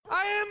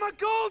am a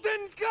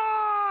golden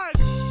god!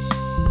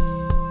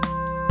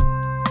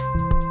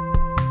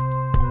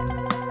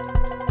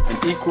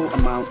 An equal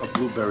amount of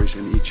blueberries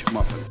in each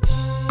muffin.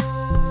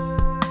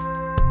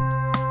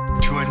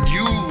 To a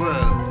new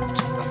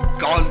world of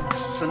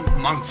gods and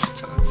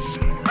monsters.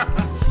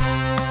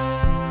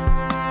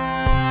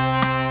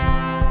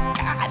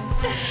 God,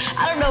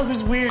 I don't know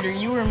who's weirder,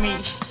 you or me.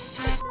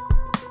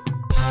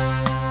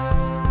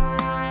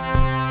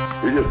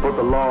 You just put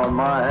the law in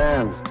my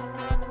hands,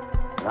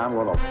 and I'm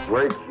gonna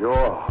break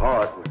your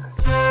heart with it.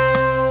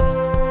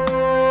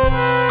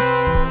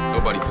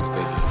 Nobody puts baby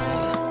in a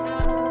corner.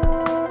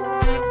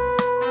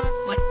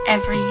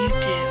 Whatever you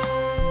do,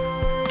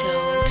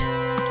 don't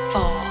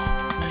fall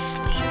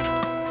asleep.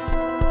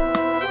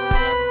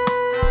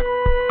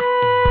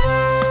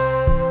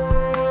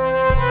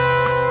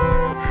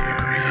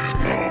 There is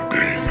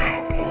nothing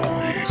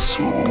only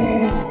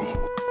soul.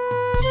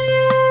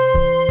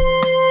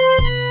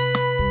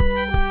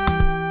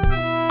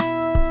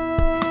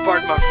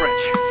 Pardon my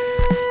French.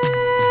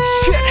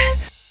 Shit!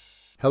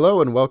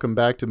 Hello and welcome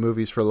back to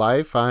Movies for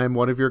Life. I'm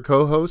one of your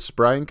co-hosts,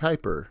 Brian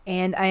Kuiper.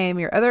 And I am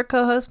your other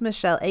co-host,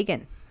 Michelle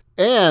Egan.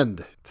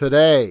 And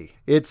today,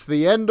 it's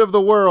the end of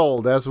the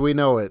world as we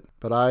know it.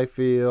 But I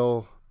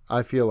feel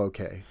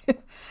okay.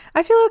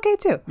 I feel okay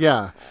too.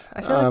 Yeah.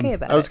 I feel okay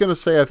about it. I was going to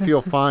say I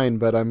feel fine,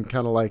 but I'm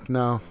kind of like,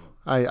 no,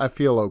 I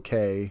feel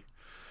okay.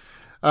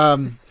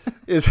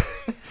 It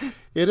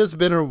has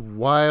been a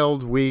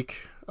wild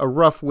week, a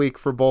rough week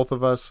for both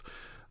of us.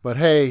 But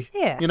hey,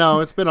 Yeah.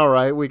 it's been all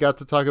right. We got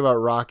to talk about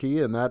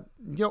Rocky, and that,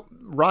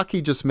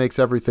 Rocky just makes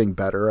everything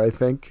better, I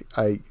think.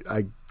 I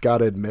got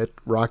to admit,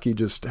 Rocky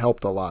just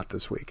helped a lot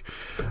this week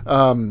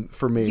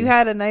for me. You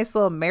had a nice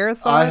little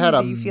marathon. I had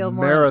a Do you feel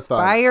more marathon.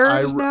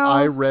 inspired now?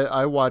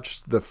 I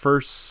watched the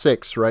first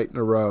 6 right in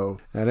a row,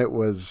 and it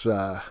was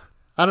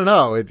I don't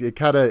know. It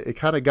kind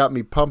of got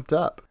me pumped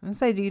up. I'm gonna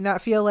say, do you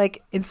not feel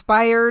like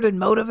inspired and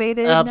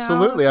motivated?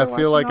 Absolutely, now I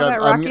feel like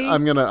I'm Rocky?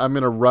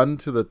 gonna run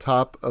to the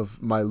top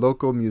of my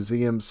local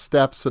museum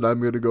steps, and I'm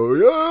gonna go,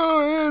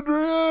 yeah,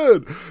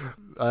 Adrian.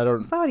 I don't.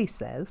 That's not what he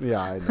says. Yeah,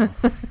 I know.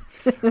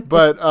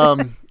 But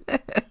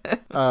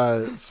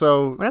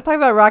so We're not talking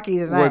about Rocky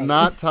tonight. we're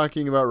not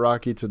talking about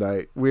Rocky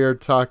tonight. We are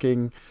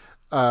talking.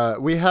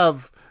 We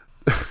have.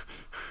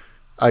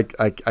 I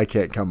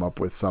can't come up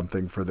with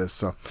something for this.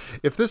 So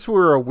if this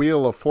were a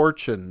Wheel of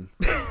Fortune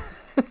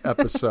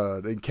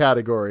episode and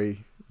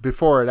category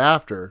before and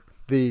after,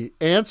 the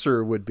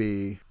answer would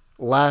be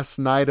Last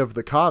Night of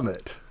the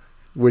Comet,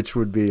 which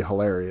would be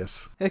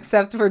hilarious.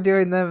 Except for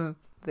doing them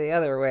the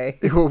other way.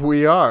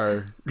 We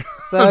are.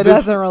 So it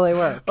doesn't really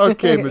work.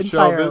 Okay,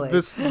 Michelle, entirely.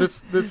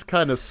 this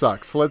kind of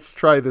sucks. Let's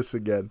try this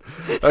again.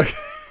 Okay.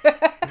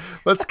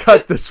 Let's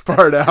cut this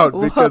part out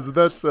because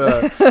that's...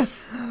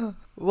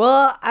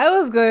 Well, I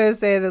was going to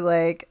say that,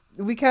 like,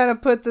 we kind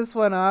of put this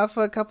one off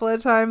a couple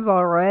of times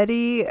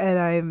already, and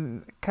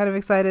I'm kind of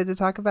excited to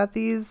talk about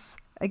these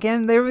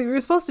again. They were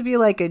supposed to be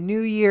like a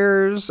New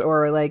Year's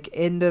or like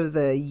end of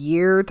the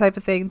year type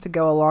of thing to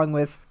go along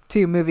with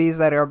 2 movies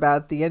that are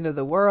about the end of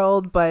the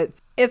world, but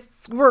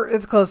it's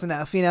close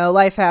enough.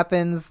 Life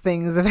happens,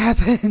 things have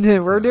happened,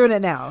 and we're doing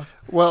it now.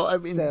 Well, I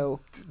mean,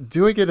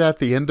 doing it at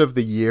the end of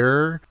the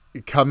year,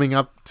 coming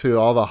up to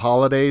all the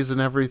holidays and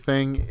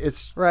everything,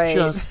 it's Right.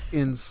 just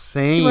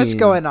insane. Too much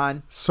going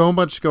on. So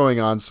much going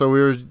on. So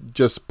we were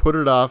just put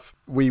it off.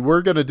 We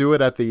were going to do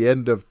it at the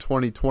end of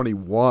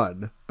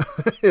 2021,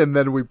 and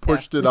then we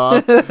pushed it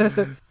off.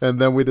 And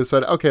then we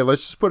decided, okay,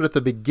 let's just put it at the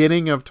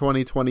beginning of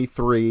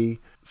 2023.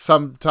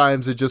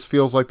 Sometimes it just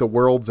feels like the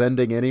world's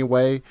ending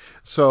anyway.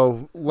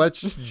 So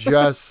let's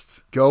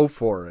just go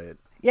for it.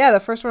 Yeah,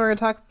 the first one we're going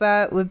to talk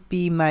about would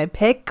be my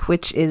pick,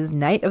 which is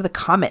Night of the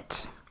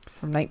Comet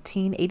from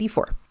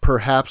 1984.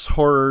 Perhaps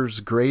horror's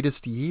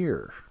greatest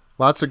year.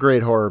 Lots of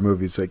great horror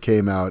movies that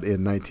came out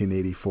in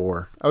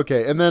 1984.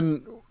 Okay, and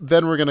then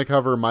we're going to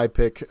cover my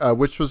pick,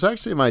 which was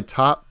actually my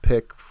top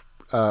pick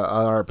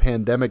on our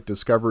Pandemic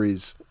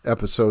Discoveries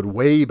episode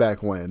way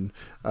back when,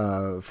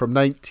 from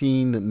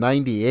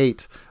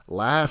 1998,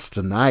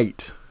 Last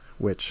Night,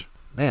 which,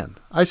 man,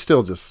 I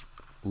still just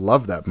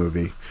love that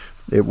movie.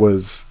 It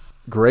was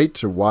great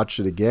to watch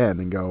it again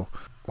and go,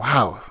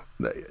 wow,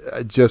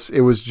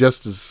 it was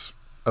just as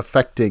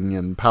affecting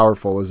and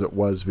powerful as it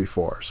was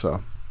before. So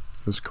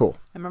it was cool.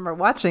 I remember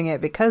watching it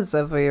because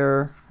of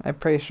I'm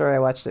pretty sure I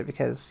watched it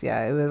because,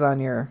 yeah, it was on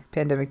your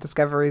Pandemic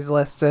Discoveries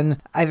list, and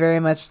I very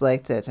much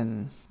liked it,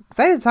 and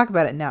excited to talk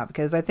about it now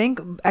because I think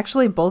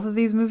actually both of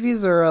these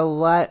movies are a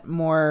lot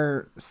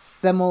more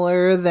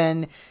similar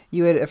than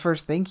you would at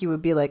first think. You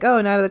would be like, oh,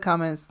 Night of the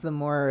Comet's the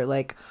more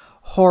like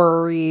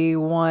horror-y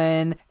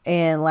one,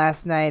 and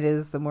Last Night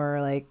is the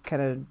more like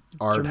kind of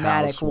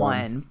dramatic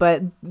one.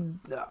 But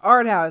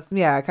art house,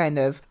 yeah, kind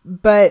of.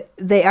 But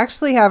they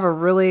actually have a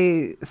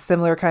really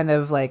similar kind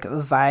of like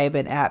vibe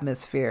and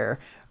atmosphere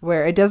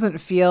where it doesn't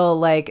feel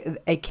like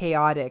a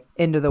chaotic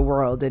end of the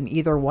world in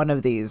either one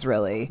of these,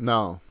 really.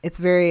 No. It's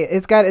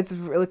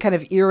really kind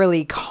of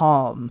eerily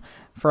calm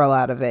for a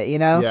lot of it,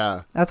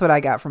 Yeah. That's what I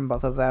got from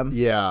both of them.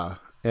 Yeah.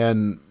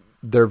 And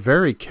they're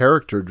very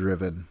character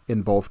driven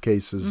in both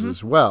cases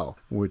as well,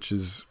 which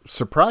is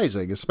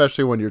surprising,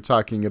 especially when you're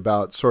talking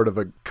about sort of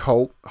a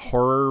cult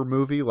horror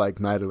movie like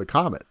Night of the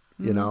Comet,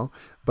 you know,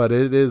 but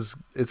it's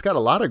got a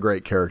lot of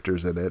great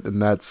characters in it.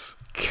 And that's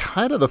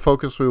kind of the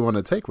focus we want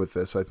to take with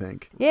this, I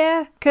think.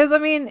 Yeah. 'Cause I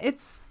mean,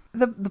 it's,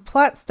 the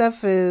plot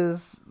stuff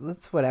it's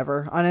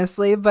whatever,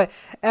 honestly. But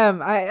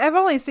I've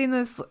only seen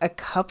this a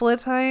couple of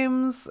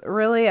times,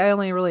 really. I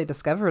only really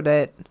discovered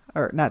it,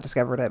 or not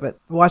discovered it, but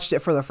watched it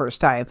for the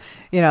first time,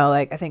 you know,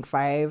 like I think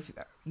 5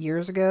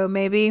 years ago,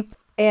 maybe.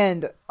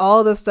 And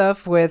all the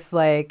stuff with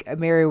like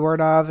Mary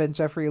Warnov and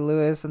Jeffrey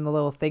Lewis and the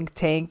little think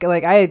tank,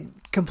 like I had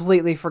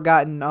completely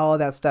forgotten all of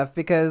that stuff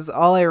because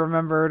all I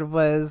remembered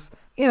was,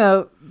 you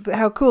know,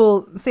 how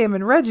cool Sam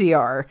and Reggie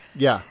are.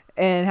 Yeah.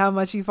 And how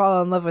much you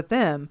fall in love with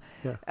them.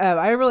 Yeah.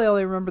 I really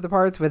only remember the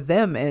parts with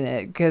them in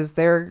it because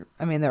they're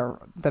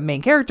the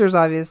main characters,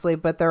 obviously,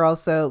 but they're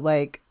also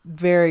like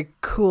very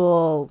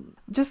cool.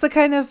 Just the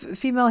kind of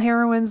female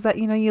heroines that,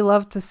 you know, you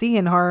love to see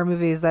in horror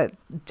movies that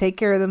take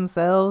care of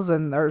themselves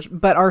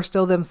but are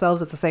still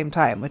themselves at the same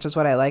time, which is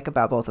what I like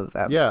about both of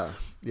them. Yeah.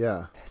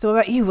 Yeah. So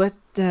what about you? What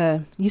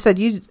you said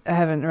you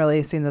haven't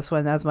really seen this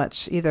one as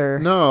much either.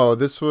 No,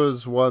 this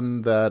was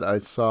one that I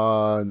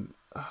saw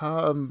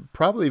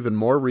probably even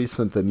more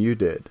recent than you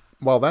did.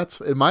 Well,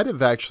 it might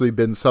have actually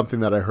been something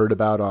that I heard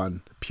about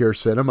on Pure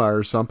Cinema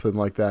or something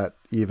like that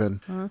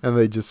even. And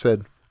they just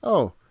said,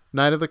 oh,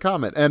 Night of the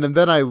Comet. And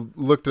then I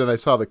looked and I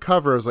saw the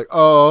cover. I was like,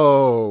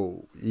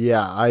 oh,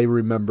 yeah, I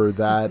remember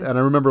that. And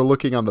I remember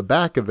looking on the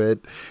back of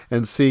it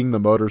and seeing the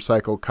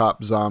motorcycle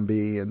cop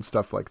zombie and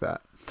stuff like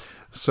that.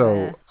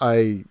 So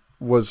I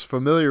was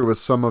familiar with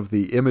some of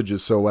the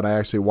images. So when I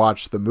actually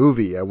watched the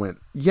movie, I went,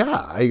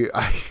 yeah,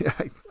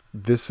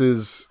 this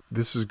is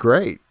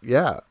great.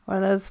 Yeah.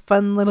 One of those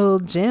fun little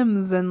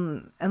gems.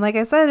 And like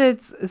I said,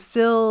 it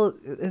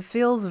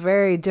feels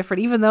very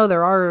different, even though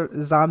there are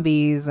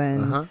zombies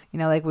and, you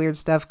know, like weird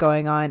stuff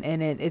going on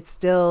in it. It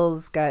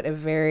still's got a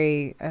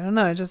very, I don't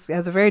know, it just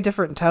has a very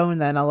different tone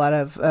than a lot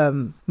of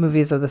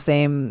movies of the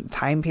same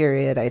time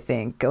period, I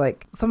think.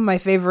 Like some of my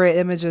favorite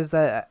images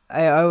that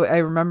I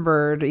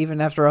remembered even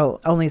after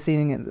only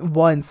seeing it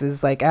once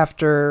is like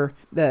after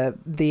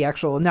the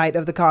actual Night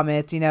of the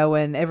Comet, you know,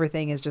 when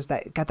everything is just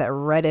got that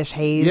reddish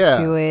haze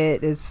to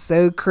it. It's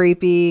so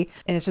creepy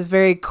and it's just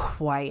very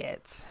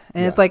quiet.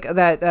 And it's like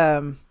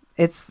that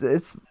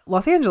it's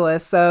Los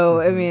Angeles, so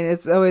I mean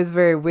it's always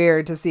very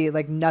weird to see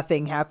like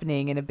nothing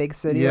happening in a big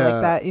city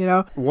like that, you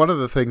know. One of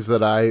the things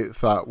that I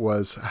thought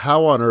was,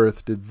 how on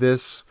earth did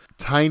this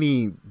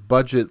tiny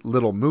budget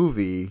little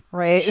movie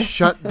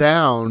shut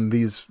down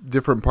these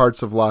different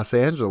parts of Los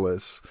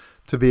Angeles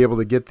to be able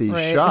to get these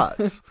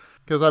shots?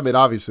 Because, I mean,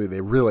 obviously they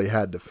really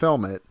had to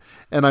film it.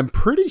 And I'm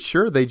pretty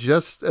sure they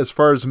just, as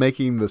far as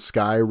making the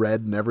sky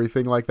red and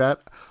everything like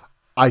that,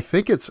 I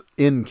think it's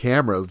in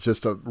camera,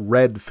 just a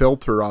red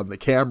filter on the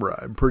camera.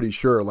 I'm pretty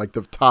sure, like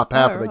the top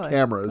half of the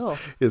camera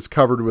is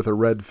covered with a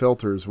red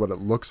filter is what it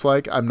looks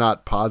like. I'm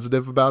not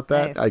positive about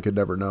that. Nice. I could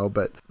never know,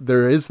 but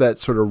there is that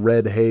sort of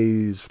red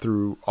haze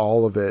through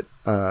all of it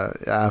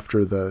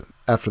after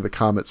the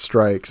comet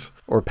strikes,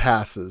 or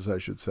passes, I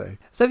should say.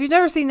 So if you've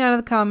never seen Night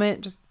of the Comet,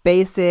 just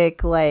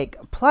basic like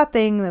plot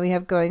thing that we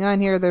have going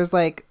on here, there's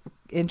like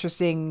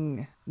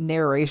interesting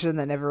narration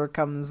that never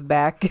comes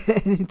back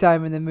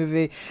anytime in the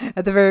movie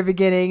at the very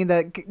beginning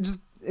that just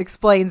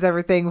explains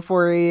everything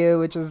for you,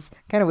 which is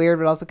kind of weird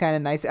but also kind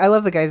of nice. I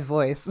love the guy's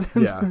voice.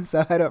 Yeah.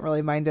 So I don't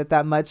really mind it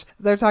that much.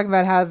 They're talking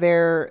about how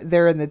they're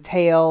in the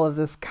tail of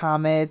this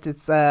comet.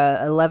 It's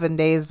 11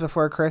 days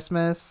before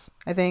Christmas,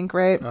 I think,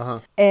 right?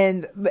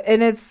 And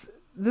this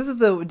is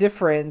the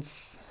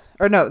difference,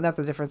 or no, not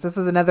the difference. This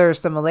is another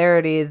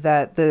similarity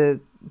that the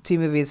two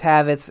movies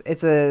have.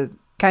 It's a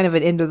kind of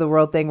an end of the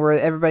world thing where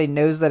everybody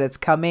knows that it's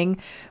coming,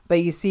 but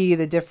you see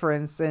the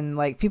difference in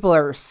like people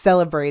are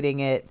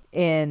celebrating it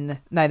in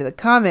Night of the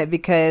Comet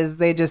because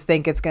they just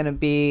think it's going to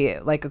be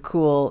like a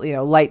cool, you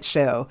know, light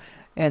show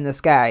in the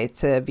sky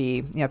to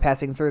be, you know,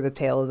 passing through the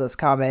tail of this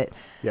comet.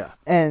 Yeah.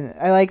 And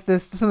I like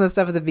some of the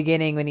stuff at the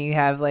beginning when you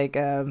have like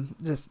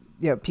just,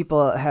 you know,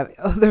 people have,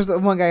 there's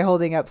one guy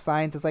holding up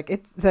signs. It's like,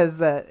 it says,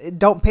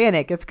 don't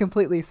panic. It's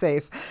completely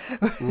safe,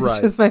 which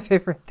is my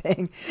favorite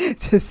thing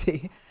to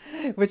see.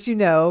 Which, you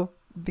know,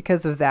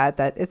 because of that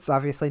it's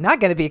obviously not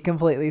going to be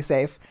completely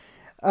safe.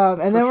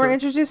 And then we're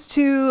introduced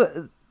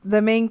to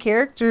the main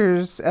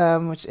characters,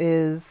 which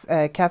is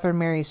Catherine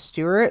Mary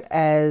Stewart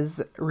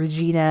as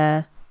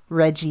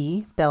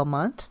Reggie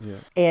Belmont,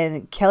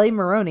 and Kelly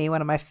Maroney,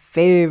 one of my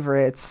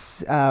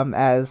favorites,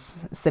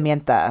 as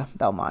Samantha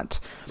Belmont.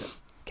 Yeah.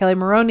 Kelly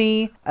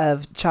Maroney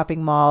of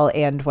Chopping Mall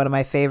and one of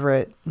my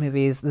favorite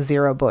movies, The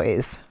Zero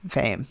Boys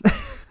fame.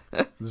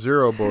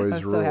 Zero Boys.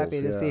 I'm so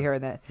happy to see her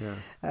in that.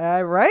 Yeah.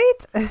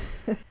 Right?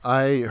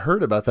 I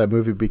heard about that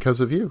movie because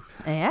of you.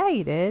 Yeah,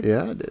 you did.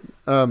 Yeah, I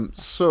did.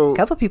 So a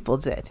couple people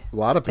did. A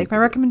lot of people take my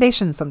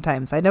recommendations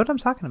sometimes. I know what I'm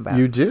talking about.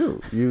 You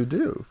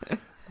do.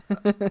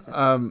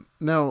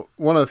 Now,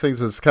 one of the things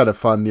that's kind of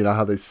fun, you know,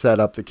 how they set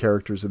up the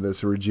characters in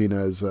this.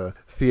 Regina is a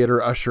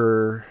theater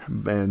usher,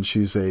 and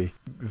she's a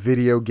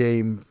video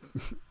game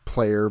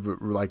player,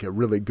 but like a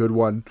really good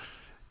one.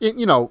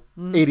 You know,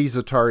 80s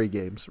Atari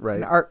games,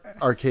 right?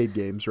 Arcade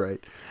games,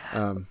 right?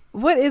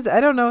 What is?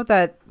 I don't know what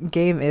that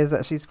game is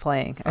that she's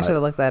playing. I should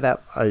have looked that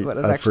up.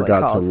 I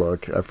forgot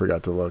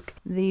to look.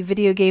 The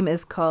video game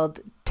is called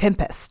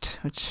Tempest,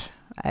 which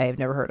I've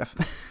never heard of.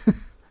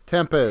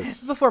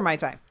 Tempest. Before my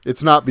time.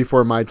 It's not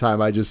before my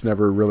time. I just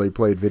never really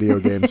played video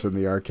games in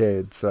the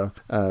arcade. So,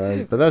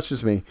 but that's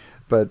just me.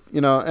 But,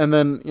 you know, and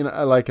then, you know,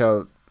 I like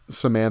how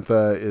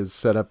Samantha is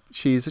set up.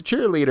 She's a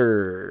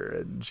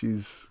cheerleader, and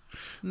she's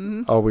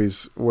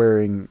always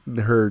wearing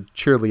her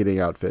cheerleading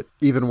outfit,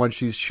 even when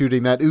she's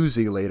shooting that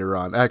Uzi later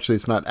on. Actually,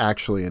 it's not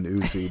actually an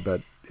Uzi,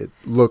 but it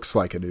looks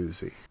like an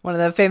Uzi. One of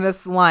the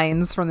famous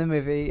lines from the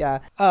movie, yeah.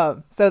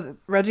 So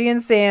Reggie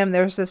and Sam,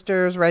 they're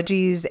sisters.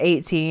 Reggie's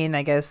 18.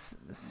 I guess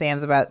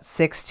Sam's about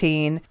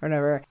 16 or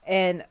whatever.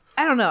 And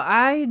I don't know.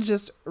 I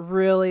just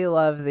really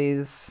love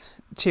these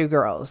two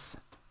girls.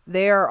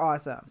 They are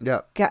awesome.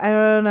 Yeah. I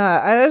don't know.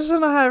 I just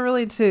don't know how to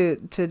really to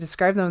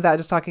describe them without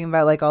just talking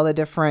about like all the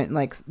different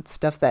like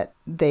stuff that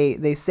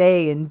they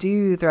say and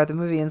do throughout the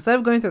movie. Instead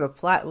of going through the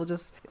plot, we'll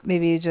just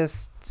maybe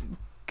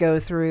go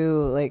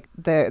through like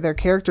their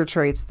character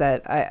traits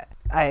that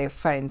I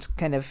find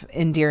kind of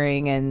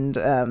endearing and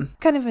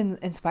kind of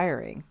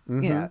inspiring,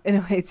 you know, in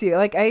a way too.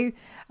 Like I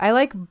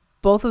like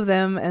both of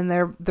them, and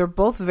they're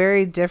both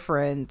very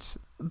different,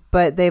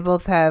 but they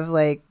both have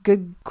like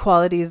good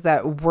qualities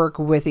that work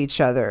with each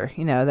other,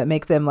 you know, that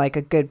make them like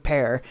a good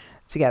pair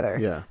together.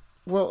 Yeah.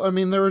 Well, I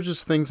mean, there were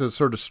just things that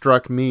sort of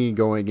struck me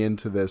going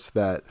into this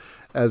that,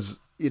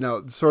 as you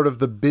know, sort of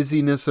the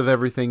busyness of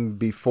everything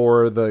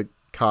before the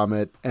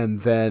comet and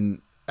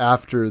then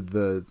after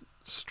the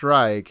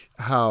strike,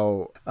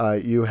 how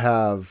you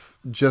have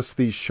just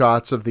these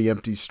shots of the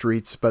empty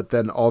streets, but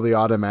then all the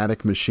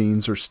automatic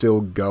machines are still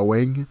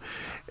going.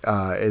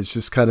 It's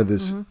just kind of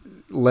this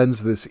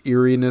lends this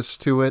eeriness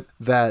to it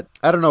that,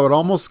 I don't know, it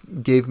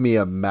almost gave me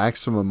a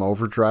Maximum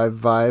Overdrive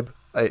vibe.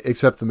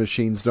 Except the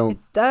machines don't.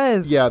 It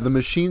does. Yeah, the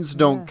machines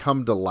don't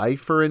come to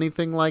life or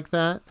anything like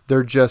that.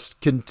 They're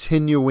just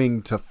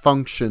continuing to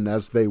function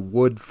as they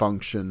would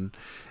function,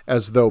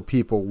 as though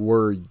people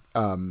were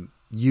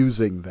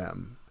using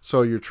them.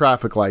 So your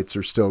traffic lights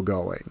are still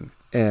going,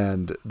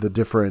 and the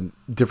different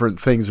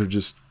things are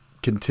just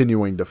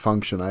continuing to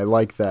function. I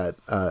like that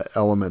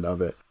element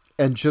of it,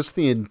 and just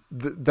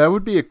that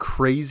would be a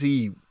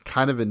crazy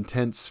kind of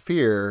intense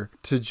fear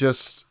to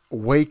just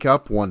wake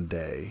up one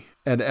day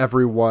and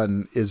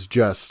everyone is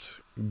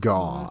just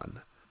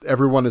gone.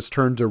 Everyone is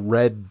turned to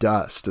red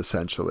dust,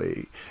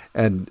 essentially.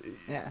 And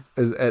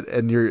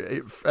you're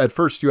at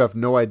first you have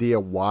no idea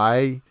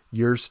why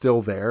you're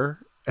still there,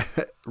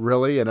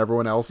 really, and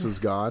everyone else is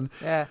gone.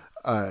 Yeah.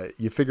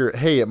 You figure,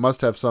 hey, it must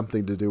have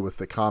something to do with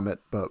the comet,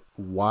 but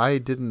why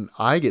didn't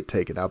I get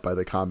taken out by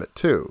the comet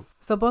too?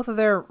 So both of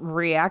their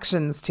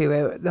reactions to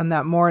it on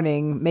that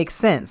morning make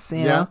sense,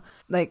 you know?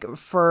 Like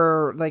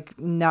for like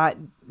not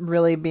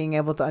really being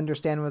able to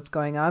understand what's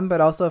going on,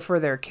 but also for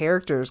their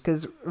characters,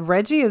 because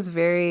Reggie is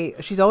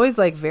she's always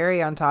like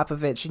very on top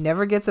of it. She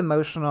never gets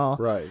emotional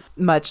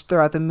much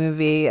throughout the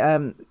movie. You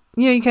know,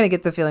 you kind of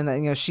get the feeling that,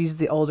 you know, she's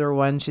the older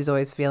one. She's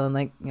always feeling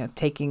like, you know,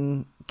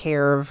 taking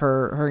care of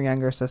her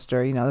younger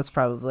sister. You know, that's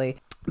probably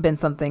been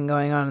something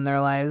going on in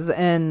their lives,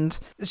 and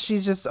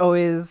she's just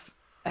always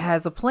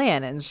has a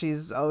plan, and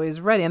she's always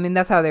ready. I mean,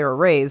 that's how they were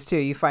raised too.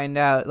 You find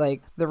out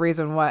like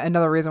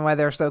another reason why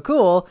they're so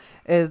cool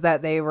is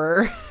that they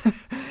were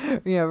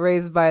you know,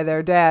 raised by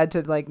their dad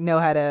to like know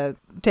how to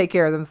take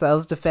care of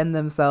themselves, defend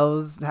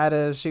themselves, how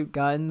to shoot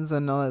guns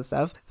and all that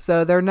stuff.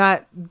 So they're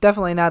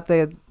definitely not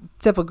the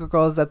typical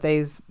girls that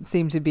they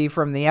seem to be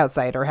from the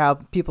outside, or how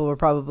people would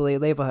probably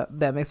label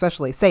them,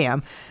 especially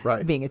Sam,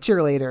 being a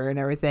cheerleader and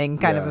everything,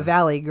 kind of a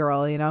valley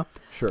girl, you know?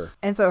 Sure.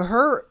 And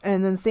so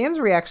then Sam's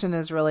reaction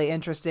is really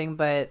interesting,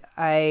 but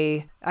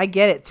I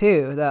get it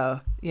too,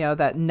 though, you know,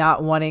 that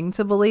not wanting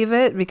to believe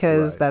it,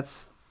 because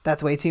that's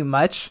way too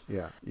much.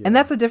 Yeah. And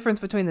that's the difference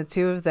between the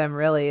two of them,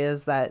 really,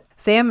 is that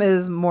Sam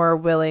is more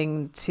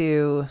willing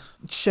to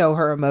show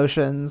her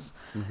emotions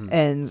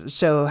and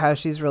show how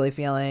she's really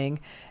feeling,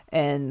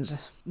 and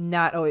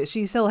not always,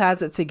 she still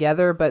has it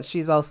together, but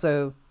she's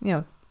also, you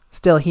know,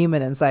 still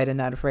human inside and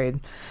not afraid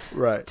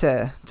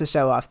to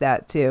show off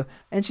that too.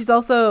 And she's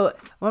also,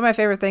 one of my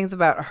favorite things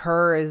about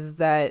her is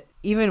that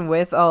even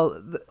with all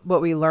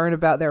what we learn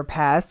about their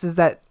past, is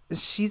that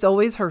she's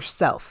always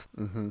herself.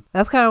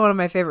 That's kind of one of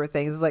my favorite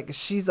things. Like,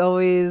 she's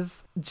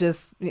always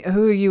just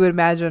who you would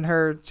imagine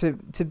her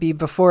to be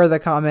before the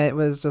comet.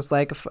 Was just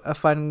like a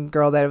fun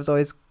girl that was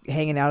always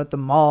hanging out at the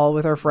mall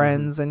with her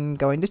friends and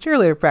going to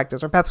cheerleader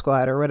practice or pep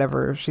squad or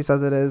whatever she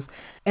says it is.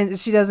 And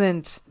she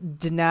doesn't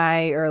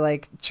deny or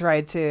like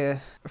try to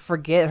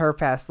forget her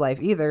past life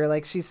either.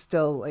 Like, she's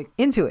still like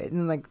into it,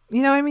 and like,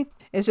 you know what I mean?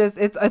 It's just,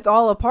 it's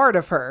all a part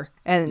of her,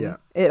 and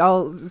it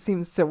all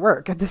seems to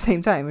work at the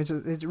same time, which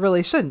is, it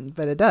really shouldn't,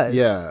 but it does.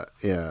 Yeah.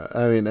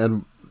 I mean,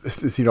 and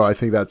I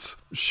think that's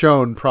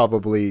shown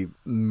probably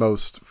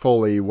most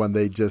fully when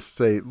they just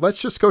say,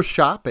 let's just go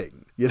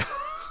shopping,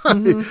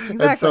 Exactly.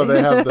 And so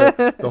they have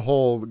the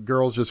whole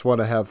girls just want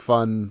to have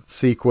fun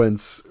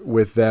sequence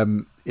with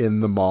them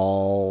in the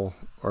mall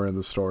or in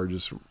the store,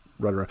 just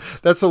run around.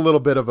 That's a little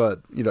bit of a,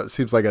 it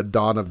seems like a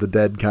Dawn of the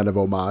Dead kind of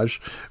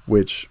homage,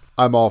 which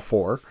I'm all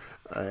for.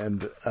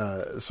 And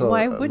so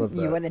why wouldn't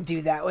you want to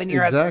do that when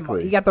you're at the Exactly.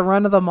 mall? You got the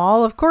run of the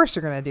mall, of course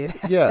you're going to do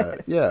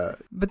that. Yeah.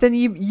 But then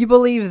you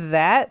believe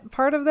that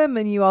part of them,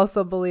 and you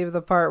also believe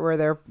the part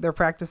where they're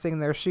practicing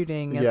their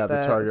shooting at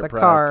the target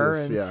car,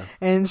 practice, and, yeah.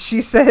 and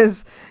she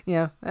says,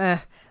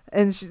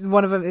 and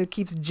one of them, it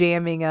keeps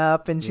jamming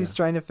up, and she's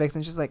trying to fix it,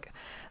 and she's like,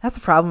 that's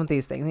the problem with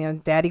these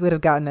things. Daddy would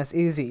have gotten us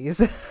Uzis.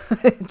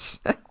 Which,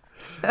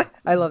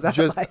 I love that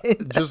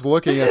line. Just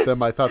looking at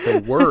them, I thought they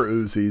were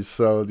Uzis,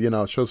 so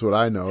it shows what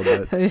I know.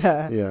 But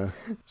yeah.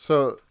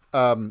 So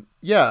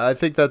I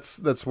think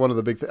that's one of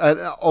the big things.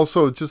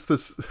 Also, just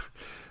this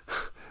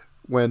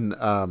when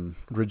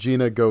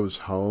Regina goes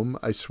home,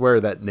 I swear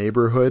that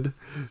neighborhood,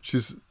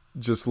 she's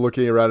just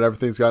looking around,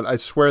 everything's gone. I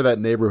swear that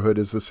neighborhood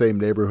is the same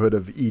neighborhood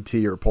of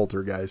E.T. or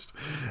Poltergeist.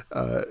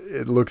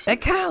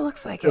 It kind of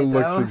looks like it. It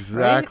looks though,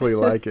 exactly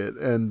right? like it,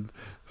 and.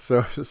 So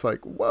it's just like,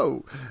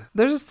 whoa.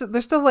 There's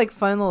still like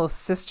fun little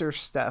sister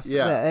stuff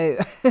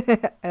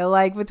that I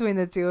like between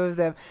the two of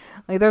them.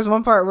 Like there's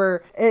one part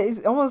where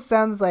it almost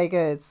sounds like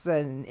it's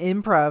an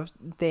improv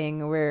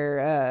thing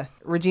where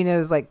Regina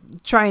is like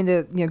trying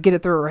to get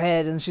it through her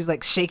head, and she's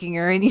like shaking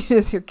her, and you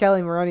just hear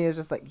Kelly Maroney is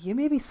just like, you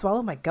made me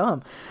swallow my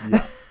gum.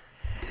 Yeah.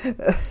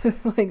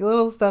 Like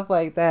little stuff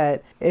like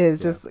that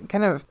is just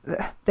kind of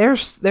they're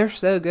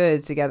so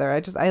good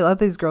together. I love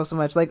these girls so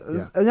much. Like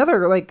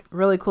another like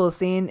really cool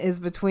scene is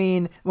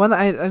between one that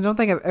I don't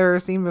think I've ever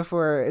seen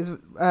before is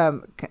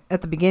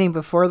at the beginning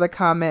before the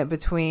comment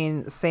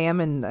between Sam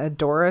and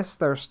Doris,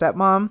 their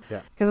stepmom.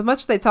 Because as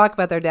much as they talk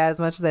about their dad, as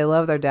much as they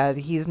love their dad,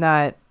 he's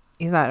not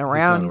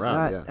around. He's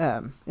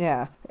not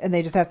and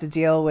they just have to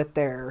deal with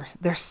their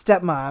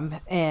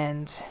stepmom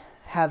and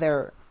how they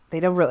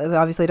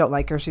obviously don't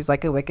like her. She's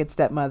like a wicked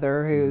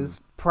stepmother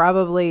who's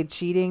probably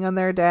cheating on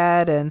their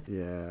dad,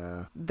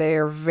 and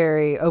they're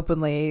very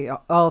openly,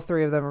 all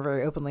three of them are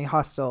very openly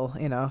hostile,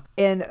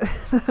 And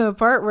the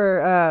part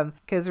where,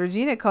 because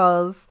Regina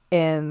calls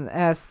and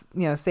asks,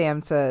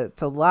 Sam to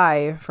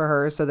lie for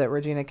her so that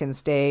Regina can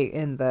stay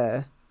in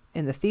the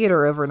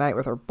theater overnight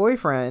with her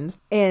boyfriend,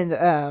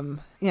 and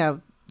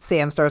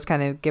Sam starts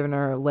kind of giving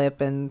her a lip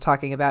and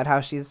talking about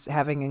how she's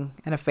having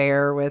an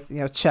affair with,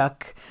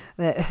 Chuck,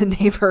 the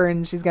neighbor,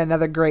 and she's got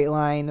another great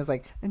line. It's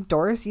like,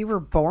 Doris, you were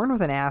born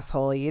with an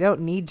asshole. You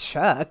don't need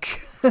Chuck.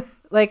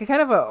 Like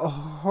kind of a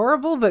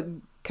horrible but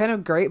kind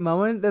of great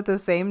moment at the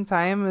same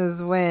time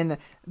is when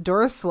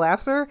Doris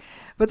slaps her,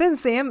 but then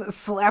Sam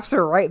slaps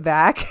her right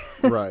back.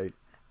 Right.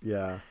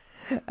 Yeah.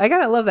 I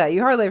kind of love that.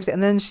 You hardly ever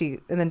see,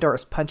 and then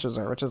Doris punches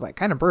her, which is like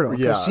kind of brutal.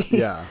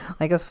 She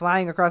like goes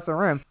flying across the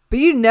room. But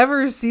you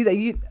never see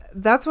that.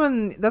 That's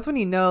when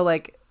you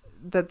like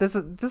that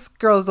this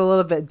girl's a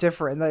little bit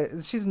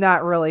different. She's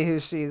not really who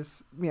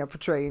she's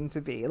portraying to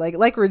be.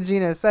 Like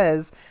Regina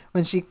says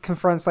when she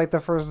confronts like the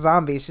first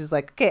zombie, she's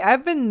like, okay,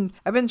 I've been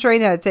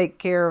trained how to take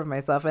care of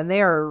myself, and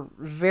they are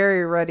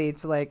very ready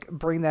to like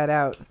bring that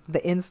out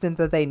the instant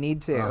that they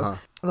need to.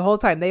 The whole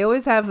time they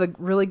always have the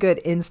really good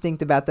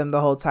instinct about them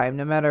the whole time,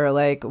 no matter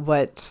like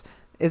what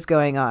is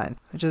going on,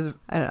 which is,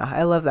 I don't know,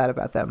 I love that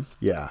about them.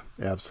 Yeah,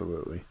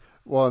 absolutely.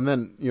 Well, and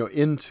then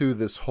into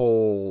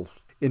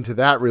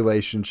that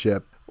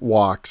relationship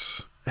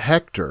walks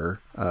Hector,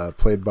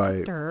 played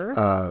by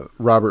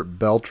Robert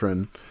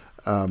Beltran,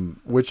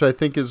 which I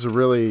think is a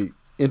really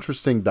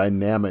interesting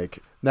dynamic.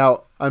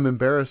 Now, I'm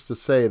embarrassed to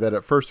say that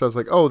at first I was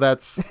like, oh,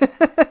 that's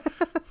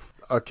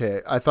okay.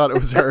 I thought it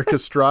was Eric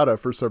Estrada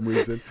for some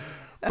reason.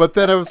 But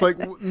then I was like,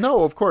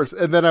 no, of course.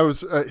 And then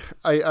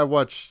I've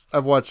watched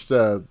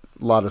a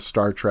lot of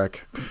Star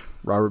Trek.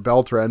 Robert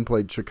Beltran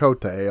played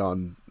Chakotay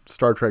on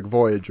Star Trek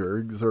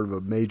Voyager, sort of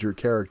a major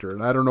character.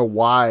 And I don't know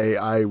why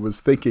I was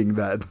thinking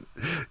that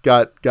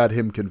got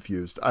him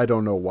confused. I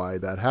don't know why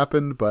that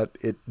happened, but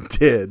it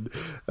did.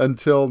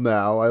 Until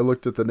now, I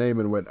looked at the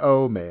name and went,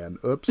 oh man,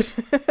 oops.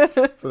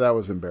 So that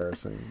was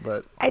embarrassing.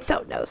 But I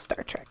don't know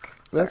Star Trek.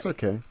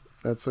 Sorry.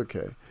 That's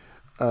okay.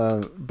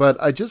 But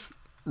I just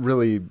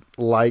really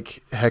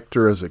like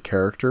Hector as a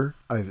character.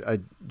 I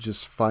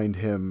just find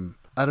him,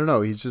 I don't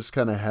know, he just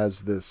kind of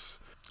has this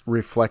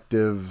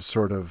reflective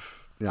sort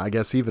of, I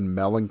guess even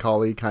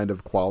melancholy kind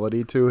of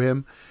quality to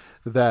him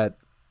that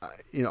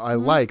I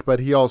like,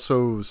 but he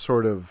also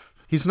sort of,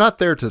 he's not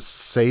there to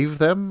save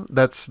them.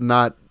 It's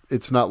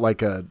not like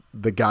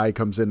the guy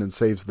comes in and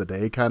saves the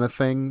day kind of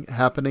thing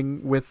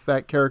happening with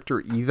that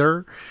character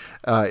either.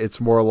 It's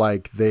more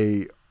like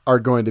they are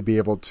going to be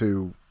able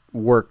to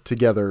work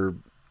together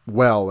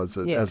well as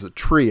a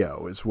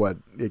trio is what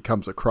it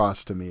comes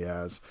across to me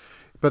as,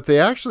 But they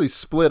actually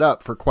split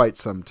up for quite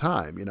some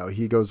time. You know,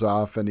 he goes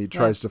off and he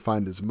tries to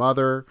find his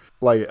mother.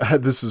 Like,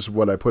 this is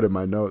what I put in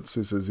my notes.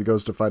 He says he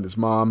goes to find his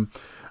mom,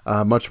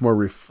 much more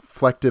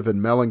reflective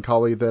and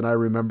melancholy than I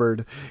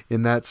remembered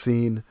in that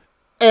scene.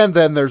 And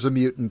then there's a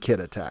mutant kid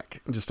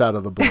attack just out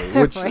of the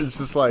blue, which is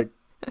just like,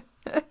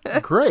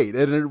 great.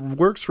 And it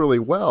works really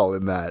well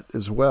in that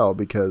as well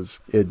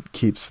because it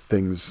keeps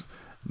things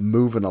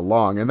moving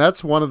along. And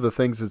that's one of the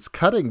things it's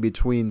cutting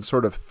between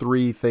sort of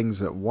three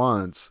things at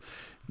once.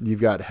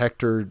 You've got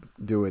Hector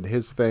doing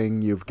his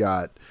thing. You've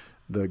got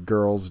the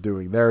girls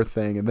doing their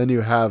thing. And then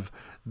you have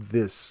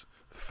this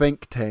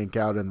think tank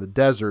out in the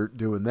desert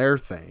doing their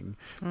thing.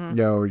 You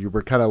know, you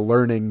were kind of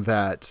learning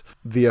that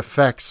the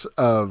effects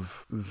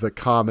of the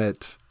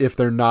comet, if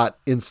they're not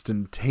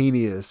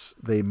instantaneous,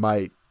 they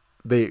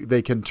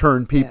can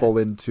turn people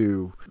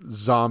into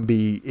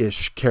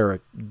zombie-ish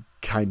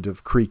kind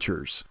of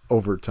creatures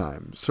over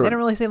time. So they don't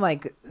really seem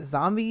like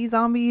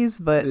zombies,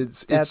 but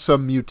it's a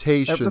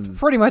mutation. That's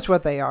pretty much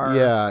what they are.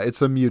 Yeah,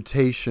 it's a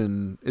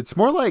mutation. It's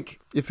more like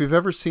if you've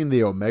ever seen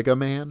the Omega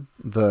Man,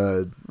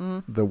 the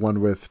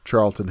one with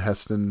Charlton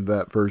Heston,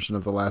 that version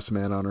of The Last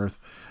Man on Earth,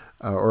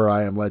 or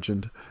I Am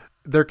Legend.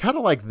 They're kind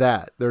of like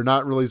that. They're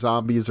not really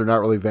zombies. They're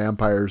not really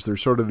vampires. They're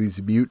sort of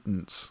these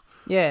mutants.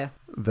 Yeah.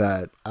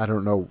 That I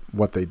don't know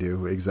what they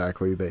do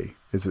exactly.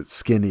 Is it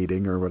skin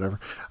eating or whatever?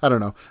 I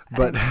don't know,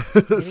 but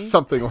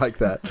something like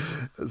that.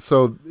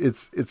 So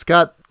it's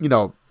got, you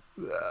know,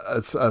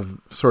 a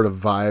sort of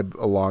vibe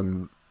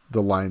along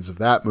the lines of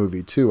that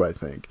movie too, I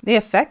think.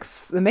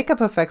 The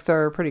makeup effects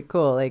are pretty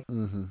cool. Like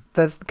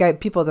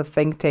people at the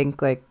think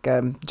tank, like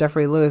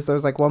Jeffrey Lewis, there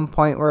was like one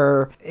point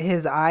where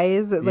his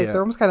eyes, they're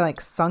almost kind of like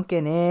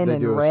sunken in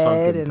and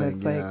red, and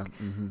it's like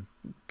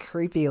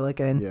creepy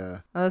looking.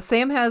 Yeah.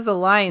 Sam has a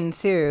line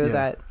too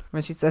that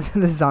when she says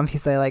the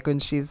zombies, I like when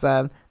she's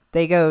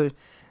they go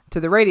to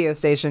the radio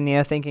station, you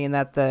know, thinking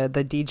that the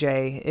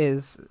DJ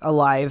is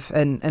alive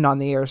and on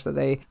the air, so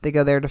they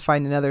go there to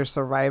find another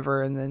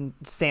survivor, and then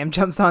Sam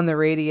jumps on the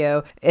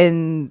radio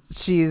and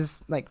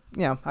she's like,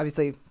 you know,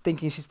 obviously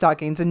thinking she's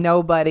talking to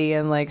nobody,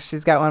 and like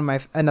she's got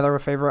another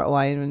favorite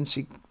line when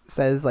she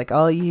says like,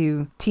 all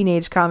you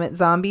teenage comet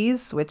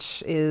zombies,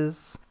 which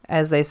is,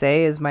 as they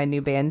say, is my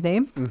new band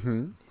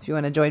name. If you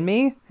want to join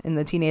me in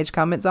the Teenage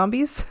Comet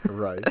Zombies.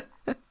 Right.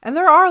 And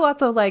there are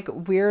lots of like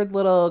weird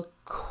little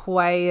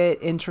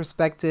quiet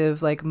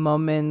introspective like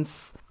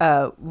moments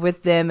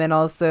with them, and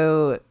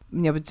also, you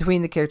know,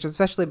 between the characters,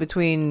 especially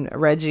between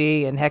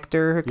Reggie and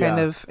Hector, who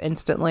kind of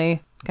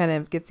instantly kind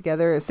of get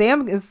together.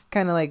 Sam is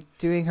kind of like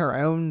doing her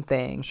own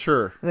thing.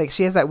 Sure. Like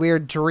she has that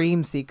weird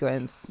dream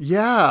sequence.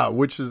 Yeah,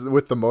 which is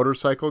with the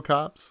motorcycle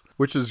cops,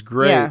 which is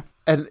great. Yeah.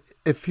 And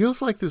it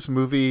feels like this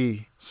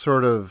movie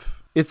sort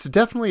of, it's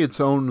definitely its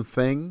own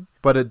thing,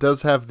 but it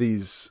does have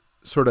these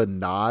sort of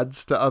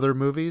nods to other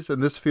movies.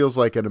 And this feels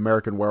like an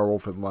American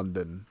Werewolf in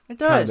London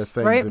kind of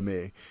thing to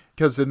me.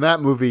 Because in that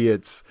movie,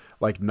 it's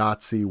like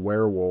Nazi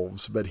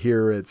werewolves, but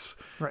here it's,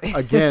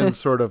 again,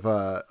 sort of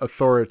a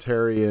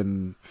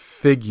authoritarian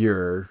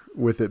figure,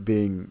 with it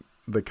being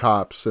the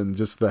cops, and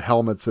just the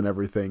helmets and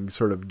everything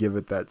sort of give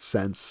it that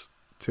sense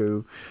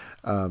too.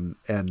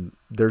 And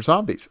they're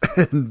zombies.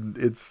 And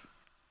it's,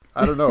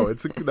 I don't know. And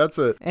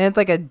it's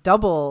like a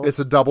double. It's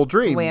a double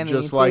dream,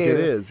 just like it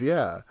is.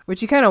 Yeah.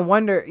 Which you kind of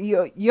wonder.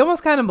 You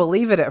almost kind of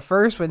believe it at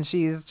first when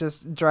she's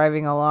just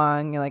driving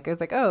along. You're like, it's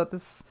like, oh,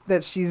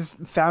 that she's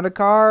found a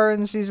car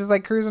and she's just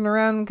like cruising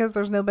around because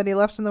there's nobody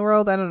left in the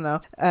world. I don't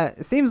know.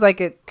 It seems like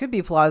it could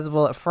be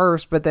plausible at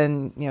first, but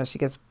then, you know, she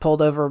gets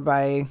pulled over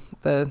by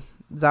the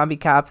zombie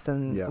cops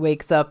and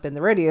wakes up in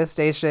the radio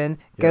station,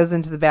 goes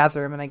into the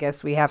bathroom, and I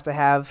guess we have to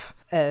have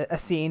a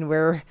scene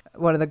where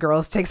one of the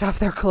girls takes off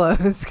their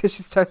clothes because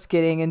she starts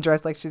getting and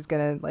dressed like she's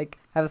gonna like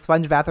have a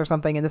sponge bath or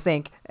something in the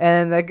sink,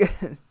 and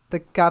the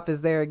cop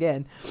is there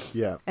again.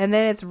 Yeah. And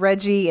then it's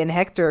Reggie and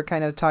Hector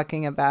kind of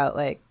talking about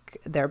like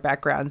their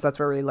backgrounds. That's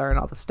where we learn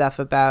all the stuff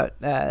about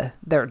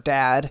their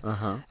dad,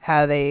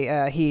 how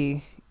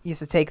he used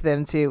to take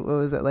them to, what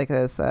was it, like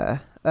this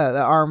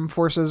the Armed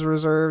Forces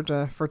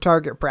Reserve for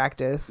target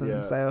practice,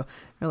 and so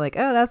we're like,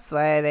 oh, that's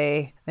why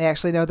they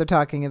actually know what they're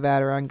talking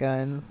about around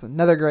guns.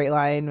 Another great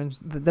line: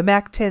 the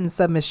MAC-10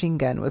 submachine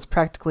gun was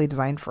practically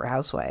designed for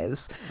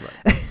housewives.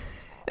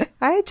 Right.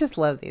 I just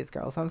love these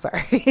girls. I'm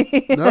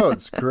sorry. No,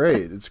 it's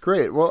great. It's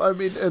great. Well, I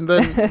mean, and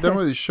then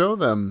when they show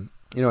them,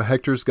 you know,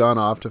 Hector's gone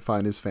off to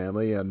find his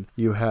family, and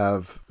you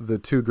have the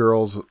two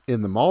girls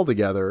in the mall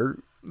together.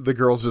 The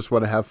girls just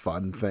want to have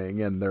fun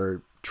thing, and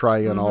they're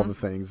trying on all the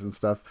things and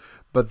stuff.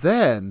 But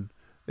then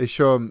they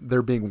show them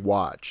they're being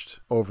watched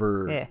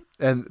over,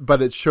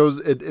 but it shows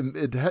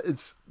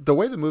it's the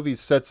way the movie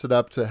sets it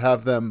up to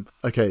have them.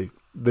 Okay,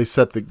 they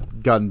set the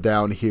gun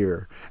down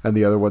here, and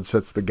the other one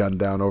sets the gun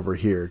down over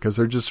here, because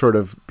they're just sort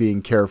of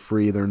being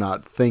carefree. They're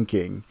not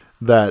thinking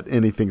that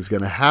anything's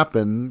going to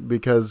happen,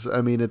 because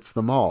I mean, it's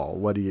the mall.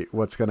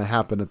 What's going to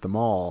happen at the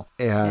mall?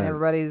 And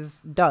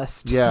everybody's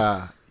dust.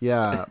 Yeah.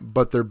 Yeah,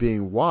 but they're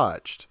being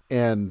watched.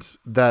 And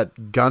that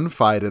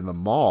gunfight in the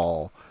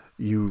mall,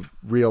 you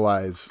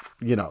realize,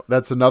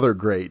 that's another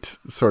great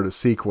sort of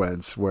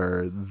sequence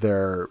where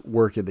they're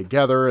working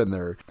together and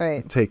they're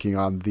Right. taking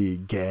on the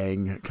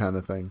gang kind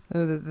of thing.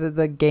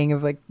 The gang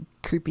of like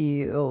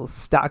creepy little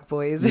stock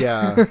boys.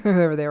 Yeah.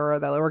 Whoever they were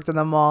that worked in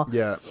the mall.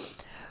 Yeah.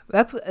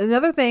 That's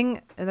another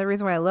thing, and the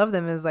reason why I love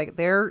them is like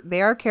they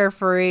are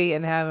carefree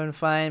and having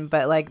fun,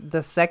 but like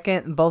the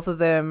second both of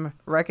them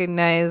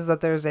recognize that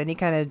there's any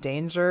kind of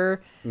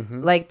danger,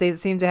 like they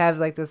seem to have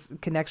like this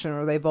connection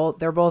where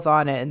they're both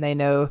on it and they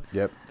know.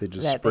 Yep. They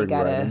just that spring they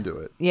gotta, right into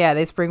it. Yeah,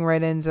 they spring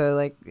right into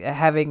like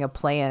having a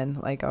plan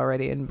like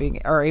already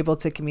and are able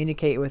to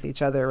communicate with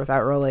each other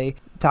without really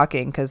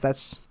talking because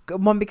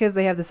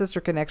they have the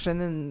sister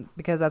connection and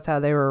because that's how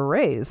they were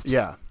raised.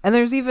 Yeah. And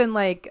there's even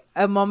like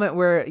a moment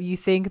where you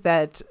think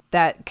that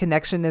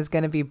connection is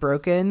going to be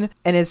broken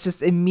and it's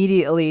just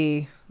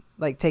immediately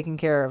like taken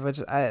care of, which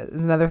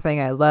is another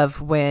thing I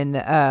love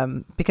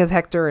when because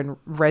Hector and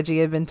Reggie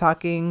had been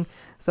talking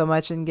so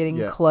much and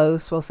getting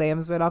close while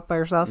Sam's been off by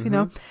herself,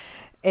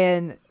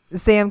 and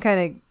Sam kind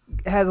of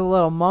has a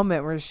little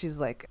moment where she's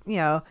like,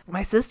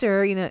 my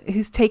sister,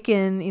 who's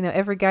taken,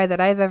 every guy that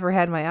I've ever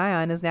had my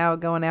eye on is now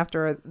going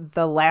after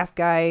the last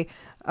guy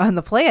on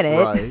the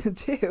planet, right.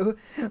 too.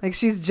 Like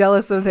she's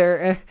jealous of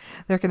their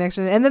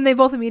connection, and then they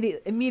both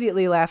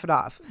immediately laugh it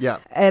off. Yeah,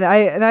 and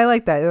I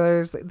like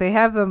that. They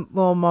have the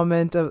little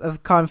moment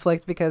of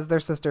conflict because they're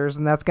sisters,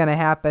 and that's going to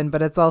happen.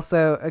 But it's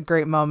also a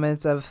great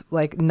moment of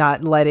like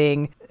not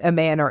letting a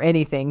man or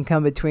anything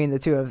come between the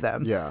two of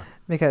them. Yeah,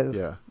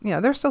 because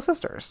they're still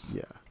sisters.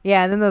 Yeah,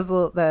 yeah, and then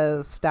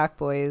the stock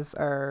boys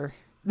are.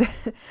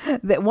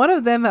 That one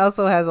of them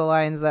also has a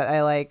lines that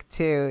I like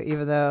too,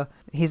 even though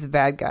he's a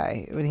bad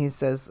guy when he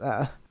says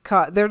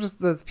they're just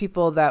those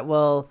people that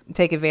will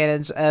take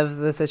advantage of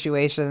the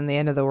situation and the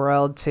end of the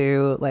world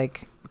to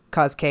like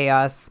cause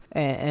chaos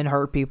and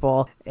hurt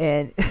people.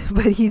 And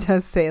but he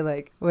does say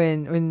like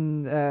when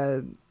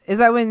is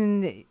that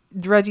when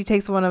Reggie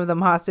takes one of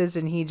them hostage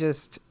and he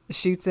just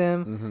shoots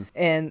him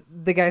and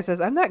the guy says,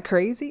 I'm not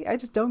crazy, I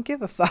just don't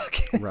give a fuck.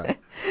 Right.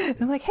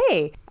 And like,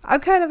 hey, I'm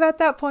kind of at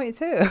that point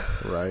too.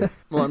 Right.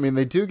 Well, I mean,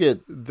 they do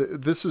get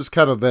this is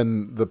kind of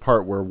then the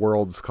part where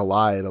worlds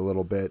collide a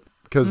little bit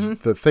because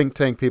the think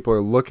tank people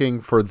are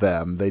looking for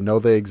them. They know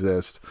they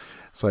exist.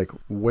 It's like,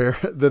 where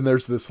then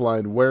there's this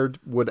line, where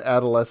would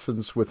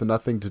adolescents with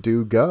nothing to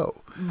do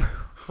go?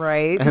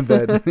 Right. And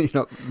then,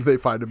 they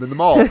find them in the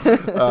mall,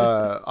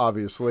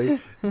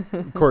 obviously.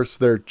 Of course,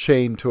 they're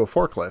chained to a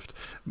forklift,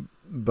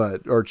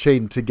 or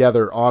chained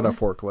together on a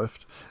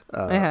forklift,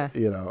 but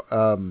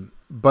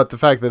the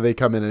fact that they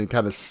come in and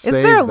kind of save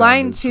them. Is there a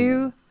line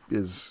too?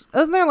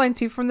 Isn't there a line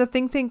too from the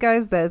think tank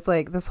guys that it's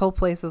like this whole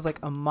place is like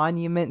a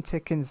monument to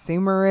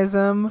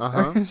consumerism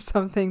or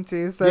something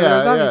too? So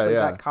there's obviously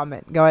that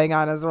comment going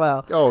on as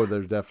well. Oh,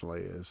 there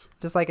definitely is.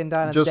 Just like in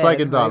Dawn of the Dead. Just like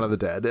in Dawn of the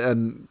Dead.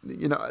 And,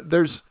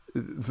 there's...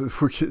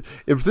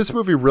 This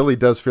movie really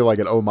does feel like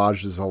it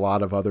homages a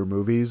lot of other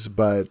movies,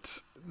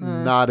 but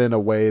not in a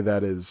way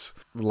that is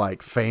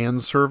like fan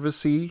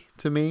servicey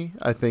to me.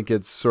 I think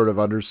it's sort of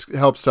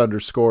helps to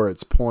underscore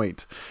its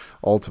point.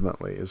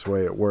 Ultimately, is the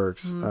way it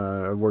works.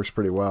 It works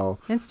pretty well.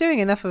 It's doing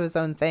enough of its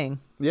own thing.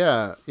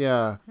 Yeah.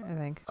 I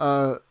think.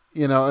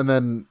 And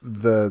then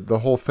the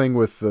whole thing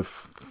with the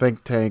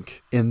think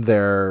tank in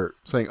there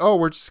saying, oh,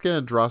 we're just going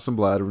to draw some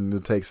blood. We're going to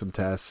take some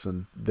tests.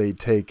 And they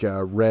take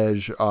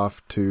Reg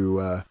off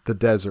to the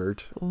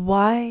desert.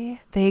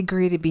 Why they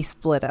agree to be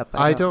split up?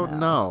 I don't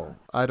know.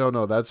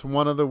 That's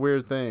one of the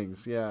weird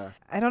things. Yeah.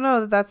 I don't know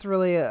that that's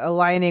really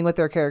aligning with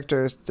their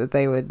characters that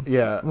they would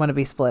want to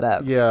be split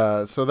up.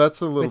 Yeah. So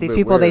that's a little bit with these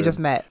people weird. They just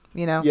met,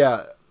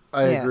 Yeah.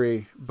 I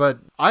agree. But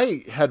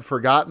I had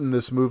forgotten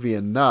this movie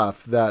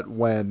enough that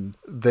when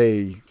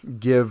they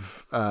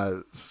give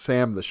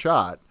Sam the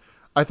shot,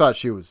 I thought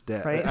she was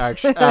dead, right?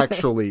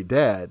 actually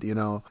dead,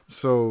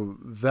 So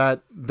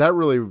that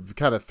really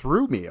kind of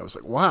threw me. I was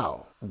like,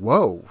 wow,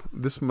 whoa,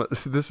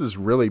 this is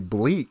really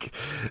bleak,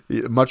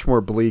 much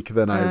more bleak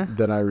than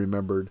I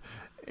remembered.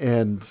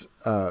 And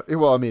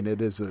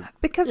it is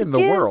because in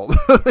again, the world,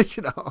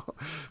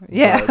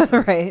 Yeah,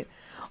 but, right.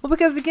 Well,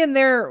 because again,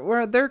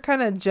 they're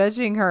kind of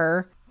judging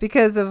her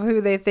because of who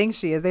they think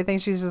she is. They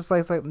think she's just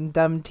like some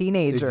dumb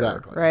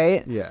teenager,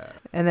 right? Yeah,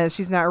 and that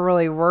she's not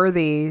really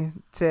worthy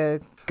to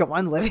go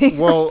on living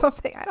or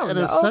something. I don't know. And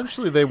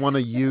essentially, they want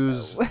to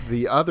use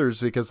the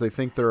others because they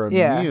think they're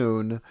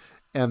immune,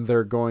 and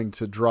they're going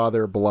to draw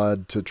their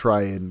blood to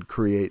try and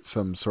create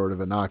some sort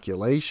of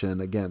inoculation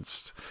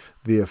against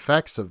the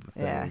effects of the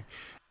thing,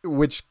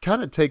 which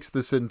kind of takes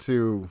this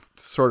into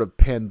sort of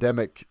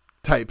pandemic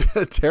type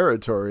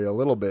territory a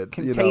little bit.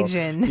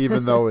 Contagion.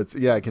 Even though it's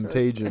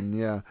contagion.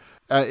 Yeah.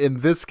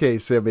 In this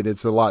case,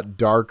 it's a lot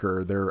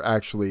darker. They're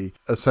actually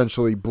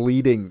essentially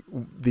bleeding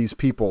these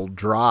people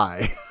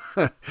dry.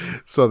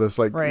 So there's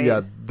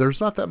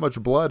there's not that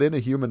much blood in a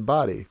human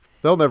body.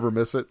 They'll never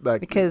miss it.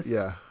 Because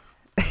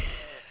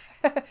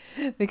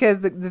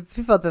the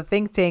people at the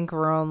think tank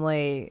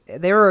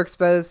were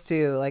exposed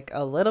to like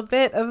a little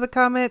bit of the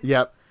comets.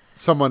 Yep.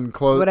 someone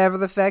closed whatever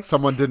the effects.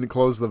 Someone didn't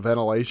close the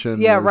ventilation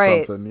Yeah, or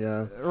right. something.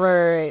 Yeah.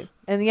 Right.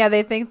 And yeah,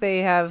 they think they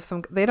have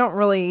they don't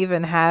really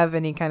even have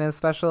any kind of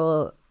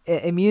special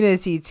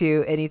immunity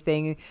to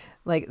anything.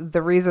 Like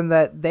the reason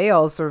that they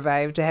all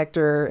survived,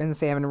 Hector and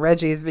Sam and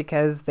Reggie, is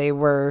because they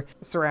were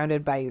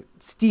surrounded by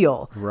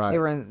steel. Right. They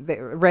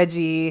were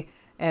Reggie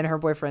and her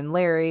boyfriend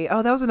Larry.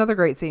 Oh, that was another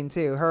great scene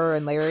too. Her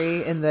and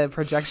Larry in the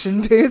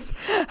projection booth.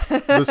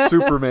 The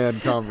Superman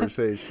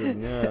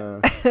conversation, yeah.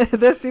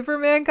 The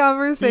Superman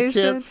conversation. He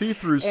can't see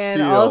through steel.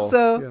 And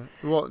also, yeah.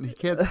 Well, he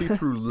can't see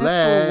through lead.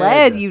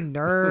 That's lead, you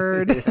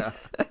nerd. Yeah.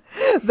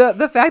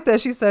 The fact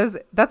that she says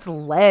that's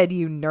lead,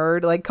 you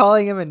nerd, like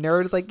calling him a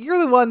nerd, is like you're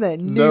the one that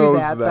knew Knows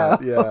that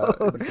that. though.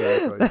 Yeah,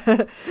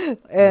 exactly.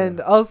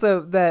 And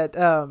also that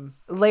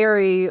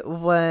Larry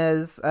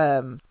was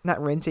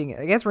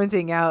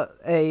renting out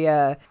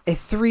a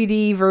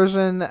 3D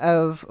version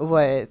of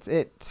what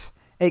it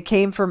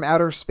came from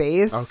outer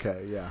space.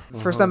 Okay, yeah.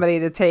 For somebody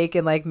to take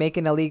and like make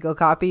an illegal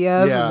copy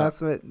of, Yeah.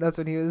 and that's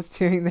what he was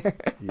doing there.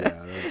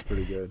 Yeah, that's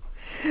pretty good.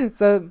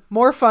 So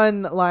more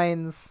fun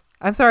lines.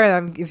 I'm sorry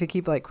if you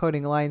keep like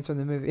quoting lines from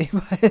the movie,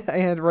 but I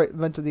had wrote a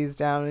bunch of these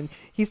down. And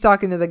he's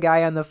talking to the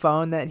guy on the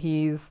phone that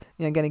he's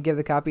going to give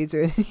the copy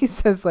to, and he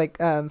says like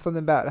something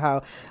about how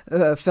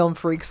film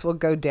freaks will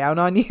go down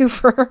on you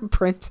for a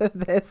print of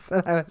this,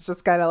 and I was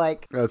just kind of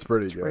like, That's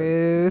pretty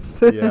truth.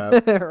 good. Yeah,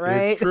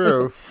 right? It's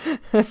true.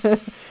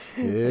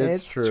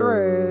 It's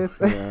true.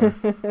 Yeah.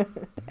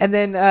 And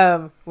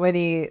then when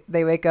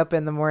they wake up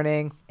in the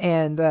morning,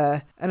 and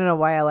I don't know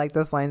why I like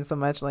this line so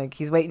much. Like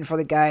he's waiting for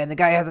the guy, and the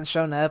guy hasn't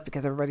shown up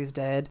because everybody's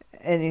dead.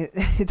 And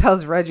he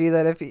tells Reggie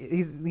that if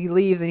he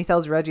leaves, and he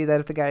tells Reggie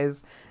that if the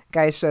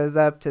guy shows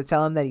up to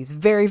tell him that he's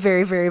very,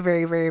 very, very,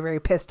 very, very,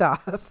 very pissed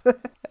off.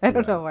 I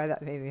don't know why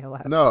that made me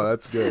laugh. No,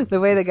 that's good. The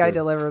way that's the guy good.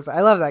 delivers,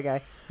 I love that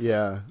guy.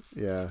 Yeah.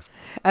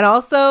 And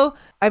also,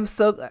 I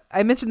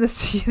mentioned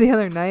this to you the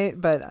other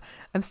night, but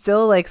I'm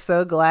still like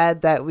so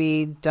glad that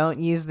we don't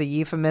use the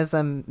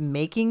euphemism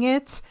 "making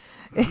it"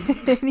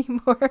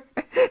 anymore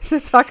to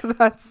talk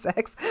about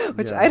sex,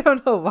 which Yeah. I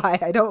don't know why.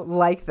 I don't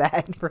like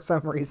that for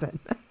some reason.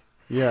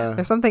 Yeah.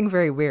 There's something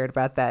very weird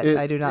about that.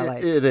 I do not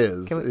like. It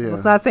is.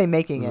 Let's not say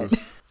 "making it."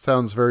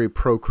 Sounds very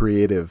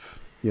procreative.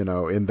 In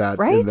that,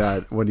 Right? in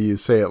that, when you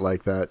say it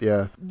like that,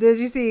 yeah. Did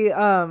you see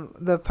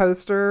the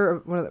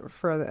poster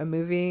for a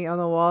movie on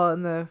the wall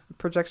in the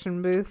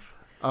projection booth?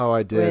 Oh,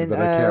 I did, When, but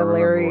I can't remember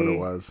Larry- what it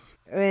was.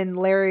 When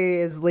Larry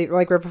is like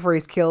right before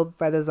he's killed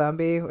by the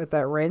zombie with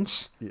that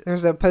wrench,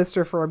 there's a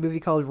poster for a movie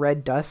called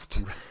Red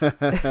Dust.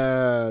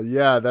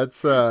 Yeah,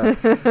 that's a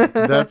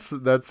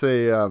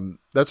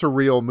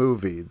real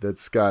movie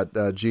that's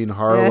got Jean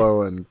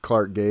Harlow and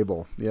Clark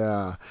Gable.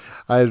 Yeah,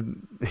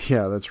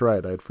 that's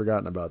right. I'd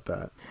forgotten about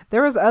that.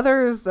 There was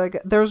others.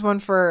 Like there was one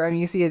for.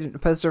 You see a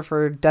poster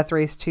for Death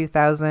Race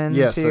 2000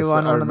 Yes, too I on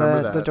one of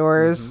remember the that.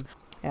 doors. Mm-hmm.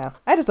 Yeah,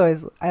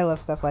 I love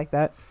stuff like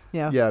that.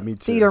 Yeah, me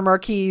too. Theater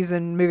marquees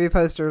and movie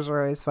posters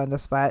are always fun to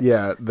spot.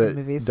 Yeah, in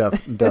movies.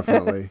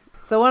 Definitely.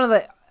 So one of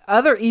the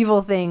other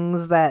evil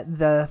things that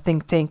the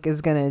think tank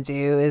is going to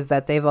do is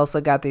that they've also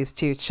got these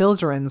two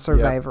children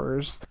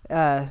survivors,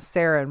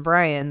 Sarah and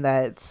Brian,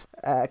 that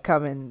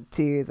come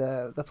into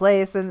the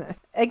place. And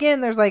again,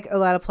 there's like a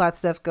lot of plot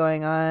stuff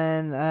going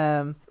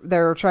on.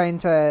 They're trying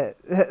to,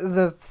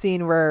 the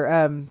scene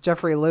where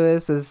Jeffrey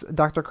Lewis is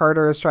Dr.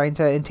 Carter is trying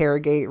to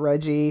interrogate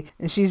Reggie,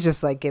 and she's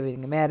just like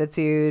giving him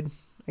attitude.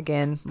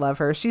 Again, love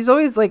her. She's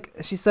always like,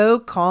 she's so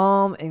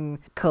calm and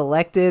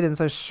collected and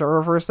so sure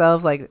of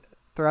herself. Like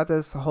throughout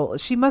this whole,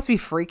 she must be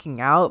freaking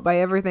out by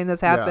everything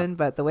that's happened.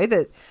 But the way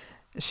that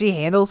she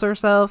handles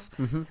herself,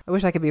 I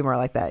wish I could be more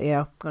like that.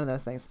 One of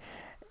those things.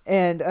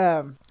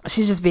 And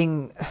she's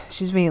being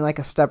like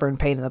a stubborn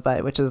pain in the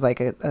butt, which is like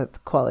a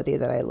quality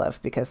that I love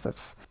because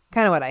that's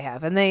kind of what I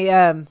have. And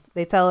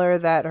they tell her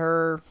that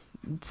her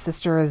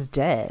sister is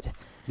dead.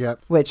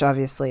 Yep. Which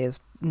obviously is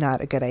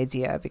not a good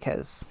idea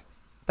because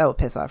that will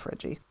piss off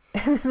Reggie.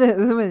 And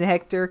then when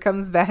Hector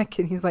comes back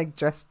and he's like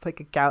dressed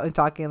like a cow and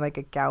talking like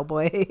a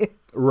cowboy.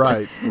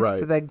 Right.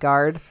 To the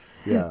guard.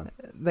 Yeah.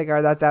 The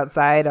guard that's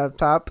outside up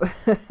top.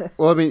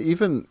 Well, I mean,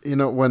 even,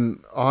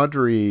 when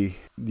Audrey,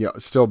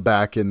 still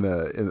back in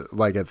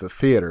like at the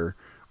theater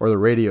or the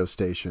radio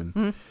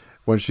station,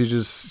 when she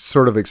just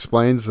sort of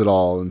explains it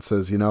all and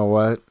says, you know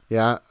what?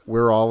 Yeah,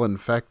 we're all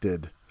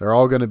infected. They're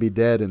all going to be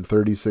dead in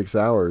 36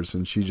 hours.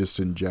 And she just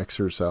injects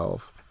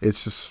herself.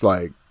 It's just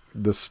like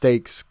the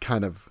stakes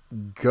kind of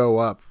go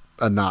up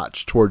a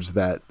notch towards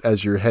that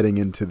as you're heading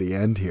into the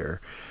end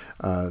here.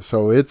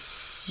 So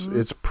it's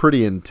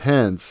pretty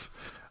intense.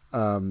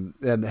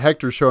 And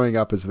Hector showing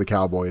up as the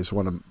cowboy is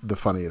one of the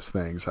funniest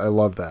things. I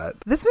love that.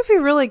 This movie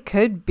really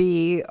could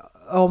be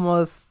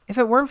almost, if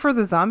it weren't for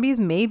the zombies,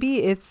 maybe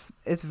it's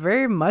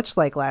very much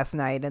like Last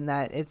Night in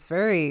that it's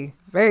very,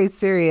 very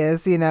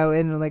serious,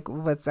 and like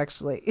what's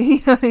actually, you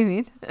know what I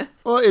mean?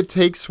 Well, it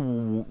takes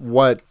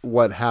what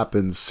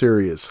happens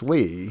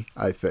seriously,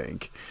 I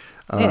think.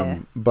 Yeah.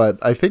 But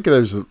I think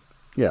there's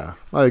Yeah,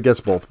 I guess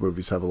both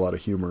movies have a lot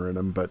of humor in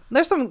them, but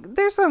There's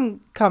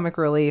some comic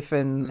relief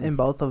in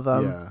both of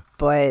them. Yeah.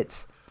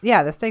 But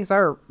yeah, the stakes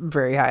are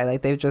very high.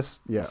 Like they've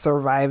just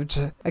survived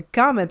a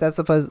comet that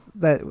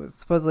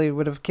supposedly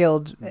would have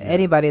killed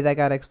anybody that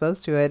got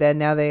exposed to it, and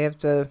now they have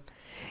to.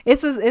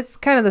 It's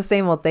kind of the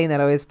same old thing that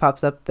always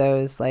pops up though,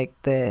 is like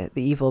the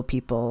evil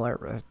people,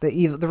 or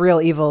the real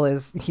evil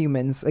is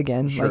humans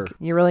again. Sure. Like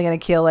you're really gonna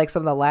kill like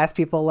some of the last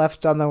people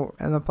left on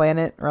the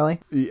planet, really?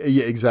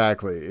 Yeah,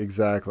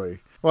 exactly.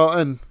 Well,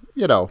 and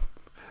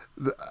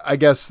I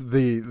guess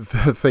the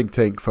think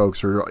tank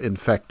folks are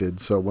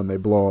infected, so when they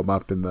blow them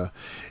up in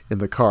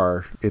the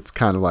car, it's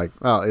kind of like,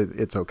 well,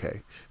 it's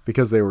okay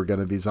because they were going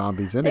to be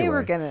zombies anyway. They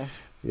were gonna.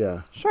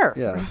 Yeah. Sure.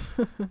 Yeah.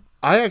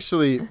 I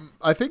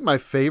think my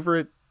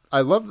favorite. I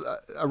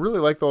really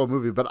like the whole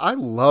movie, but I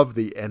love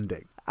the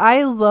ending. I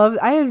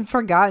had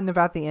forgotten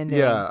about the ending.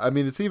 Yeah, I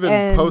mean, it's even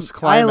And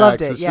post-climax. I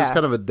loved it, It's just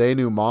kind of a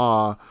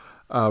denouement,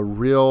 a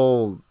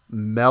real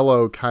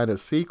mellow kind of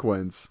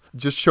sequence,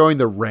 just showing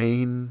the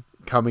rain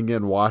coming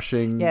in,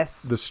 washing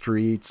the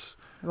streets.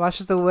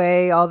 Washes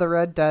away all the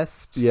red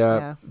dust.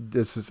 Yeah.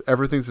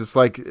 Everything's just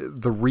like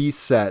the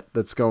reset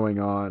that's going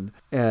on.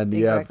 And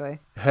you have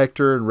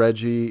Hector and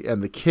Reggie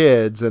and the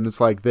kids, and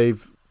it's like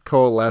they've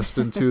coalesced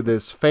into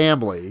this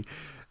family.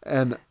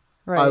 And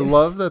I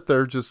love that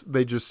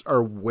they just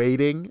are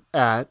waiting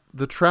at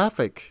the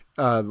traffic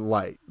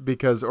light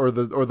or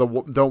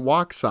the don't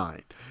walk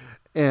sign.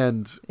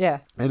 And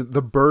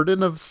the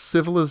burden of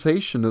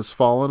civilization has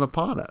fallen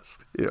upon us.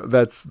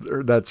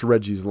 That's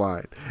Reggie's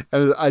line,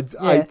 and I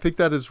think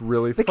that is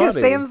really funny. Because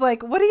Sam's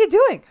like, "What are you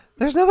doing?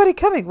 There's nobody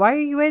coming. Why are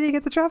you waiting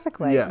at the traffic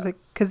light?" Yeah,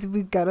 because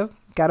we've gotta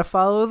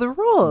follow the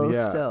rules.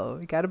 Yeah. Still,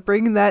 we've got to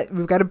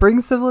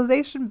bring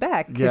civilization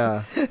back.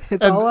 Yeah,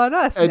 it's all on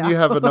us. And now. you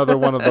have another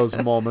one of those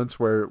moments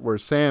where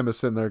Sam is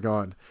sitting there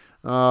going,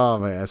 "Oh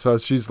man!" So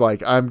she's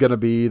like, "I'm gonna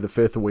be the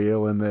fifth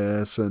wheel in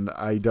this, and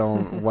I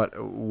don't what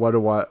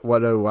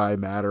do I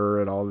matter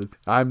and all that.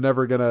 I'm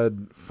never gonna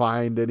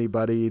find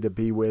anybody to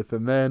be with."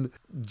 And then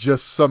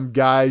just some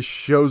guy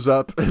shows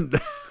up and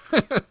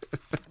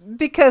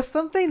because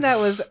something that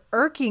was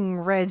irking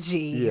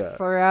Reggie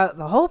throughout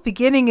the whole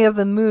beginning of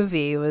the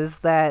movie was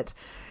that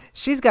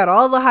she's got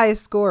all the high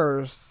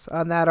scores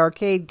on that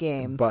arcade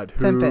game, but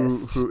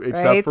Tempest, who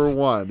except right? for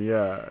one,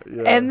 yeah.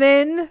 And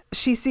then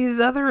she sees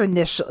other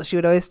initials. She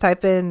would always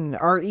type in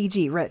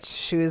REG, Rich.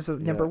 She was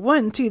number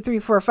 1, 2, 3,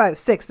 4, 5,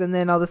 6, and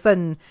then all of a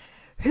sudden,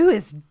 who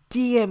is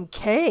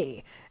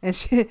DMK?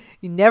 And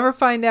you never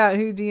find out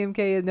who DMK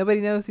is.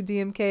 Nobody knows who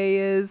DMK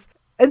is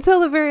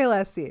until the very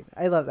last scene.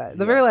 I love that.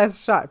 The very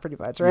last shot, pretty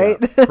much, right?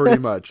 Yeah, pretty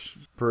much.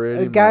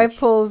 A guy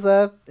pulls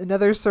up,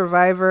 another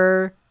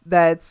survivor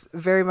that's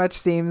very much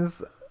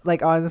seems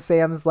like on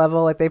Sam's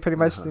level. Like they pretty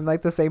much seem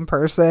like the same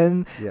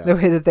person. Yeah. The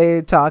way that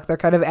they talk, their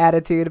kind of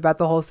attitude about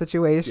the whole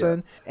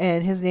situation. Yeah.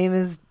 And his name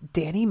is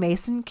Danny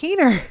Mason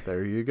Keener.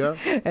 There you go.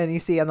 And you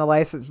see on the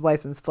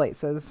license plate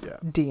says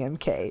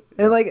DMK.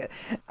 And like,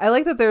 I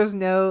like that there's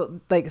no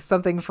like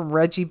something from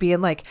Reggie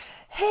being like,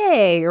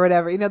 hey, or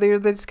whatever.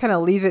 They just kind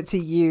of leave it to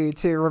you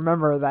to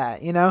remember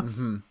that,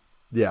 Mm-hmm.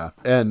 Yeah,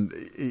 and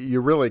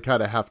you really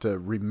kind of have to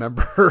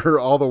remember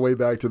all the way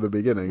back to the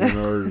beginning in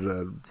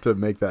order to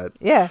make that,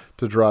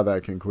 to draw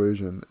that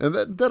conclusion. And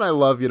then I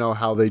love,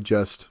 how they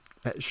just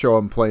show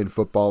them playing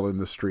football in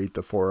the street,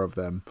 the four of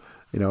them,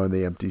 in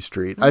the empty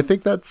street. I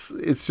think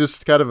it's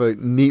just kind of a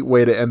neat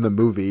way to end the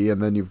movie.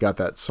 And then you've got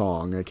that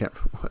song.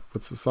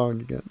 What's the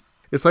song again?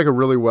 It's like a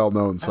really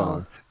well-known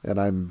song, and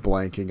I'm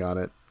blanking on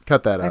it.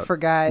 Cut that out. I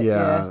forgot.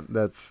 Yeah.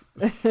 That's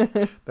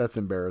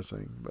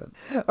embarrassing.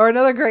 But or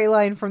another great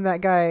line from that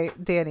guy,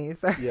 Danny.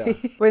 Sorry. Yeah.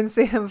 When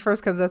Sam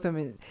first comes up to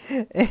him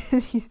and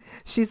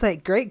she's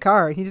like, "Great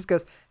car," and he just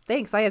goes,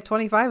 "Thanks, I have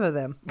 25 of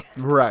them."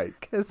 Right.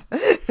 Because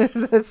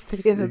that's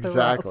the end of the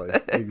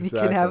world. Exactly. You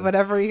can have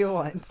whatever you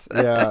want.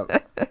 Yeah.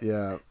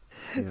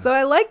 So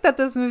I like that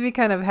this movie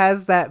kind of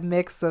has that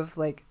mix of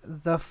like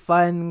the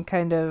fun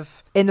kind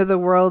of end of the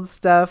world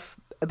stuff,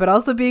 but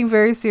also being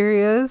very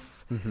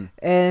serious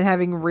and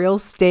having real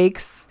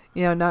stakes,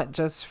 not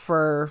just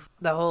for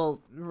the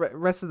whole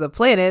rest of the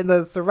planet,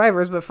 the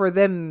survivors, but for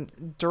them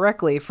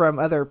directly from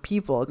other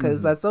people.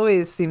 Because that's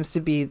always seems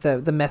to be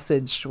the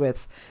message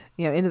with,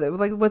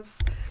 like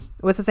what's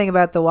the thing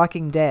about The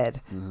Walking Dead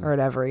or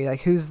whatever?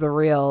 Like who's the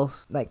real,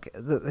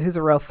 who's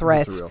a real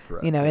threat,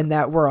 in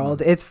that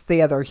world? It's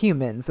the other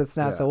humans. It's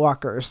not the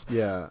walkers.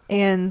 Yeah.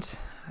 And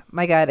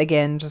my God,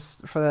 again,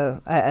 just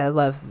for I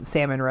love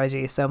Sam and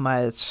Reggie so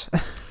much.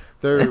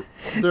 They're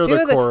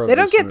the core of they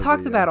don't this get movie,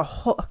 talked about a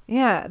whole.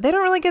 Yeah, they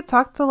don't really get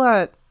talked a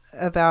lot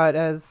about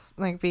as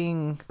like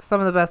being some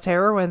of the best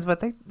heroines,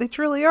 but they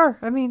truly are.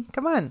 I mean,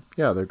 come on.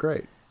 Yeah, they're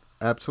great.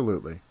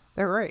 Absolutely.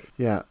 They're great.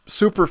 Yeah,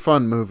 super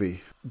fun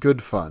movie.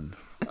 Good fun.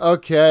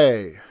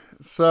 Okay,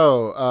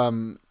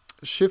 so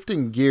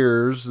shifting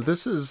gears.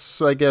 This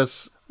is, I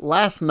guess,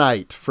 Last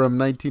Night from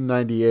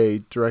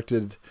 1998,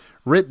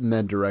 written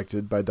and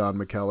directed by Don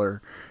McKellar,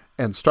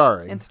 and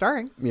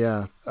starring.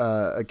 Yeah,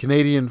 a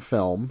Canadian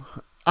film.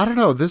 I don't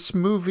know. This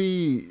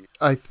movie,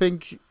 I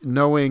think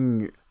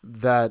knowing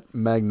that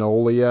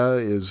Magnolia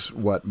is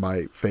what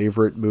my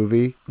favorite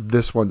movie,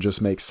 this one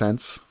just makes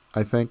sense,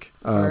 I think,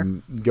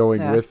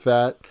 going with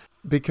that.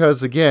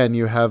 Because, again,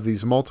 you have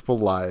these multiple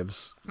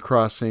lives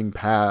crossing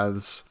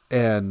paths,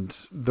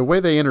 and the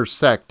way they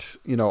intersect,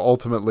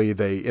 ultimately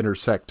they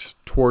intersect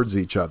towards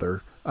each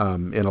other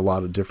in a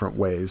lot of different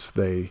ways.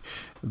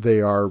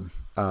 They are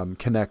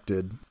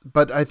connected.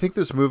 But I think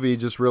this movie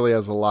just really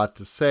has a lot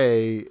to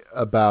say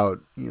about,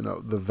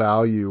 the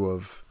value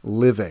of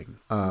living.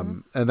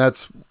 And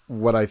that's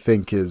what I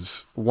think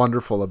is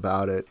wonderful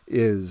about it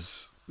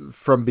is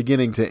from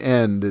beginning to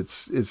end,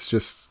 it's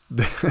just,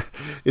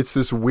 it's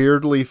this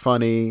weirdly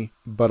funny,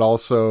 but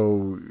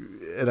also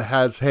it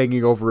has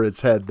hanging over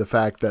its head the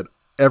fact that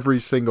every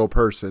single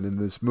person in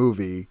this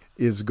movie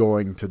is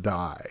going to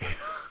die.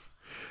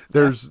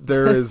 There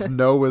is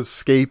no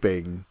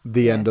escaping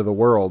the end of the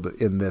world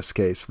in this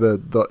case.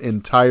 The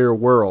entire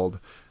world,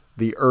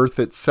 the earth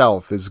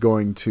itself is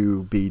going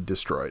to be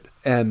destroyed.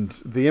 And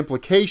the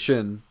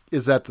implication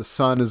is that the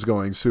sun is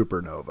going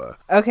supernova.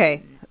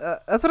 Okay,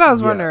 that's what I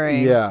was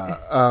wondering.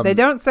 Yeah. They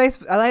don't say...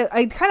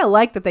 I kind of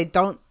like that they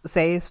don't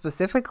say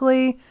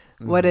specifically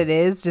what it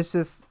is, just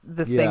this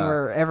thing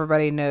where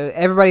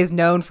everybody's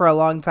known for a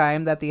long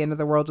time that the end of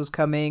the world was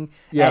coming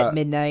at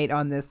midnight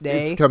on this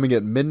day. It's coming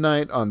at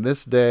midnight on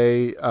this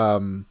day,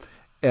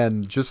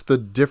 and just the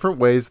different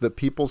ways that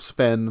people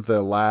spend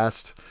the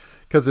last...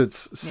 Because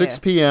it's 6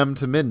 p.m.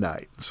 to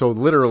midnight, so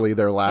literally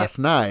their last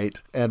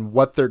night, and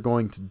what they're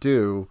going to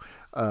do...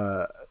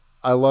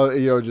 I love,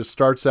 it just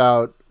starts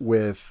out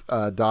with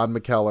Don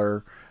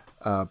McKellar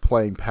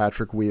playing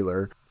Patrick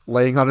Wheeler,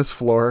 laying on his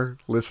floor,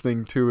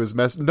 listening to his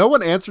mess. No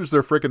one answers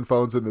their freaking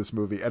phones in this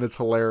movie, and it's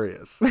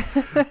hilarious.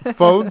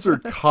 Phones are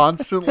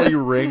constantly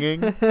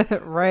ringing,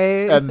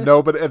 right? And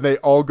they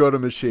all go to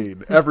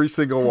machine, every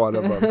single one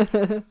of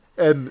them.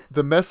 And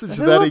the message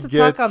that he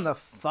gets talk on the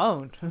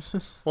phone.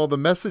 Well, the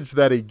message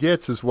that he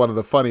gets is one of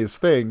the funniest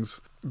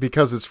things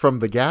because it's from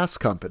the gas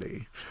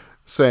company.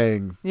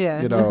 Saying, we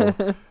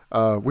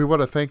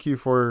want to thank you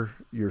for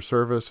your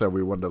service, and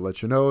we wanted to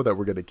let you know that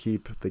we're going to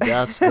keep the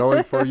gas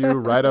going for you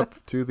right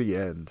up to the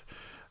end.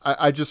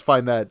 I just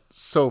find that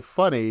so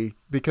funny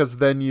because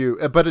then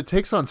but it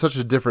takes on such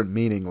a different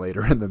meaning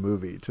later in the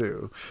movie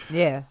too.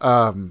 Yeah.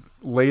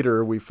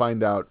 Later we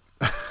find out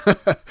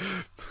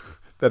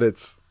that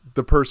it's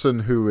the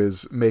person who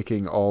is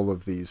making all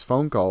of these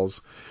phone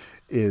calls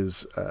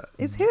is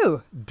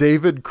who?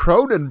 David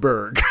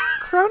Cronenberg.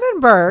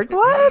 Cronenberg,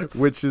 what?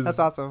 Which is that's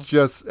awesome.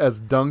 Just as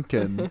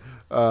Duncan.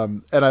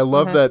 And I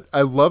love that.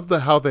 I love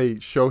how they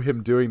show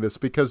him doing this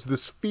because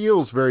this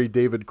feels very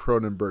David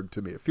Cronenberg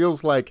to me. It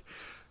feels like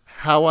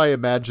how I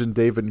imagine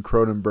David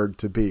Cronenberg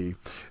to be.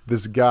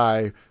 This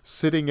guy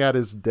sitting at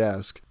his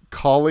desk,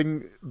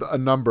 calling a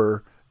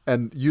number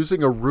and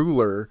using a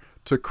ruler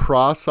to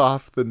cross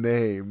off the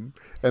name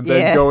and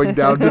then going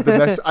down to the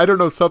next. I don't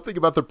know, something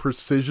about the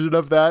precision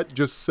of that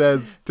just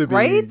says to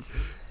me,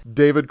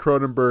 David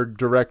Cronenberg,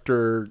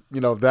 director,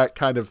 that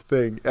kind of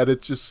thing. And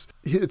it's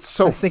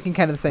so I was thinking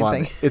kind of the same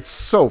thing. It's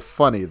so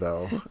funny,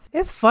 though.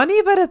 It's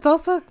funny, but it's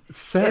also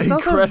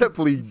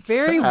incredibly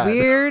very sad.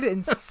 Weird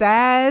and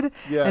sad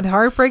and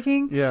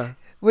heartbreaking. Yeah.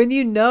 When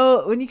you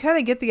kind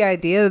of get the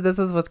idea that this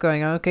is what's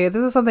going on, okay,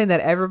 this is something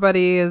that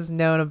everybody has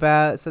known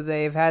about, so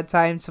they've had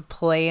time to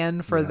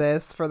plan for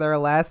this for their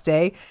last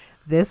day.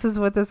 This is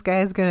what this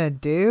guy's going to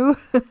do?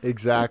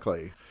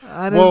 Exactly.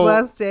 On his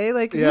last day?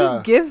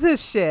 Who gives a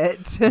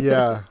shit?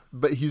 Yeah,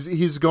 but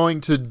he's going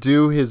to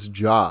do his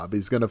job.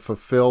 He's going to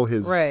fulfill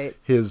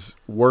his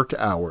work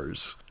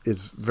hours.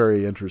 Is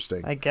very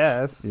interesting. I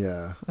guess.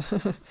 Yeah.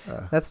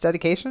 That's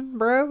dedication,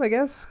 bro, I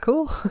guess.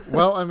 Cool.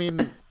 Well, I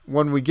mean,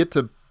 when we get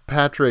to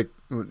Patrick,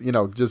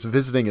 just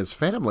visiting his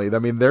family, I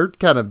mean, they're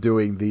kind of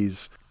doing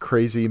these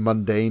crazy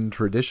mundane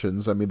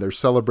traditions. I mean, they're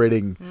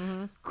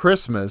celebrating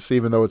Christmas,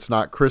 even though it's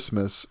not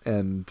Christmas.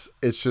 And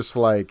it's just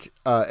like,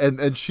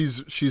 and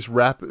she's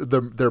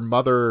their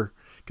mother,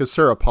 because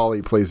Sarah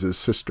Polley plays his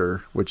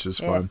sister, which is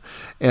fun.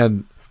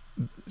 And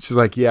she's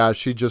like, yeah,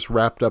 she just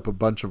wrapped up a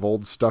bunch of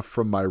old stuff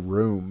from my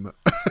room.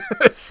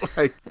 It's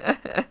like,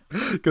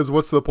 because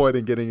what's the point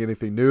in getting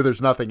anything new?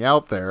 There's nothing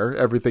out there.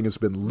 Everything has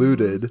been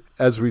looted,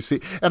 as we see.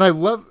 And I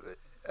love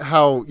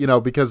how,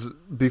 because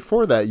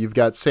before that, you've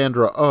got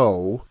Sandra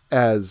Oh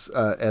as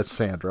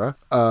Sandra.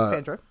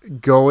 Sandra.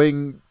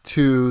 Going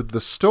to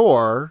the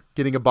store,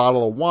 getting a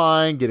bottle of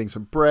wine, getting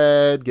some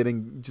bread,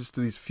 getting just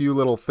these few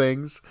little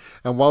things.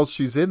 And while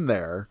she's in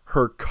there,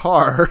 her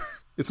car...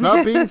 It's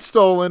not being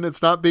stolen.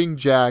 It's not being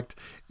jacked.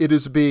 It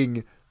is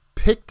being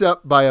picked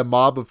up by a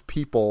mob of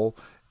people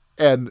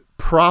and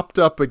propped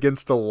up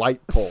against a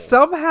light pole.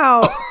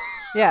 Somehow,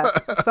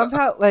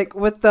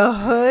 with the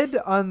hood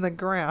on the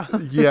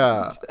ground.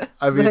 Yeah.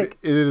 I mean, it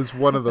is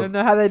one of the... I don't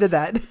know how they did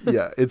that.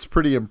 Yeah, it's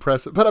pretty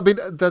impressive. But I mean,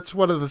 that's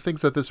one of the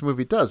things that this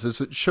movie does,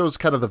 is it shows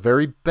kind of the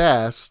very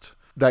best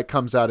that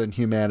comes out in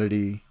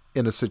humanity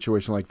in a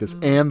situation like this,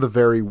 and the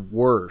very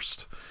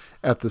worst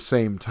at the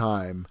same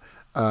time.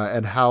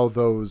 and how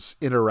those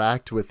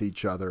interact with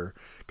each other.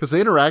 Because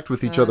they interact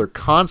with each other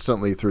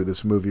constantly through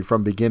this movie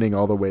from beginning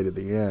all the way to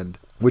the end,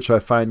 which I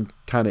find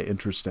kind of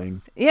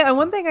interesting. Yeah, and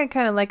one thing I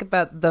kind of like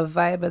about the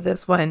vibe of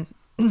this one,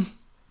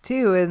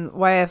 too, and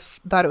why I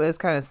thought it was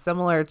kind of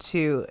similar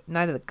to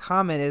Night of the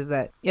Comet is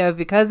that,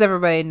 because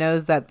everybody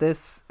knows that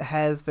this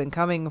has been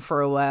coming for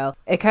a while,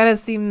 it kind of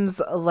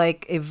seems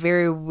like a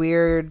very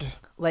weird,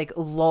 like,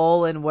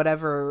 lull in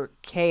whatever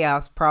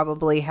chaos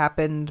probably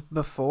happened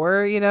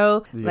before,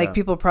 Like,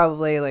 people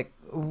probably, like,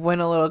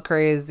 went a little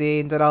crazy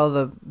and did all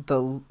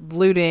the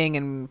looting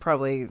and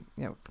probably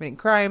committing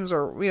crimes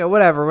or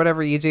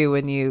whatever you do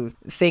when you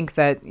think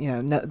that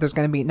there's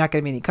going to be not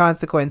going to be any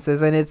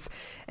consequences,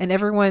 and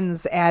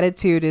everyone's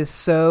attitude is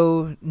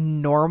so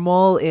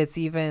normal, it's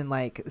even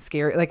like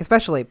scary, like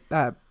especially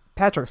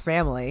Patrick's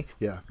family.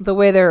 Yeah. The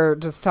way they're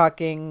just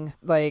talking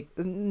like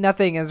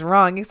nothing is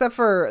wrong, except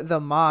for the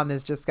mom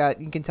is just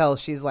you can tell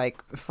she's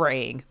like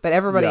fraying, but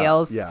everybody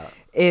else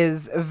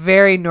is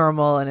very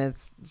normal, and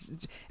it's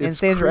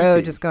Sandra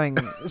Oh just going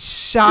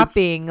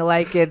shopping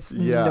like it's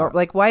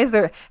like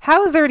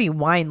how is there any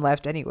wine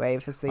left anyway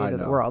if it's the end of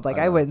the world? Like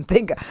I would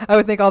think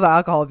all the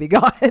alcohol would be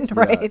gone,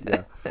 right?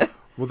 Yeah.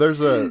 Well, there's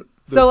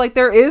so like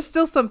there is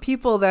still some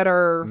people that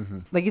are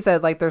like you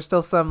said, like there's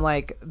still some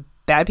like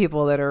bad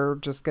people that are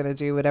just gonna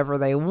do whatever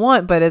they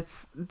want, but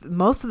it's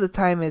most of the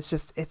time it's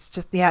just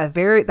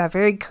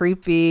very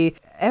creepy,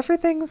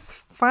 everything's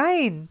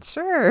fine,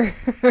 sure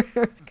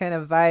kind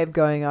of vibe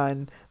going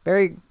on,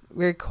 very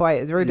very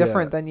quiet. It's very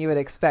different than you would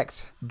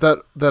expect.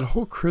 That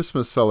whole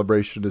Christmas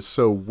celebration is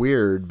so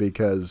weird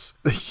because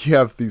you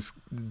have these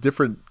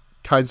different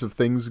kinds of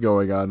things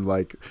going on.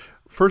 Like,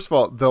 first of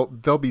all,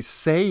 they'll be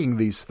saying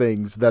these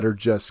things that are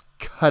just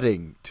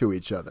cutting to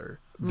each other.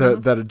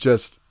 That are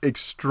just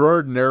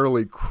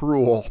extraordinarily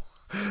cruel,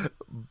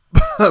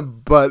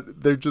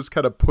 but they're just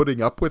kind of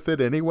putting up with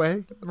it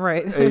anyway.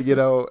 Right.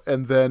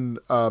 And then,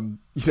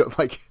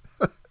 like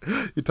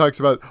he talks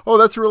about, oh,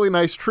 that's a really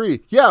nice tree.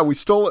 Yeah, we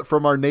stole it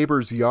from our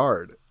neighbor's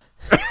yard.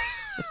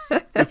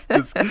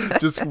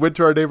 just went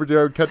to our neighbor's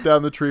yard, cut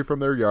down the tree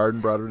from their yard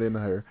and brought it in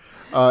here.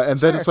 And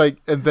then it's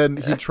like, and then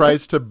he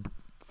tries to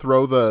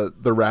throw the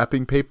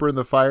wrapping paper in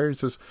the fire and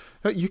says,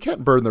 you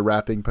can't burn the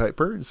wrapping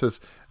paper. And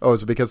says, oh,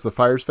 is it because the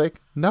fire's fake?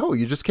 No,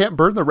 you just can't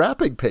burn the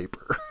wrapping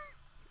paper.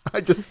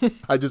 I just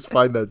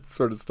find that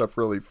sort of stuff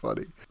really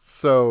funny.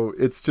 So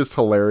it's just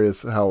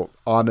hilarious how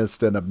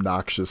honest and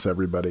obnoxious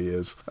everybody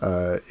is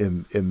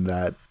in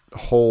that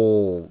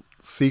whole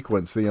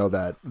sequence,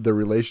 that the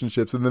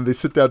relationships. And then they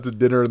sit down to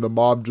dinner and the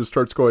mom just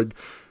starts going,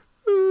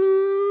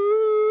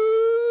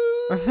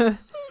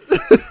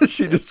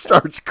 she just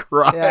starts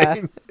crying.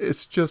 Yeah.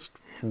 It's just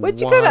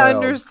Which you could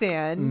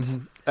understand.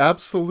 Mm-hmm.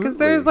 Absolutely. Because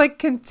there's like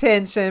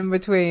contention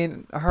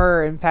between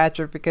her and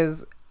Patrick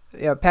because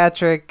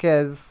Patrick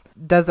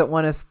doesn't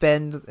want to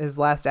spend his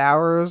last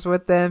hours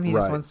with them. He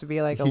just wants to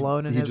be like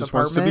alone in his apartment. He just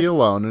wants to be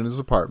alone in his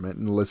apartment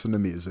and listen to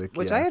music.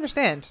 Which I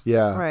understand.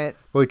 Yeah. Right.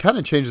 Well, he kind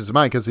of changes his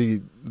mind because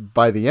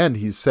by the end,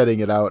 he's setting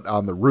it out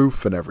on the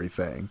roof and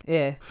everything.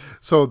 Yeah.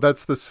 So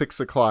that's the 6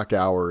 o'clock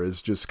hour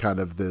is just kind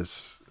of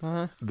this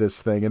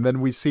thing. And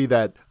then we see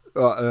that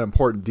an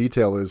important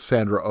detail is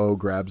Sandra Oh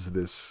grabs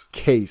this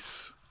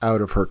case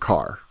out of her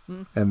car.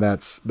 And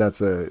that's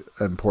an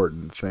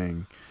important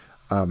thing.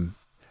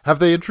 Have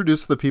they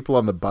introduced the people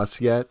on the bus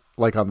yet?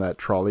 Like on that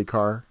trolley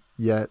car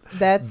yet?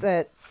 That's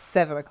at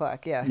 7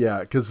 o'clock, yeah.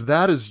 Yeah, because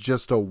that is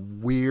just a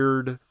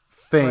weird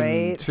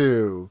thing,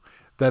 too.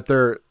 That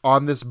they're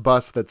on this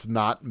bus that's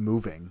not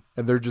moving,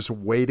 and they're just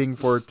waiting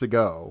for it to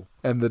go.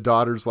 And the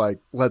daughter's like,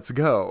 let's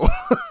go.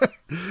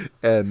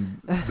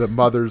 And the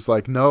mother's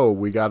like, no,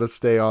 we got to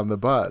stay on the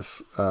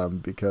bus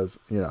because,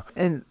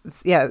 And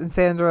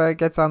Sandra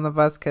gets on the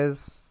bus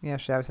because, she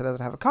obviously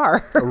doesn't have a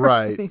car.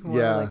 Right, anymore.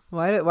 Yeah.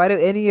 Like, why do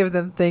any of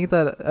them think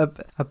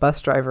that a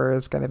bus driver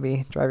is going to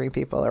be driving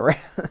people around?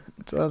 I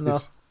don't know.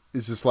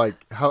 It's just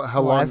like, how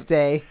long? Last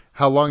day.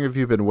 How long have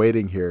you been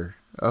waiting here?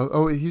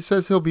 Oh, he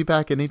says he'll be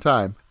back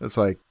anytime. It's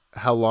like,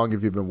 how long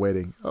have you been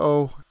waiting?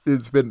 Oh,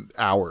 it's been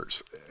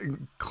hours.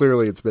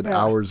 Clearly, it's been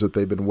hours that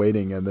they've been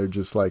waiting, and they're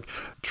just like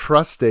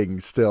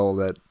trusting still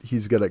that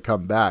he's going to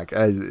come back.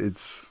 I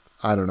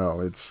don't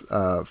know. It's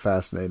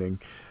fascinating.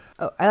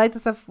 Oh, I like the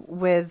stuff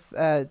with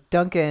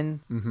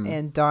Duncan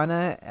and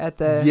Donna at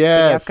the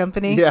gas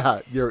company.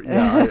 Yeah,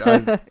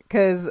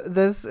 because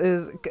this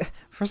is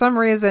for some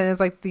reason it's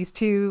like these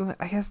two.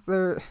 I guess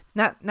they're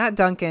not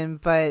Duncan,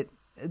 but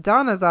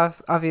Donna's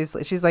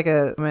obviously she's like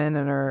a woman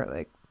in her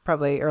like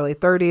probably early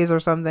 30s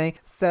or something.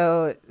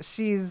 So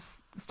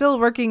she's still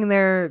working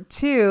there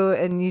too,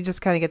 and you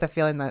just kind of get the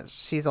feeling that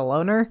she's a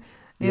loner,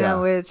 you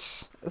know,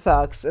 which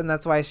sucks, and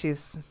that's why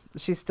she's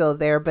still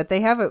there. But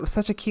they have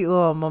such a cute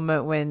little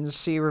moment when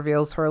she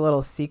reveals her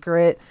little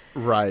secret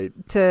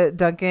to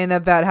Duncan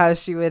about how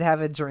she would have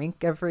a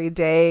drink every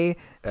day.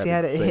 She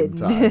had it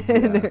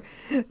hidden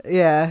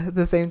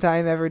the same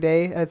time every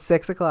day at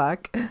 6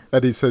 o'clock.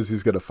 And he says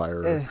he's going to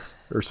fire her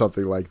or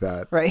something like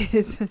that. Right.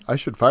 I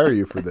should fire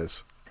you for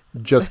this.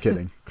 Just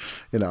kidding.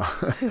 You know.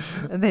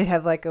 And they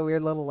have like a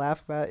weird little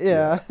laugh about it.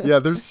 Yeah. Yeah,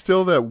 there's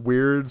still that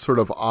weird sort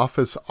of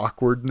office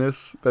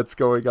awkwardness that's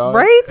going on.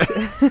 Right?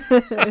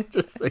 I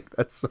just think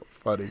that's so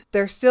funny.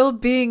 They're still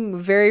being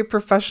very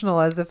professional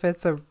as if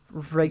it's a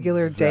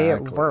regular day at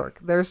Exactly. work.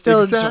 They're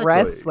still Exactly.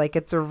 dressed like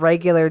it's a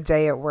regular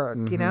day at work,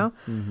 you know?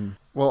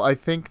 Well, I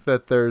think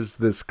that there's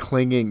this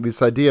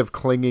idea of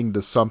clinging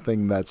to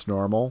something that's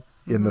normal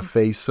in the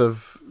face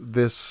of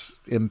this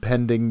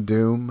impending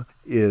doom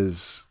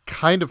is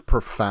kind of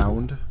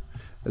profound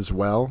as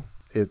well.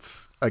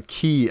 It's a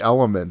key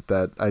element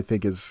that I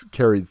think is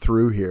carried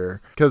through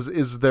here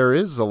because there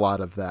is a lot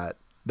of that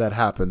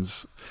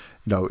happens,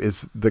 you know,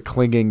 is the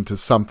clinging to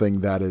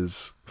something that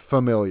is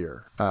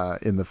familiar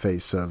in the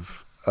face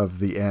of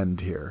the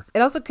end here. It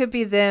also could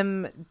be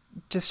them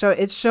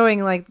it's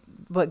showing like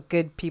what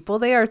good people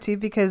they are too,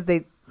 because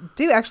they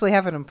do actually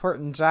have an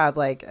important job.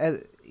 Like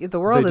the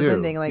world They is do,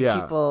 ending, like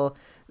yeah. people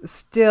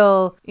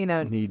still, you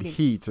know, Need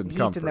heat and heat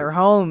comfort. in their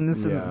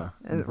homes, Yeah.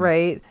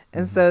 right?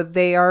 And so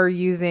they are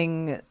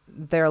using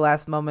their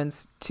last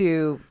moments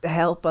to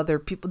help other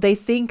people. They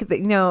think that,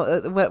 you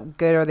know, what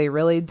good are they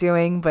really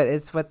doing? But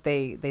it's what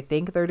they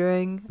think they're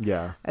doing.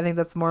 Yeah. I think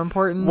that's more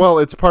important. Well,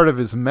 it's part of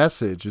his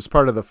message. It's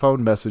part of the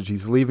phone message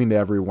he's leaving to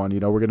everyone. You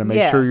know, we're going to make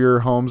Yeah. sure your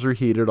homes are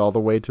heated all the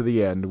way to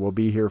the end. We'll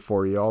be here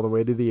for you all the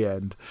way to the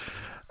end.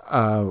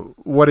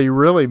 What he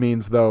really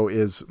means, though,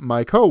 is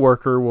my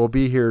coworker will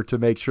be here to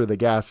make sure the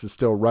gas is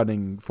still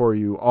running for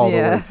you all the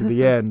way to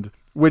the end,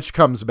 which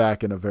comes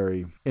back in a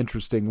very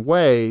interesting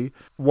way.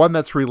 One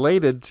that's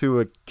related to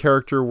a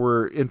character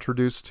we're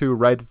introduced to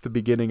right at the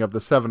beginning of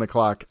the 7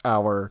 o'clock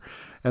hour,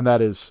 and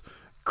that is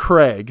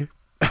Craig,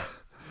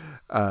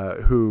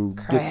 who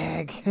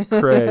Craig. gets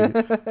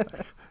Craig.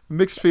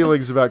 Mixed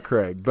feelings about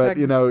Craig, but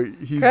you know,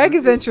 Craig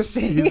is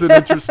interesting. He's an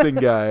interesting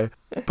guy,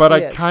 but I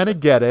Yes. kind of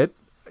get it.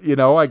 You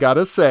know, I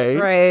gotta say,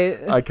 Right.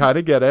 I kind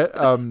of get it.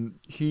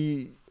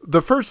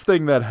 The first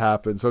thing that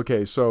happens,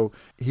 okay, so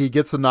he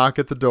gets a knock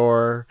at the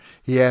door.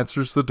 He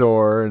answers the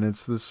door, and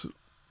it's this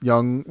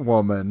young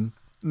woman.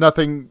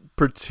 Nothing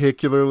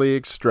particularly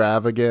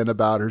extravagant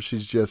about her. She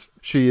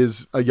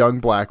is a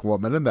young black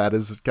woman, and that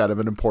is kind of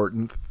an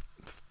important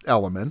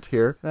element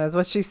here. That's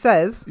what she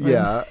says. when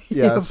Yeah, he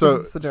yeah. So,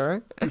 opens the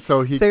door.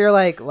 so he So you're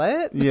like,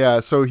 what? Yeah,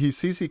 so he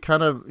sees he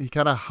kind of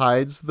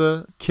hides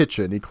the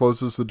kitchen. He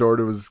closes the door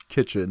to his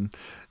kitchen,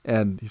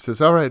 and he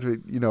says, "All right,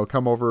 you know,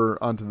 come over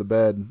onto the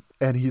bed."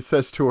 And he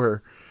says to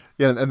her,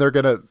 "Yeah," and they're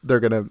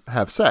gonna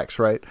have sex,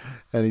 right?"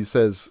 And he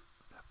says,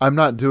 "I'm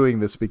not doing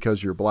this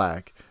because you're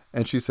black."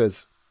 And she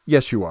says,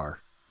 "Yes, you are.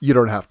 You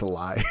don't have to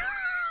lie."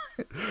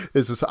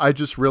 It's just, I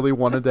just really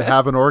wanted to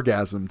have an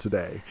orgasm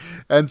today.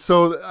 And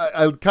so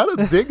I kind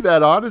of dig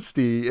that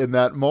honesty in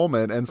that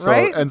moment. And so,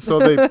 Right? and so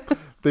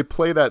they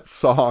play that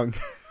song.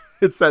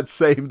 It's that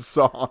same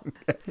song.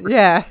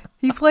 Yeah.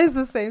 He plays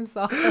the same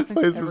song.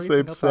 Plays the every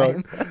same single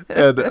song. time.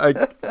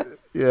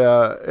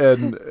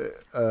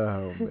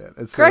 Oh man.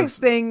 And so Craig's it's-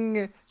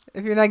 thing,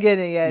 if you're not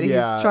getting it yet,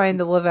 Yeah. he's trying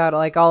to live out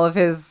like all of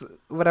his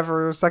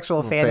whatever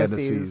sexual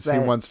fantasies He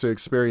that wants to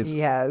experience. he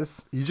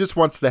has. He just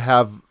wants to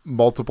have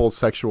multiple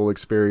sexual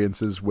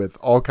experiences with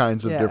all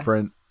kinds of Yeah.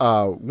 different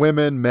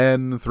women,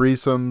 men,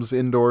 threesomes,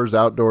 indoors,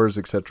 outdoors,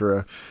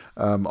 etc.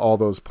 All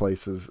those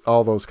places,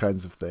 all those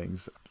kinds of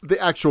things. The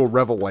actual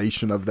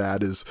revelation of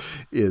that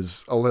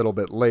is a little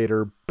bit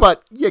later,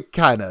 but you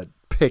kind of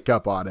pick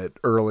up on it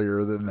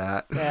earlier than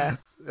that. Yeah.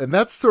 And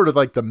that's sort of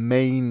like the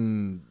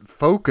main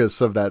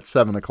focus of that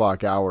 7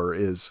 o'clock hour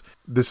is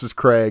this is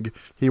Craig.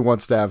 He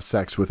wants to have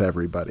sex with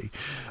everybody.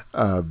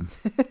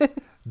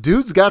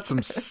 Dude's got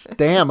some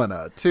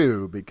stamina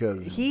too,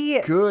 because He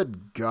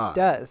good God.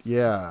 does.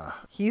 Yeah.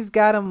 He's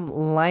got him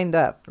lined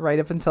up right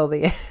up until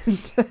the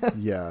end.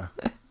 Yeah.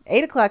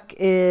 8 o'clock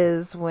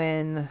is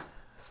when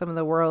some of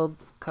the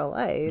worlds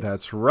collide.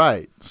 That's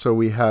right. So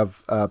we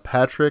have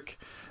Patrick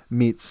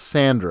meets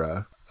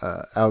Sandra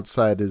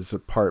outside his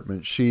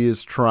apartment. She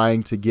is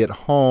trying to get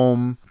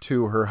home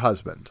to her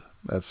husband.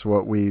 That's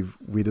what we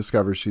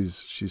discover.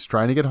 She's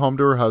trying to get home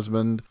to her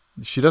husband.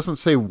 She doesn't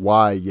say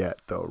why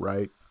yet, though,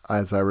 right?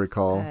 As I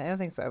recall. I don't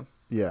think so.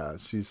 Yeah,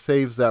 she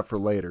saves that for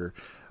later.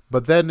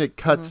 But then it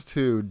cuts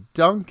to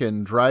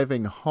Duncan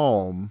driving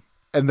home,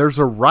 and there's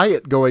a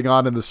riot going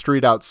on in the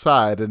street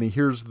outside, and he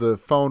hears the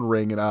phone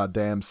ring, and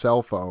damn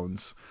cell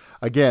phones.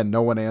 Again,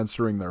 no one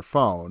answering their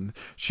phone.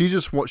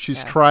 She's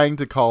trying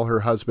to call her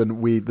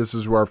husband. This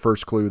is our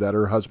first clue that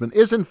her husband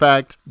is in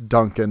fact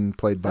Duncan,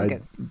 played by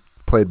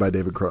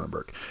David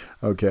Cronenberg.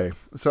 Okay.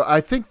 So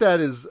I think that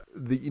is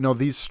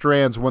these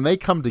strands, when they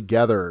come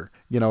together,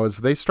 as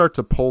they start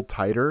to pull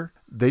tighter,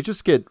 they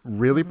just get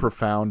really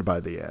profound by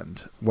the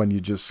end when you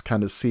just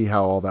kind of see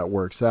how all that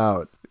works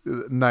out.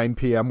 9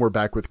 p.m. We're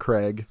back with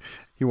Craig.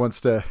 He wants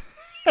to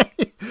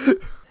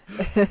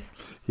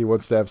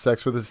have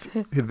sex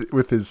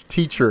with his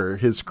teacher,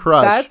 his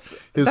crush,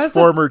 his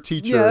former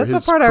teacher. Yeah, that's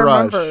his the part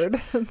crush, I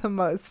remembered the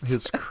most.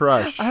 His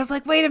crush. I was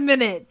like, wait a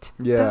minute.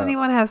 Yeah. Doesn't he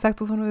want to have sex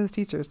with one of his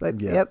teachers? Yeah.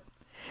 Yep.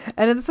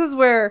 And this is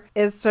where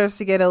it starts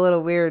to get a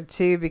little weird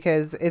too,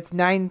 because it's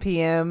 9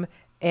 p.m.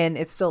 and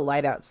it's still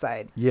light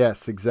outside.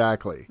 Yes,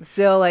 exactly.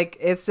 Still, like,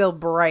 it's still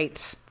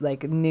bright,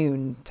 like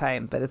noon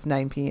time, but it's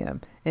 9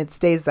 p.m. And it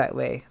stays that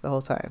way the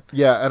whole time.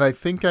 Yeah, and I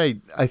think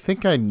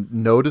I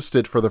noticed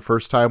it for the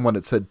first time when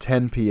it said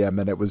 10 p.m.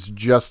 and it was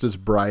just as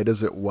bright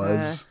as it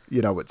was,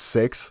 at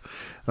 6.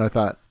 And I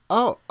thought,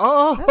 oh,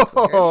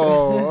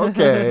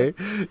 okay.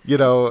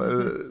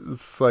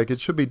 It's like it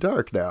should be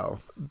dark now.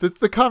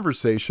 The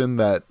conversation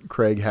that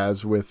Craig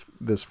has with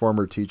this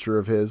former teacher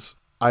of his,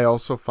 I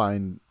also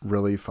find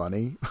really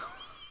funny.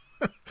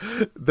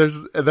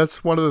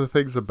 That's one of the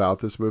things about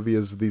this movie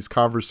is these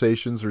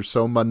conversations are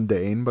so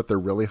mundane, but they're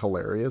really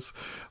hilarious.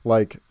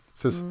 Like, it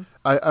says,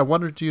 I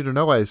wanted you to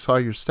know I saw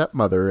your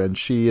stepmother and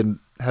she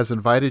has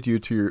invited you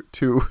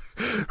to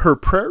her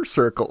prayer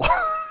circle.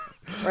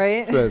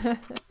 Right.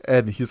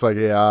 And he's like,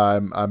 yeah,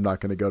 I'm not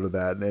going to go to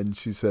that. And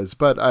she says,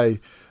 but I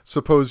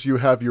suppose you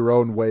have your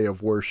own way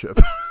of worship,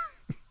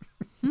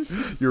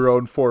 your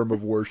own form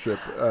of worship.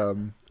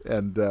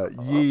 Even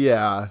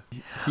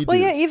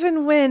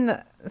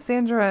when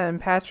Sandra and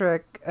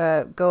Patrick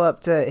go up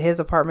to his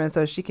apartment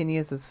so she can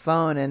use his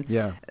phone, and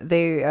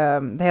they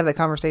have the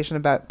conversation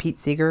about Pete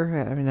Seeger.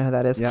 I don't even know who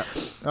that is. Yeah.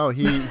 Oh,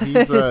 he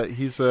wrote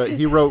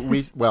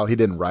he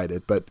didn't write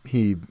it, but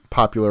he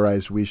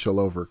popularized "We Shall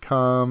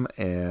Overcome,"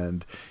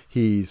 and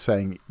he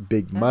sang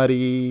 "Big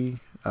Muddy."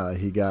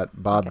 He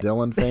got Bob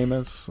Dylan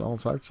famous, all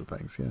sorts of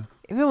things. Yeah.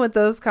 Even with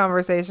those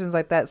conversations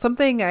like that,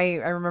 something I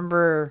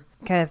remember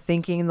kind of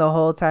thinking the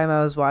whole time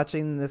I was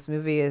watching this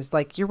movie is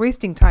like, you're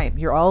wasting time.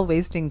 You're all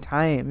wasting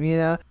time,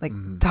 like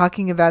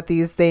talking about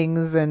these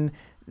things and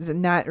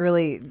not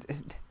really,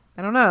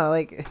 I don't know,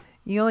 like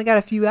you only got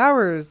a few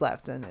hours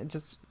left. And it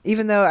just,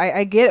 even though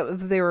I get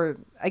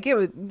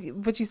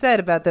what you said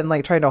about them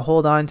like trying to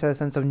hold on to a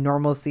sense of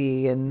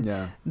normalcy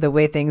and the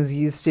way things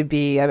used to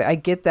be. I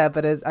get that,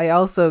 but I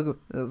also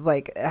was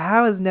like,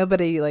 how is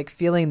nobody like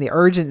feeling the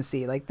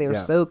urgency? Like they were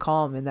so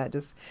calm, and that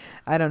just,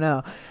 I don't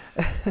know.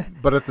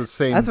 But at the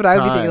same that's what I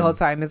would be thinking the whole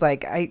time is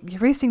like,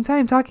 you're wasting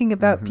time talking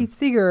about Pete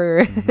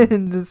Seeger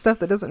and stuff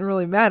that doesn't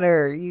really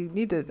matter. You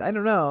need to, I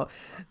don't know.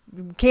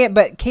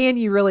 Can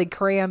you really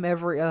cram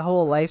a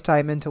whole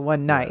lifetime into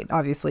one night?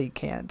 Obviously you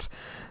can't.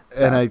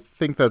 So. And I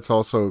think that's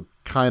also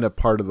kind of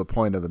part of the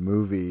point of the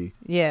movie.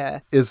 Yeah.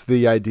 Is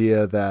the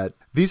idea that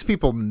these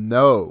people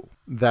know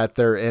that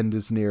their end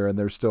is near and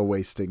they're still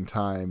wasting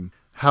time.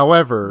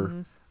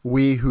 However,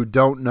 we who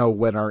don't know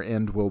when our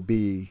end will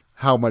be,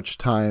 how much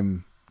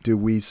time do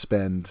we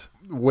spend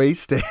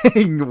wasting?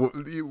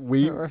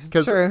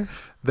 Because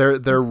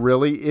there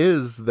really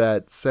is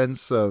that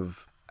sense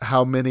of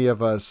how many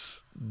of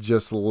us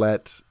just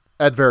let,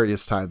 at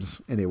various times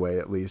anyway,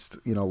 at least,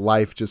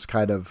 life just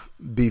kind of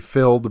be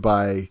filled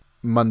by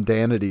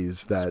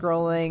mundanities that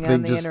scrolling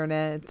on the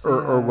internet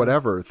or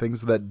whatever,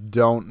 things that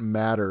don't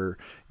matter,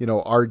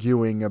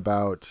 arguing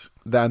about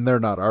that. And they're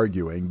not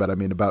arguing, but I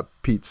mean about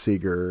Pete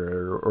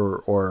Seeger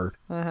or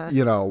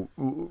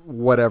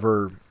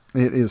whatever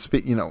it is,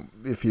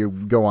 if you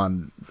go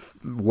on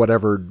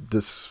whatever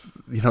this,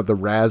 the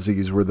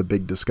Razzies were the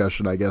big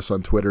discussion, I guess,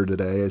 on Twitter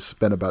today. I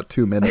spent about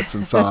 2 minutes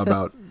and saw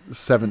about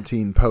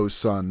 17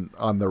 posts on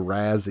the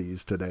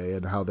Razzies today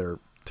and how they're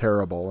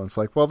terrible. And it's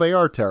like, well, they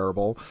are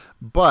terrible,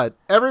 but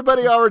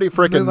everybody already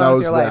freaking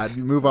knows that.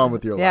 You move on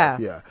with your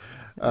life. Yeah.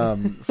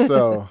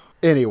 So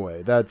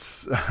anyway,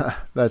 that's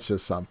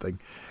just something.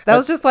 That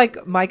was just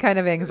like my kind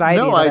of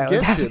anxiety that I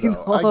was having the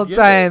whole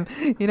time.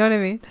 You know what I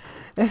mean?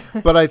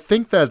 But I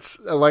think that's,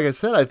 like I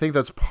said, I think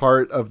that's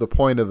part of the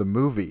point of the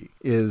movie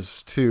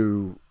is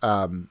to,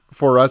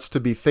 for us to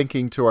be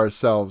thinking to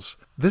ourselves,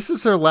 this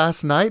is their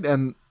last night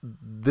and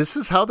this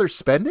is how they're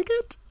spending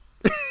it.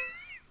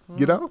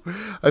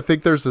 I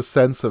think there's a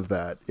sense of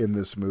that in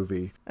this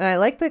movie. And I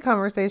like the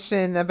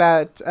conversation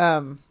about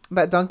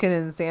Duncan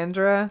and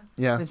Sandra.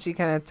 Yeah. And she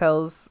kind of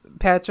tells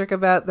Patrick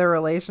about their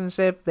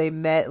relationship. They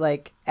met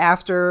like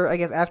after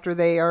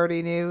they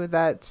already knew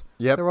that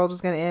the world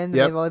was going to end.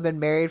 And they've only been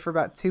married for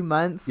about 2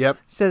 months. Yep.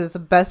 She says it's the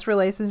best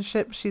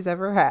relationship she's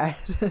ever had.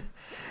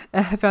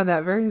 And I found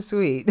that very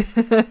sweet.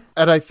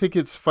 And I think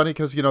it's funny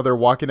because, they're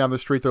walking down the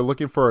street. They're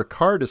looking for a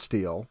car to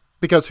steal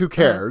because who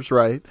cares,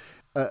 right?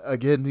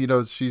 Again,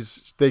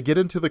 they get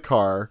into the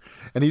car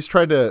and he's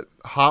trying to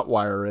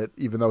hotwire it,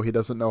 even though he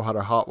doesn't know how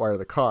to hotwire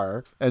the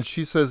car. And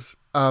she says,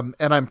 and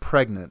I'm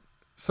pregnant.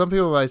 Some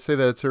people might say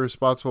that it's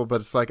irresponsible,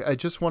 but it's like, I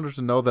just wanted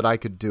to know that I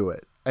could do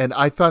it. And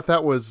I thought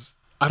that was,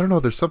 I don't know,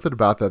 there's something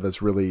about that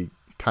that's really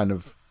kind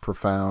of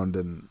profound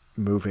and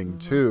moving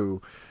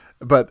too.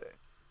 But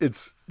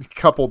it's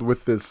coupled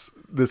with this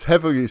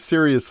heavily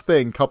serious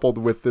thing, coupled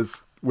with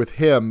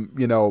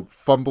him,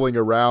 fumbling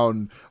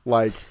around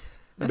like,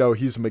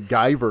 he's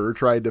MacGyver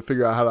trying to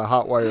figure out how to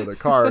hotwire the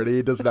car, and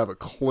he doesn't have a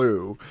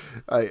clue.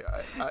 I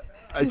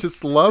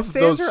just love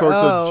those sorts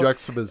of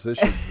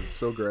juxtapositions. It's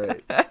so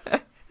great.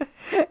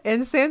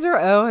 And Sandra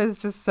Oh is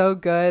just so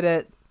good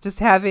at just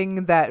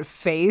having that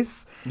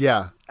face.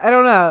 Yeah. I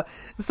don't know.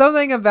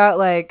 Something about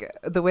like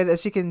the way that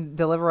she can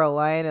deliver a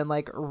line and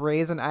like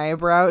raise an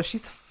eyebrow.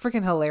 She's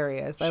freaking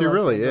hilarious. She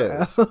really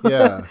is.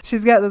 Yeah.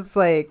 She's got this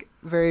like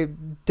very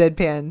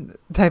deadpan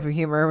type of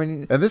humor.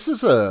 When And this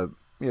is a,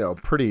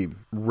 pretty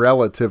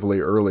relatively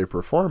early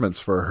performance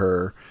for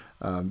her.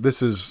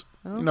 This is,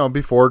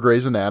 before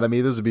Grey's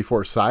Anatomy. This is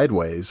before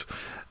Sideways,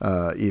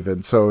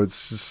 even. So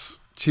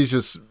she's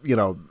just,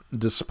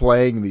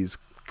 displaying these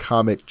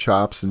comic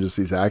chops and just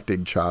these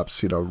acting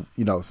chops,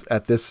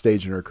 at this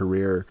stage in her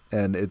career.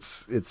 And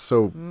it's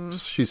so,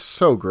 she's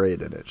so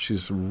great in it.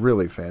 She's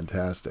really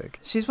fantastic.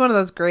 she's one of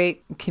those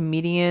great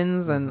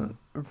comedians and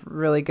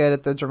really good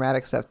at the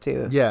dramatic stuff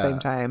too. At the same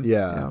time.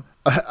 Yeah.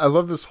 I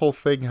love this whole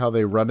thing, how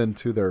they run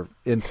into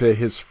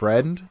his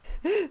friend.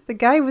 The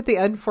guy with the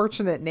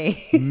unfortunate name.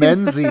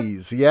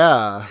 Menzies.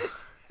 Yeah.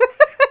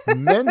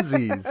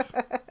 Menzies.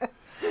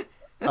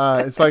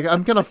 It's like,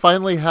 I'm going to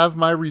finally have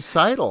my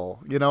recital,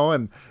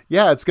 and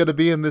it's going to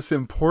be in this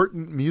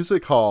important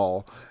music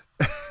hall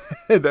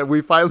that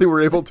we finally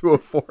were able to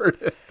afford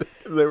it.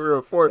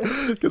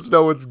 Because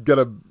no one's going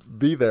to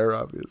be there,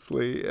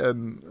 obviously.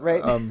 And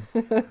Right.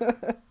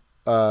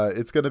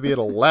 it's going to be at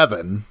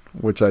 11,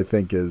 which I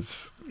think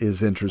is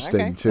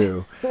interesting Okay.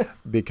 too,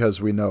 because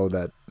we know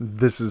that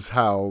this is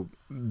how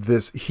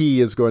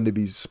he is going to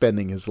be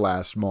spending his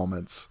last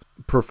moments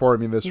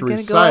performing this He's gonna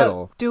recital.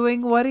 go out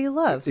doing what he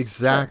loves.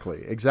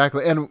 Exactly.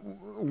 And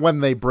when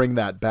they bring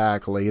that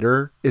back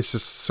later, it's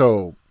just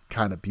so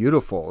kind of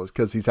beautiful, is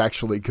because he's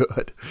actually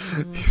good.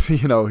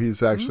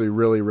 He's actually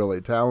really,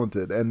 really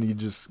talented. And you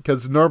just,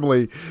 because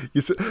normally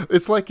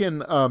it's like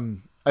in,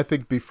 I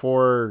think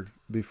before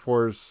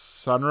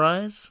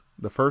Sunrise,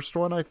 the first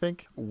one, I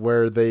think,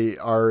 where they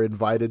are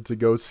invited to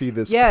go see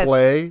this Yes.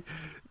 play.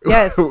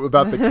 Yes.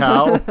 About the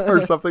cow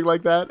or something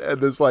like that,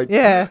 and there's like,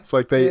 it's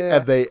like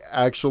they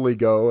actually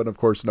go, and of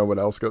course no one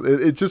else goes.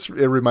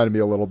 It reminded me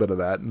a little bit of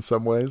that in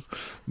some ways,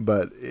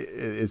 but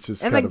it's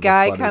just And kind the of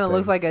guy kind of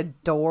looks like a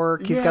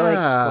dork. He's got like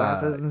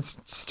glasses and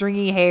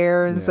stringy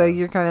hair, and so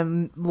you're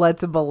kind of led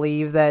to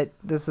believe that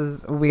this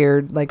is a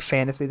weird like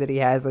fantasy that he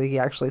has, that he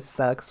actually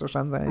sucks or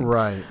something.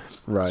 right.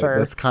 Sure.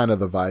 That's kind of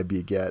the vibe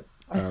you get.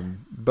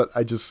 But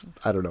I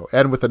don't know.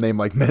 And with a name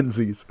like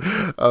Menzies.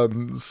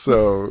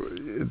 So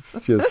it's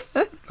just,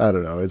 I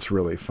don't know. It's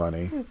really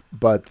funny.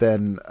 But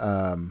then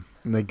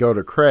they go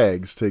to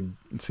Craig's to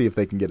see if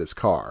they can get his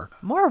car.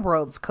 More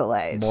worlds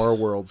collide.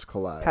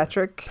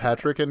 Patrick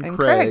and and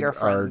Craig Craig are are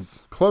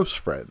friends. close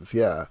friends.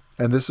 Yeah.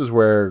 And this is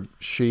where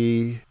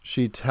she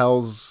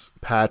tells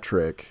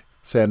Patrick,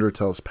 Sandra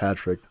tells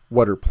Patrick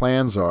what her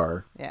plans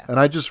are. Yeah. And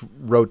I just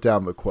wrote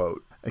down the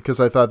quote because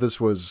I thought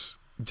this was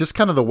just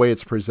kind of the way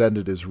it's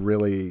presented is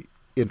really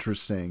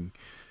interesting,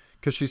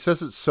 because she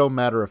says it so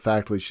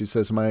matter-of-factly. She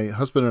says, "My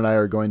husband and I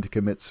are going to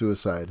commit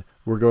suicide.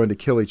 We're going to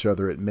kill each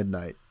other at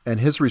midnight."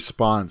 And his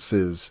response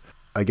is,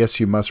 "I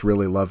guess you must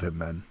really love him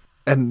then."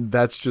 And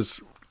that's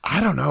just, I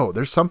don't know.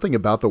 There's something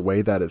about the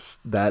way that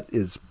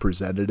is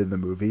presented in the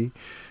movie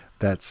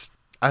that's,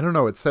 I don't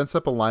know, it sets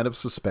up a line of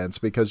suspense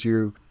because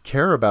you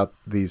care about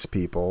these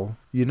people.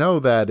 You know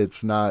that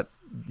it's not,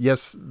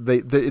 yes,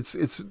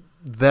 it's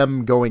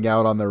them going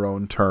out on their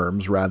own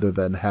terms rather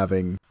than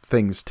having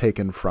things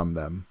taken from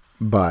them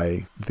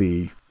by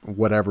the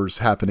whatever's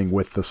happening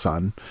with the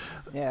son.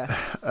 Yeah.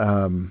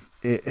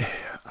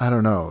 I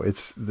don't know.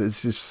 It's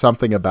just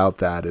something about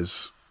that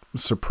is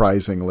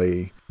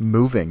surprisingly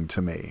moving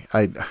to me.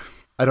 I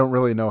don't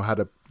really know how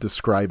to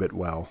describe it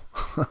well.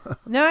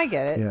 No, I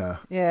get it. Yeah.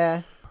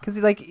 Yeah. Because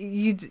like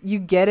you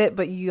get it,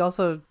 but you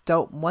also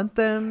don't want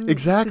them.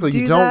 Exactly. To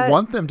do You don't that.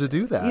 want them to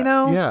do that.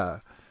 Yeah.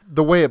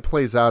 The way it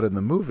plays out in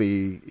the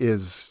movie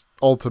is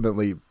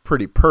ultimately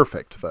pretty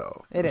perfect,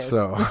 though. It is.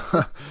 So,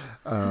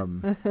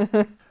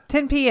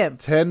 10 p.m.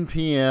 10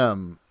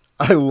 p.m.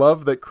 I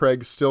love that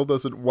Craig still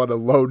doesn't want to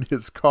loan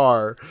his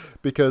car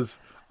because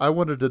I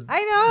wanted to.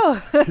 I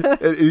know.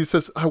 And he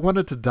says, "I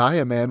wanted to die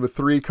a man with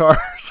 3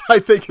 cars." I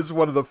think is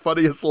one of the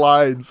funniest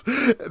lines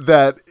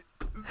that,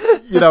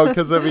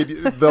 because I mean,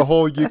 the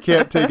whole "you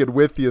can't take it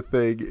with you"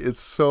 thing is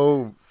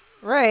so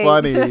Right.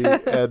 funny.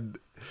 And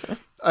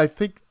I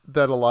think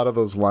that a lot of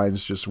those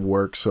lines just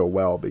work so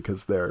well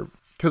because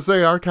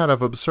they are kind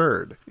of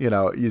absurd.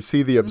 You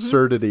see the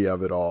absurdity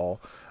of it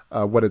all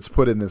when it's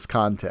put in this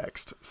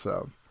context.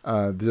 So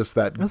just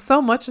that.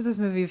 So much of this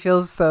movie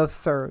feels so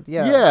absurd.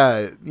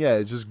 Yeah. Yeah.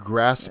 It's just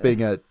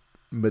grasping at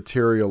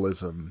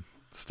materialism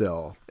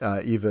still,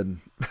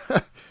 even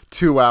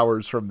 2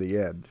 hours from the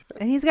end.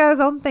 And he's got his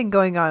own thing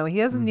going on. He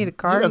doesn't need a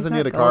car. He doesn't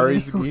He's need a not car. going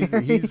He's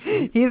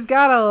anywhere. He's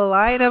got a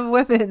line of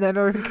women that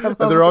are coming over.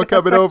 and they're all to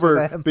have coming sex with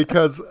over him.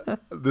 because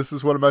this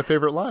is one of my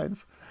favorite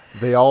lines.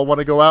 They all want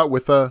to go out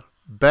with a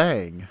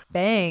bang,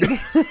 Bang.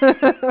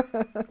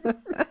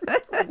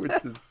 which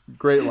is a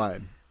great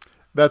line.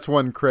 That's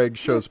when Craig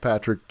shows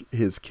Patrick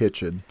his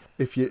kitchen.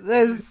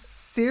 The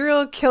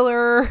serial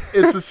killer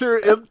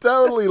It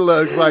totally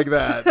looks like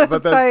that.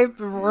 But type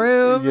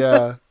room.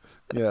 yeah.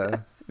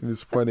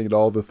 He's pointing at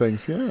all the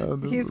things. Yeah,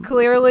 He's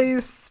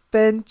clearly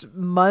spent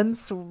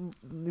months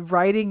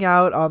writing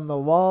out on the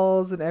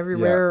walls and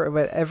everywhere,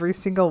 but every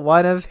single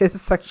one of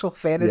his sexual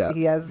fantasy,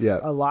 he has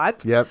a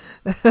lot. Yep.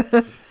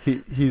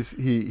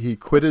 he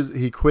quit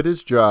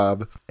his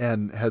job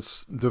and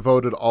has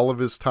devoted all of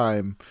his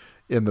time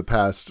in the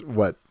past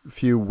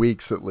few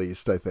weeks at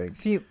least, I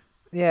think.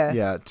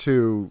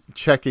 To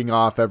checking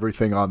off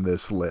everything on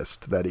this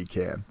list that he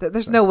can.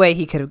 There's no way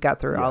he could have got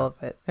through all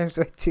of it. There's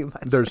way too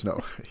much. There's no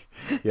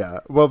way. Yeah.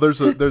 Well, there's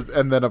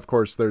and then of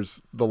course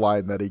there's the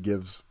line that he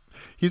gives.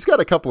 He's got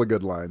a couple of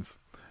good lines.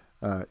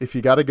 If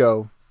you got to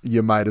go,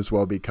 you might as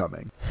well be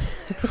coming.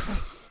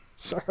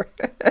 Sure.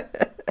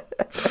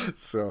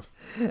 So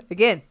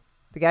again,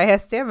 the guy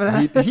has stamina.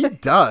 He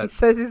does. He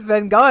says he's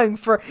been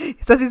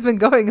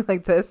going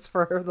like this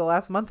for the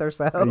last month or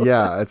so.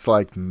 Yeah, it's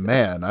like,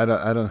 man, I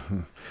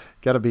don't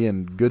got to be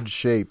in good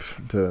shape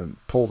to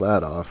pull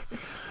that off.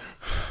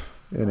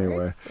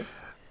 Anyway.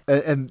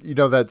 And you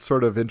know, that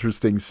sort of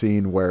interesting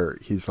scene where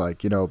he's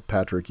like, you know,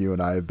 Patrick, you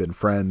and I have been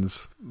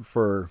friends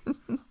for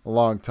a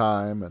long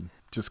time and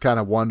just kind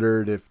of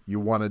wondered if you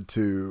wanted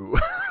to,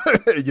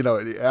 you know,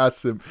 he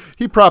asks him,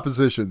 he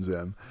propositions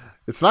him.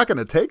 It's not going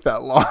to take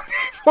that long.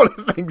 It's one of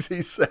the things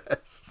he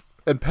says.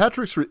 And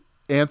Patrick's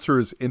answer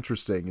is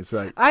interesting. It's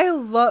like, I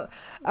love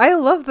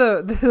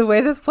the way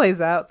this plays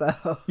out,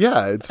 though.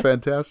 Yeah, it's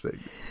fantastic.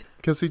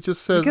 Because he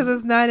just says... Because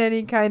it's not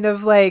any kind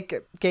of,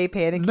 like, gay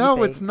panicky No,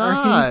 thing it's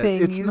not.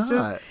 It's he's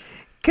not.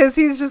 Because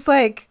he's just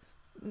like,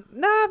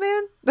 nah,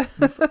 man.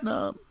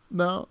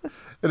 No.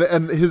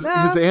 And his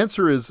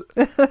answer is,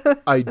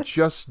 I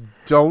just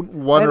don't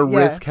want to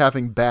risk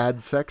having bad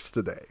sex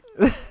today.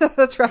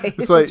 That's right.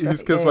 It's like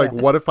because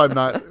what if I'm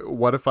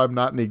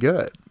not any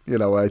good? You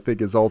know, I think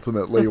is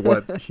ultimately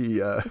what he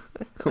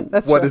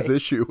his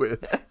issue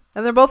is.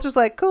 And they're both just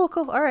like, cool,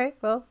 all right,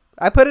 well,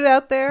 I put it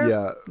out there.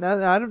 Yeah,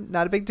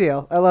 not a big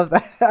deal. I love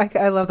that.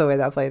 I love the way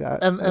that played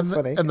out. That's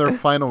funny. And their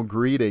final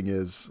greeting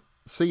is,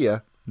 "See ya."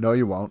 No,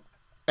 you won't.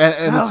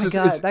 And oh my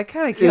God, that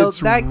kind of killed.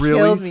 That really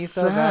killed me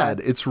so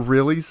bad. It's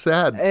really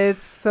sad.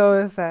 It's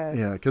so sad.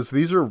 Yeah, because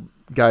these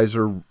guys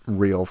are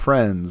real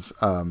friends.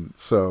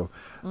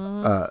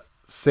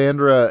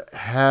 Sandra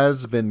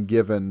has been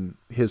given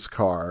his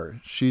car.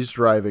 She's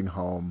driving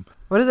home.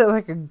 What is it,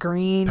 like a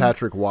green?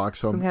 Patrick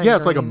walks home. Yeah,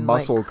 it's like a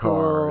muscle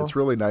car. Cool. It's a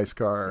really nice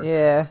car.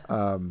 Yeah.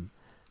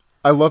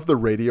 I love the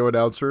radio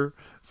announcer.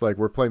 It's like,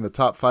 we're playing the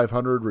top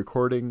 500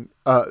 recording,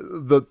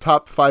 the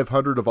top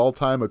 500 of all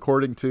time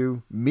according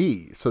to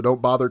me. So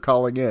don't bother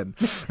calling in.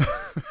 It's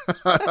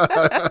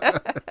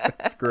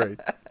great.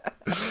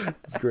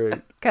 It's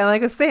great. Kind of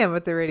like a Sam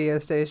at the radio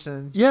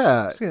station.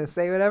 Yeah. I'm just going to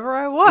say whatever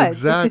I want.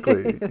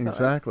 Exactly.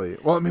 Exactly.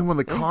 Well, I mean, when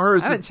the car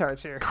is... I'm in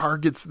charge here. Car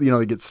gets,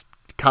 it gets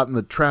caught in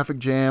the traffic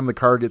jam, the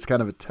car gets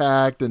kind of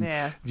attacked, and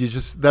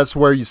that's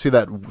where you see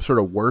that sort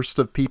of worst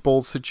of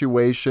people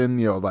situation,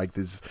 like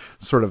these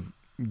sort of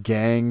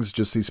gangs,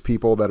 just these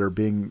people that are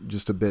being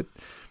just a bit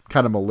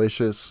kind of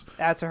malicious.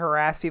 Out to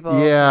harass people.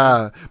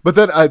 Yeah. But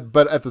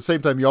at the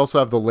same time, you also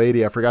have the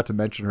lady, I forgot to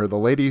mention her, the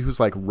lady who's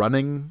like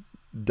running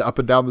up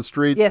and down the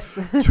streets. Yes.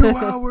 2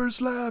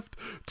 hours left.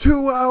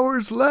 2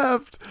 hours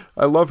left.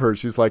 I love her.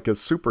 She's like a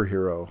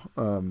superhero,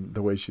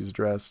 the way she's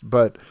dressed.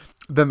 But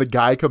then the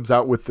guy comes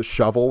out with the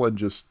shovel and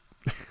just,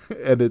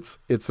 and it's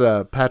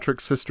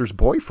Patrick's sister's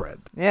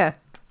boyfriend. Yeah.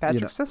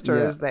 Patrick's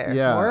sister is there.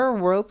 Yeah. More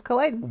worlds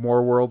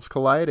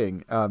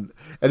colliding. And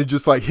it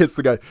just like hits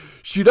the guy.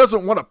 She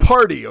doesn't want to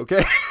party,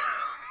 okay?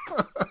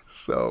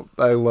 So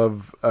I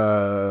love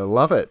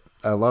it.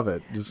 I love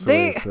it. Just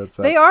they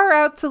are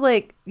out to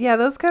like,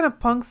 those kind of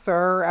punks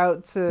are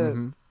out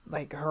to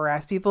like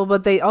harass people,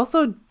 but they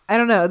also, I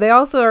don't know, they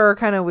also are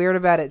kind of weird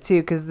about it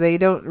too, because they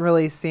don't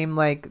really seem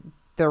like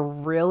they're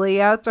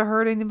really out to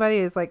hurt anybody.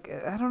 It's like,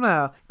 I don't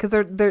know, because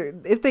they're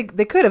if they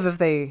could have if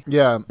they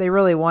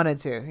really wanted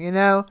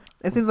to,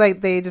 it seems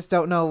like they just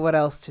don't know what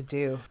else to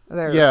do.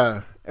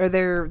 Or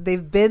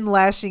they've been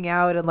lashing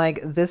out and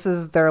like this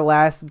is their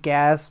last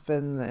gasp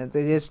and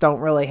they just don't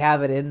really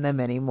have it in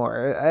them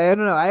anymore. I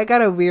don't know. I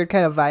got a weird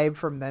kind of vibe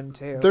from them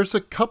too. There's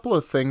a couple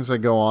of things that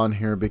go on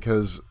here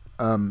because,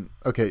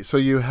 so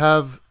you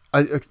have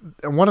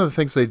one of the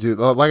things they do,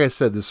 like I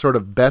said, this sort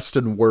of best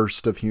and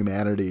worst of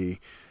humanity,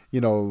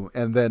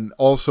 and then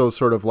also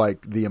sort of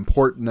like the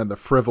important and the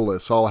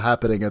frivolous all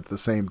happening at the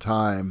same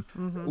time.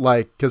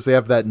 Like, because they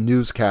have that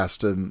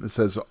newscast and it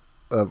says,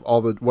 of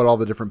what all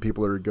the different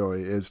people are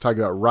going is talking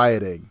about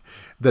rioting.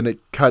 Then it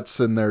cuts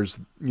and there's,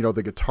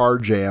 the guitar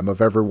jam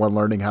of everyone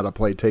learning how to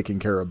play Taking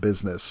Care of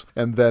Business.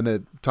 And then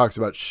it talks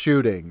about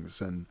shootings.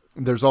 And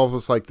there's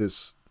almost like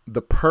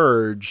the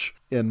purge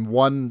in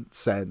one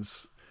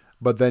sense,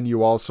 but then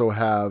you also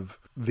have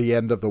the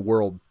end of the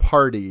world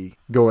party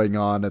going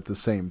on at the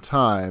same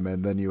time.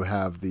 And then you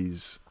have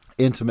these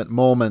intimate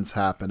moments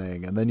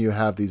happening. And then you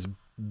have these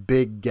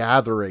big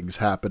gatherings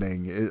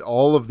happening,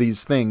 all of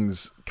these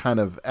things kind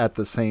of at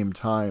the same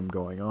time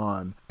going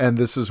on. And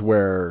this is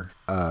where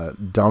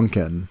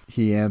Duncan,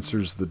 he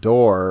answers the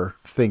door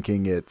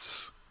thinking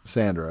it's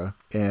Sandra,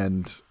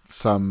 and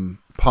some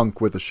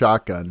punk with a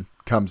shotgun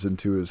comes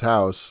into his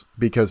house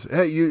because,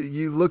 hey,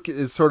 you look,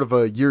 it's sort of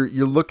a you're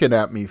looking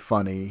at me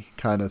funny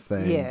kind of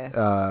thing.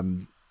 Yeah.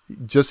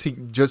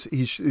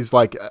 He's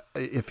like,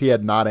 if he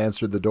had not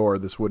answered the door,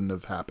 this wouldn't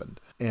have happened.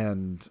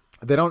 And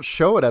they don't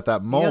show it at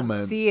that moment. You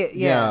don't see it.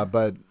 Yeah.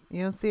 But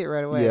you don't see it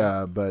right away.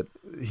 yeah, but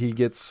he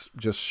gets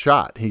just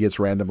shot. He gets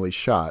randomly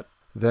shot.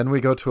 Then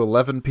we go to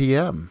 11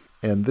 p.m.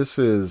 And this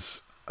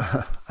is,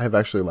 I have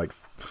actually like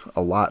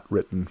a lot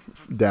written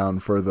down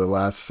for the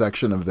last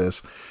section of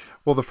this.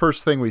 Well, the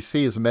first thing we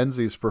see is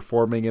Menzies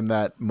performing in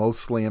that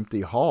mostly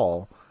empty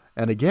hall.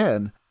 And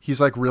again,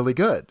 he's like really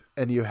good.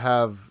 And you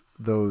have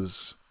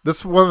those, this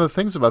is one of the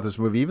things about this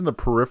movie, even the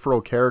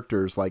peripheral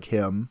characters like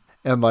him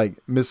and like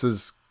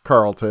Mrs.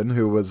 Carlton,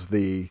 who was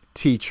the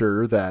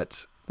teacher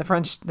that, the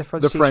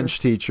French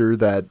teacher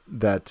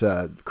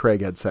that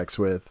Craig had sex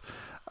with.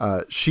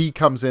 She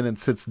comes in and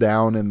sits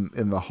down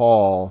in the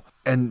hall,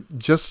 and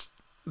just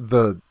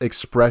the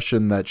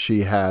expression that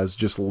she has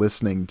just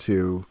listening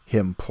to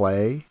him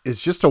play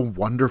is just a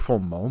wonderful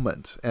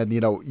moment. And,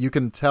 you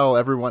can tell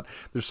everyone,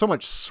 there's so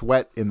much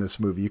sweat in this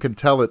movie. You can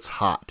tell it's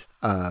hot.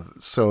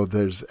 So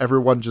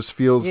everyone just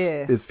feels,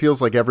 it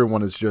feels like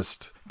everyone is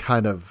just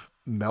kind of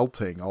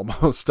melting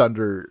almost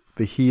under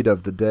the heat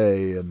of the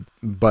day,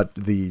 but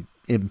the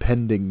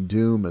impending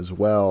doom as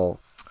well.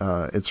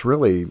 It's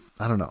really,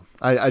 I don't know.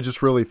 I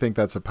just really think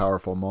that's a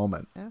powerful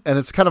moment. Yeah. And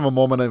it's kind of a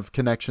moment of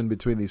connection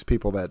between these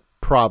people that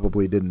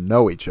probably didn't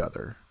know each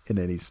other in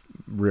any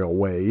real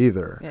way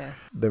either. Yeah.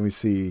 Then we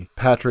see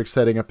Patrick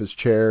setting up his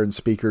chair and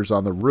speakers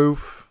on the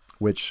roof,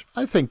 which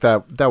I think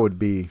that'd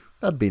be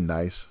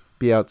nice.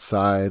 Be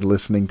outside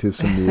listening to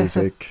some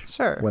music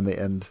sure. when the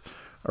end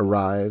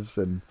arrives.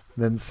 And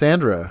then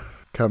Sandra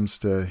comes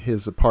to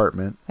his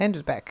apartment.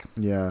 Sandra's back.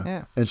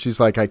 Yeah. And she's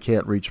like, I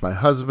can't reach my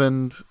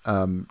husband.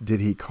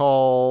 Did he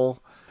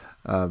call?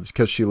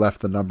 Because she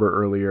left the number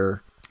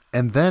earlier.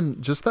 And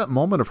then just that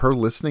moment of her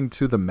listening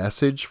to the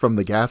message from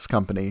the gas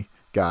company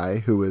guy,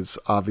 who is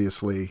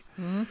obviously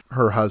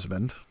her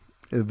husband.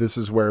 This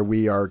is where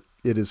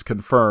it is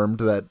confirmed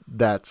that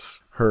that's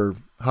her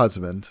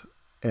husband.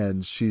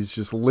 And she's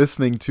just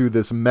listening to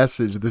this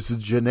message, this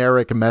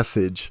generic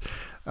message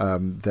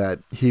that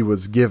he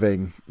was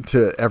giving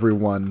to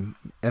everyone.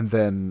 And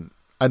then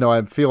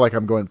I feel like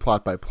I'm going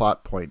plot by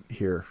plot point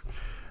here,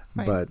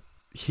 but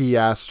he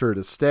asked her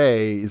to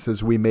stay. He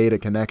says, we made a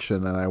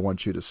connection and I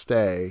want you to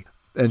stay.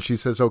 And she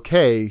says,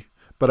 okay,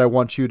 but I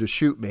want you to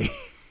shoot me.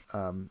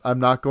 I'm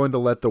not going to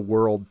let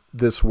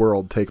this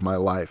world take my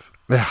life.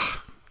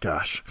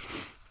 Gosh.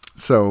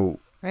 So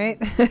right.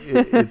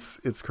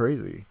 it's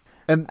crazy.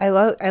 And I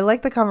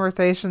like the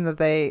conversation that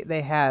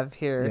they have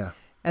here. Yeah.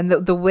 And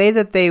the way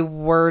that they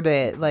word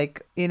it,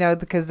 like,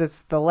 because it's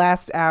the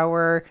last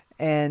hour,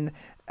 and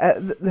I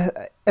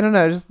don't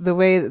know, just the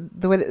way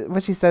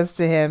what she says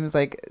to him is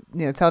like,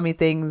 tell me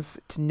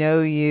things to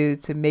know you,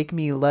 to make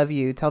me love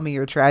you, tell me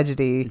your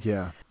tragedy.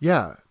 Yeah.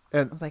 Yeah.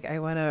 And like, I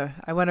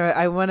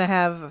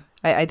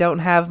don't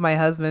have my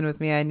husband with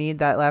me. I need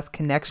that last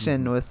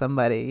connection with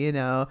somebody,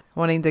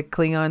 wanting to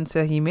cling on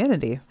to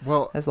humanity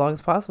as long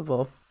as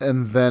possible.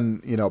 And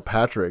then,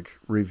 Patrick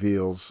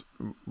reveals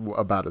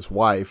about his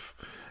wife.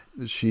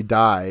 She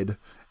died.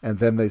 And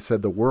then they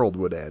said the world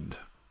would end.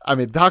 I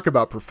mean, talk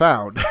about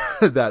profound,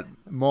 that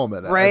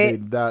moment.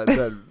 Right. I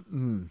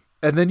mean,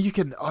 And then you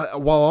can,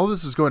 while all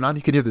this is going on,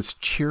 you can hear this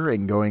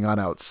cheering going on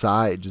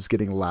outside, just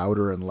getting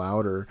louder and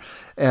louder.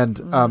 And,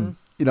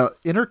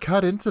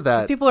 intercut into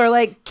that. People are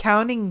like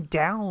counting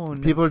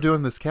down. People are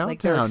doing this countdown.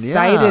 Like they're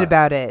excited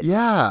about it.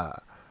 Yeah.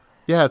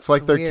 Yeah. It's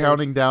like they're weird.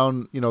 counting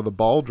down, the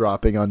ball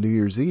dropping on New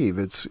Year's Eve.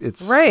 It's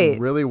right.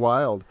 really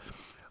wild.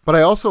 But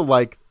I also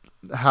like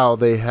how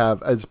they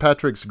have, as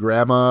Patrick's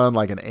grandma and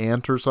like an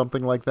aunt or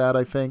something like that,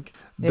 I think,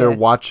 they're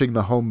watching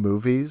the home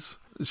movies.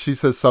 She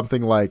says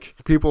something like,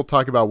 people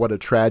talk about what a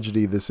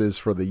tragedy this is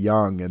for the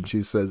young. And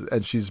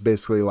she's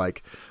basically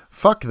like,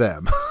 fuck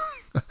them.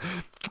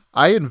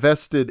 I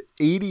invested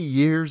 80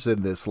 years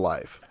in this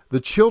life. The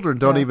children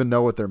don't even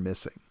know what they're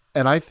missing.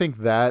 And I think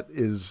that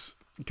is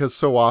because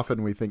so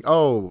often we think,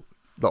 oh,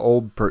 the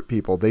old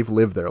people, they've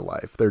lived their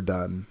life. They're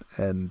done.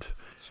 And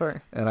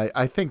sure. And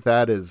I think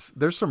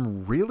there's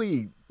some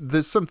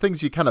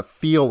things you kind of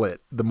feel it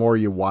the more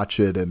you watch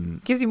it.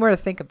 And gives you more to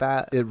think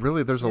about. It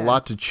really, there's a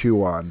lot to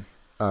chew on.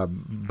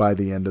 By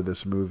the end of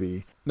this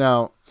movie.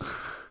 Now,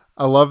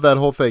 I love that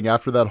whole thing.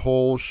 After that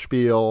whole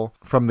spiel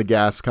from the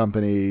gas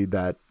company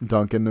that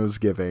Duncan was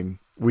giving,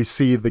 we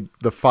see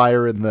the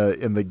fire in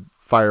the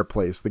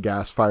fireplace, the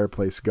gas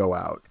fireplace, go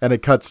out, and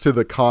it cuts to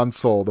the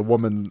console. The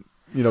woman,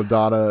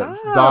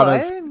 Donna's.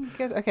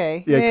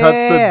 Okay. Yeah, it cuts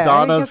to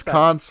Donna's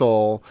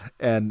console,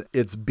 and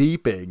it's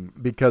beeping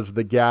because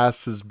the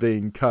gas is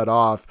being cut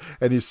off,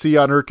 and you see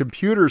on her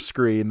computer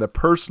screen the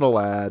personal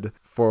ad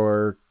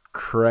for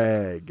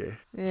Craig.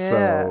 Yeah.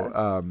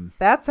 So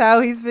that's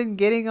how he's been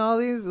getting all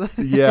these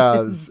yeah,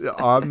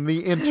 on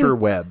the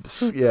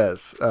interwebs.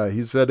 Yes.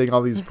 He's sending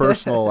all these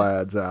personal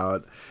ads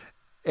out.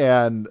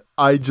 And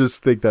I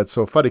just think that's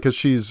so funny because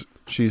she's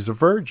a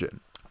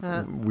virgin.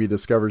 we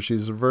discover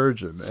she's a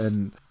virgin,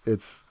 and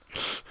it's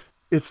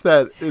such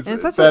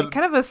a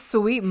kind of a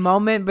sweet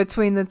moment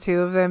between the two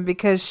of them,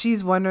 because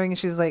she's wondering,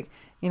 she's like,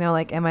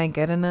 like, am I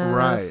good enough?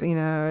 Right.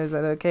 Is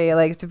that okay?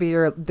 Like, to be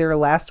their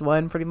last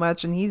one, pretty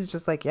much. And he's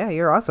just like, yeah,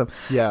 you're awesome.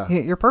 Yeah.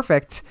 You're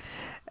perfect.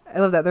 I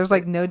love that. There's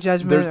like no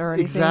judgment or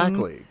anything.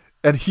 Exactly.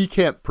 And he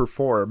can't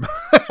perform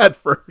at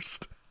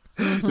first.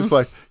 It's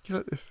like,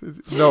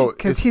 no.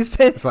 Because he's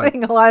been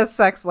having a lot of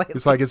sex lately.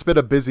 It's like, it's been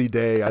a busy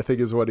day, I think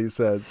is what he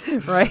says.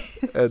 Right.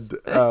 And,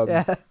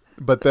 yeah.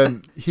 But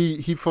then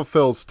he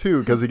fulfills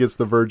too, because he gets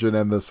the virgin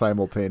and the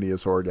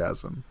simultaneous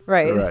orgasm.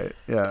 Right. Right.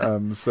 Yeah.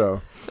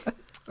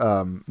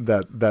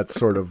 That's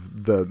sort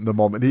of the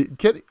moment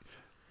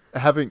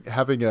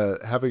having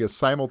a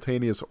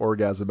simultaneous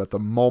orgasm at the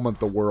moment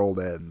the world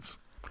ends.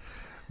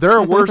 There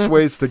are worse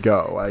ways to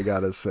go, I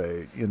gotta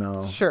say.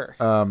 Sure.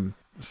 And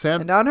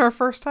on her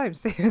first time,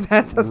 see,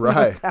 that doesn't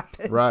always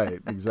happen. Right.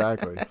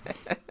 Exactly.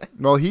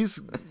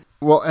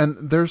 And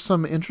there's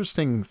some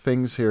interesting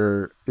things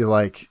here,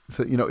 like,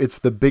 so, it's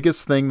the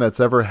biggest thing that's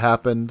ever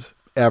happened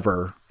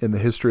ever in the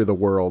history of the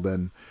world,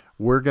 and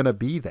we're going to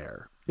be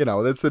there.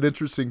 That's an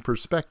interesting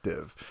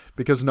perspective,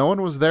 because no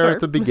one was there at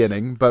the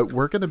beginning, but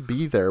we're going to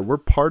be there. We're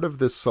part of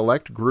this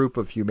select group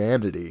of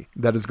humanity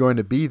that is going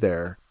to be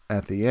there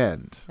at the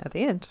end. At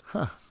the end.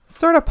 Huh.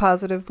 Sort of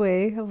positive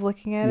way of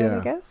looking at it, I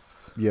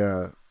guess.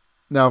 Yeah.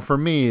 Now, for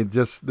me,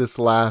 just this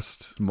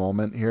last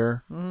moment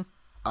here,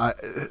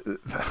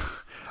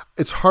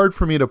 it's hard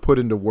for me to put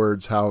into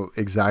words how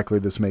exactly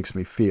this makes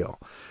me feel,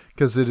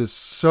 because it is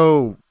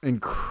so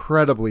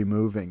incredibly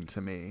moving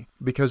to me,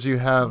 because you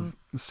have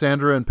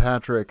Sandra and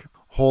Patrick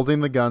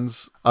holding the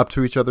guns up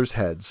to each other's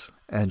heads,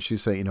 and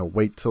she's saying,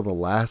 wait till the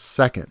last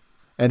second.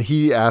 And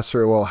he asks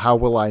her, well, how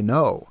will I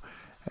know?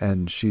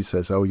 And she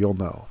says, oh, you'll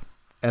know.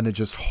 And it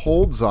just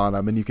holds on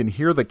him, and you can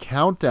hear the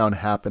countdown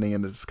happening,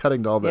 and it's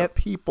cutting to all the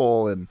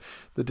people and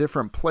the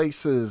different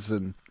places,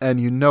 and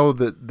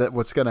that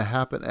what's going to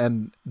happen.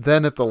 And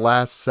then at the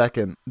last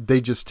second, they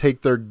just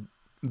take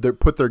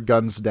put their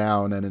guns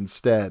down, and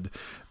instead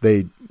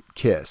they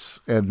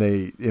kiss and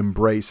they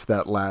embrace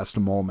that last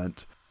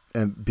moment,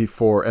 and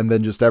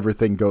then just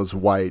everything goes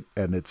white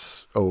and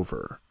it's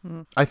over.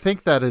 I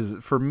think that is,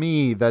 for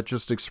me, that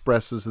just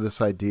expresses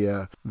this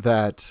idea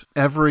that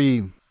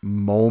every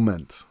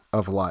moment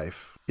of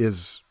life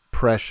is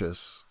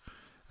precious,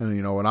 and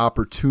an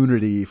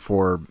opportunity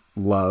for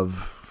love,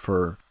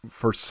 for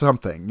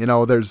something.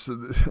 There's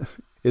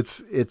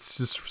it's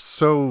just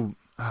so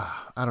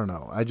I don't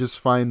know. I just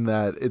find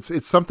that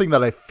it's something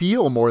that I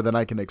feel more than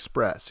I can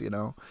express,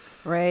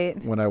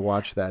 right, when I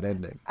watch that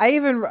ending.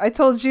 I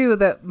told you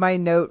that my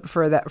note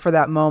for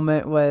that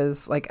moment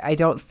was like, I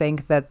don't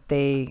think that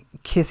they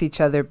kiss each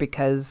other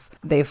because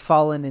they've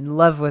fallen in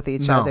love with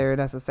each other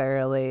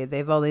necessarily.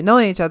 They've only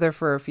known each other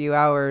for a few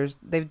hours.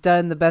 They've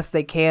done the best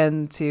they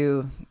can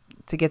to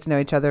get to know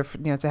each other,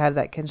 to have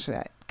that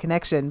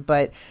connection.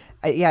 But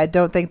I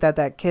don't think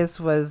that kiss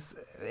was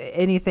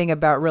anything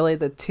about really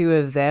the two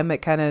of them. It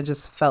kind of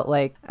just felt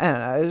like, I don't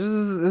know,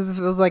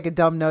 it was like a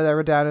dumb note I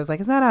wrote down. It was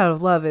like, it's not out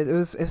of love, it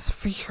was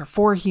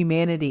for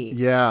humanity.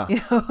 Yeah.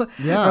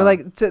 Yeah. Or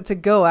like to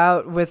go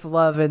out with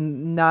love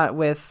and not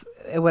with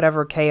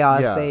whatever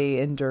chaos they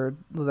endured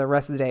the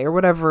rest of the day, or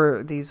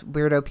whatever these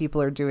weirdo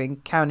people are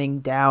doing, counting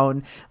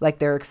down like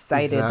they're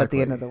excited that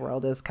the end of the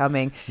world is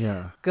coming.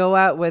 Yeah. Go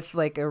out with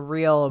like a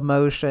real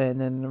emotion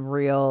and a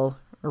real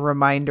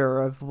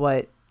reminder of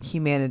what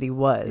humanity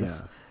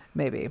was. Yeah.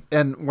 Maybe.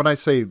 And when I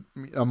say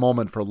a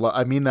moment for love,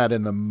 I mean that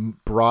in the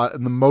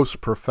most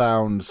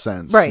profound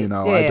sense. Right.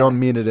 I don't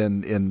mean it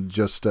in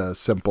just a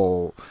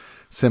simply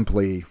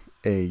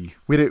a.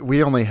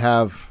 We only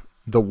have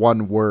the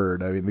one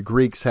word. I mean, the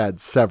Greeks had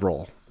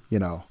several.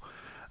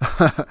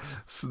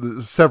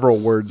 Several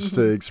words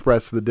to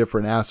express the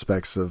different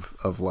aspects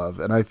of love.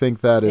 And I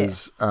think that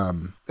is,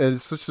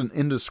 it's just an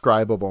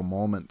indescribable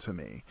moment to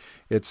me.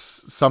 It's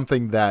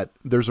something that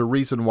there's a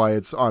reason why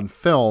it's on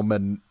film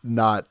and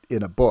not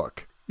in a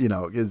book,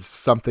 it's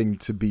something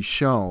to be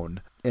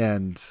shown.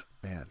 And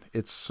man,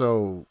 it's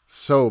so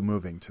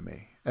moving to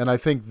me. And I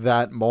think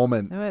that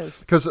moment,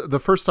 because the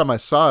first time I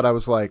saw it, I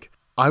was like,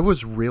 I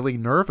was really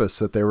nervous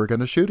that they were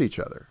going to shoot each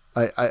other.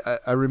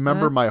 I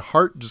remember my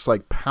heart just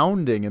like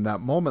pounding in that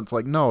moment. It's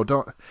like, no,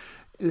 don't.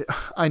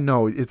 I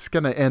know it's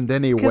going to end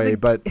anyway,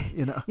 but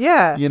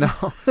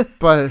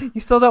but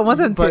you still don't want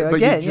them to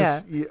again.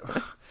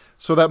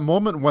 So that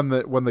moment when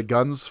the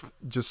guns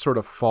just sort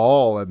of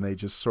fall and they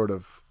just sort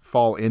of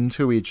fall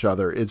into each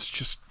other,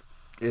 it's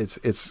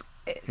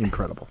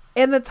incredible.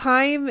 And the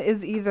time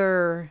is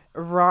either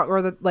wrong,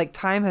 or the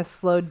time has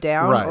slowed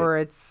down, or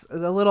it's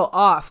a little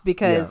off,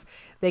 because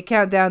they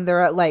count down.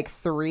 They're at like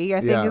 3,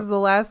 I think is the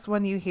last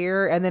one you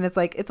hear, and then it's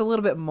like it's a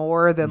little bit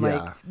more than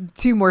like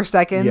 2 more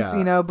seconds,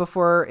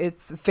 before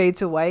it's fade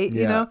to white.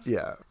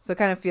 So So it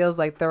kind of feels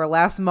like their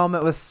last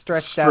moment was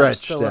stretched out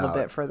just a little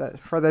bit for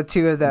the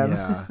two of them,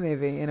 Yeah.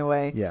 maybe in a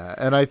way. Yeah,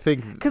 and I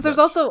think Because there's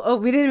also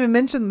we didn't even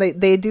mention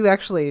they do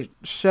actually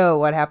show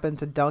what happened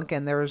to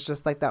Duncan. There was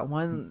just like that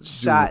one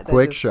shot,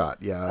 quick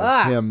shot,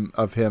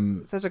 of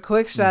him. Such a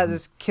quick shot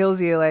just kills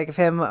you, like of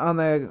him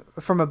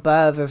from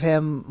above, of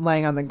him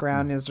laying on the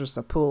ground. There's just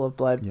a pool of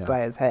blood by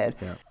his head,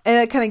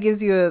 and it kind of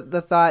gives you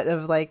the thought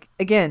of like,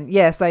 again,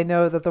 yes, I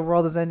know that the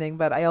world is ending,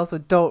 but I also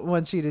don't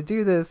want you to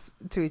do this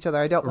to each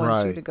other. I don't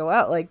want you to go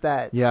out like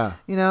that. Yeah,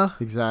 you know,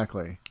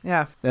 exactly.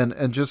 Yeah, and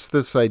just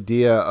this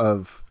idea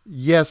of,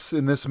 yes,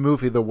 in this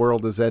movie the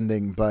world is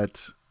ending,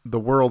 but the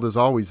world is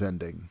always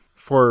ending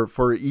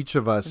for each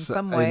of us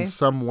in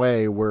some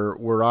way.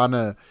 We're on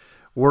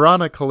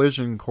a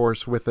collision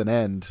course with an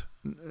end,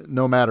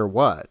 no matter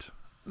what.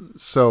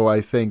 So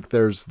I think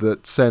there's the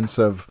sense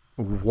of,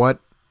 what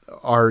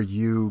are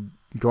you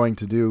going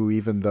to do,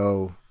 even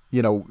though,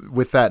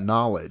 with that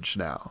knowledge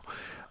now?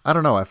 I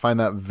don't know. I find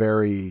that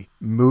very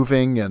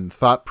moving and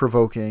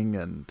thought-provoking,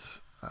 and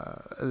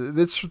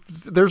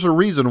there's a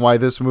reason why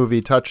this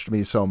movie touched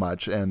me so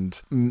much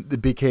and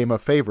it became a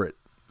favorite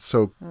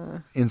so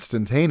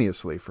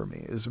instantaneously for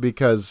me, is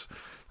because,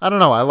 I don't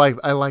know, I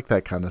like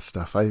that kind of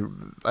stuff. I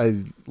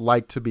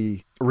like to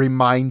be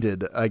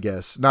reminded, I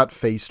guess, not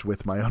faced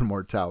with my own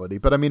mortality,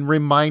 but I mean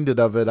reminded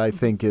of it, I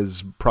think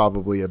is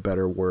probably a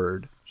better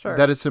word. Sure.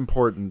 That it's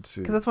important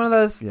to, because it's one of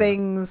those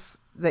things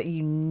that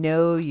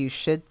you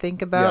should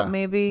think about,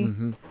 maybe.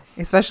 Mm-hmm.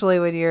 Especially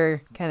when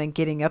you're kind of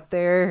getting up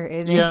there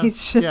in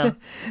age,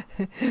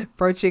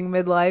 approaching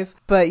midlife,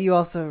 but you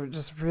also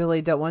just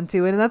really don't want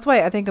to. And that's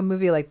why I think a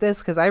movie like this,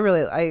 because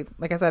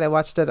like I said, I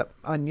watched it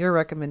on your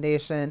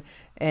recommendation,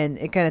 and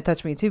it kind of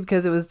touched me too,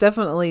 because it was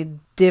definitely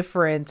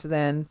different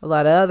than a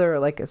lot of other,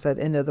 like I said,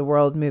 end of the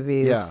world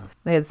movies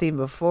I had seen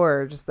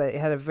before. Just that it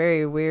had a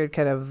very weird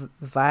kind of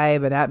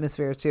vibe and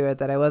atmosphere to it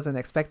that I wasn't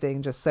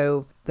expecting. Just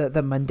so the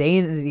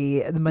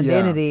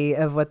mundanity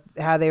of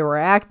how they were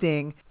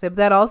acting. So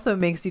that also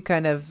makes you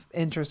kind of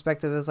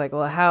introspective. It's like,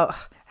 well,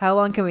 how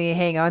long can we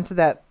hang on to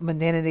that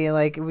mundanity?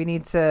 Like, we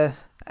need to,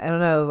 I don't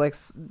know, like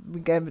we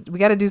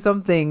got to do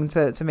something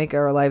to make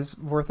our lives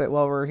worth it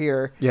while we're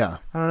here. Yeah.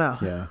 I don't know.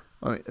 Yeah.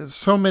 I mean,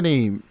 so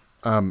many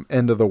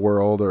end of the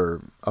world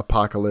or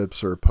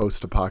apocalypse or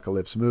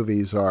post-apocalypse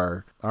movies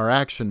are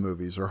action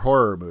movies or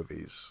horror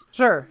movies.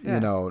 Sure. Yeah.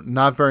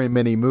 Not very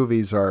many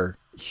movies are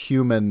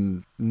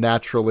human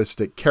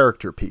naturalistic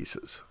character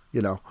pieces.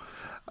 There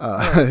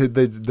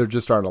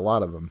just aren't a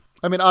lot of them.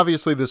 I mean,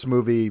 obviously this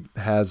movie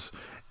has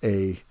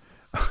a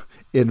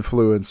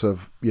influence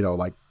of,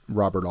 like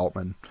Robert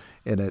Altman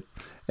in it,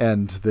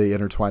 and the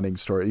intertwining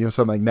story,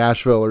 something like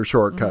Nashville or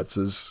Shortcuts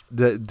is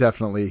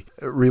definitely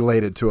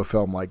related to a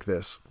film like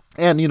this.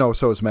 And,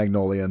 so is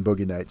Magnolia and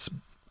Boogie Nights.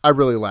 I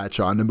really latch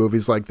on to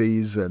movies like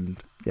these,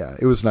 and yeah,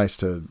 it was nice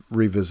to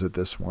revisit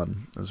this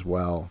one as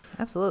well.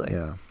 Absolutely.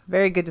 Yeah.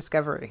 Very good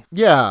discovery.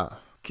 Yeah.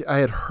 I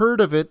had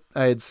heard of it.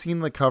 I had seen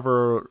the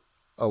cover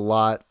a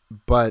lot,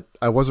 but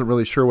I wasn't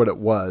really sure what it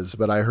was,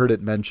 but I heard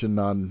it mentioned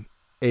on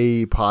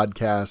a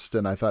podcast,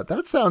 and I thought,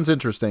 that sounds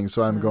interesting,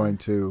 so I'm going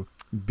to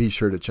be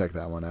sure to check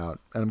that one out.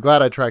 And I'm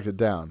glad I tracked it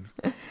down.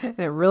 And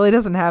it really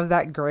doesn't have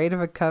that great of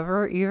a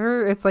cover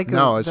either. It's like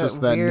it's just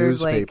that weird,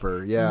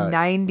 newspaper, like,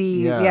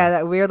 90s,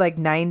 that weird like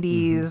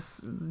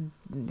 90s,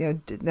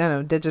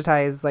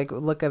 digitized like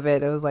look of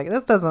it. It was like,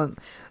 this doesn't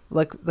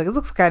look like, it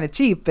looks kind of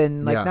cheap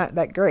and like not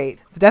that great.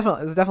 It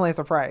was definitely a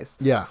surprise.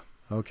 Yeah.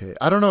 Okay.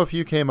 I don't know if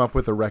you came up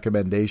with a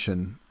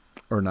recommendation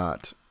or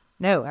not.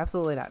 No,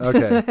 absolutely not.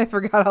 Okay. I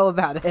forgot all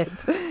about it.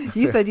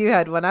 You said you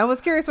had one. I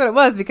was curious what it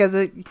was, because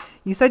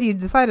you said you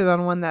decided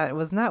on one that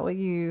was not what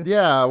you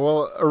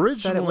originally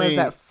said it was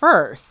at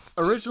first.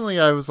 Originally,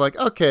 I was like,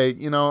 okay,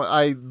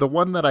 the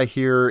one that I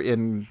hear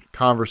in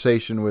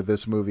conversation with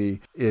this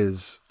movie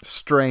is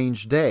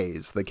Strange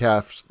Days, the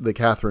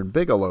Catherine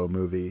Bigelow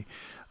movie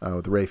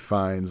with Ralph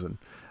Fiennes. And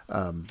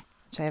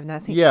which I have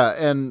not seen. Yeah,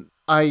 and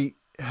I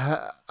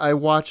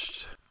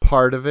watched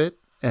part of it,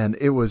 and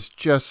it was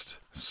just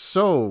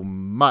so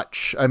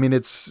much. I mean,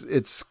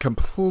 it's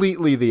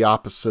completely the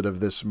opposite of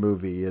this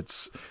movie.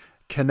 It's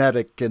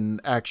kinetic and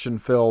action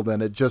filled,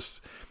 and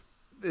it's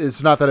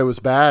not that it was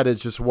bad. It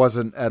just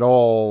wasn't at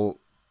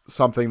all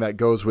something that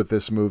goes with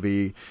this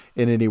movie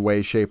in any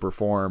way, shape, or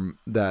form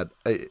that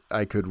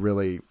I could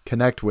really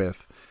connect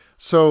with.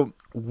 So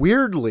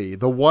weirdly,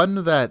 the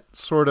one that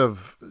sort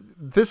of,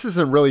 this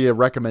isn't really a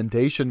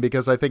recommendation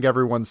because I think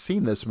everyone's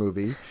seen this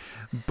movie,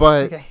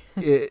 but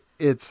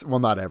it's, well,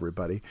 not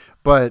everybody,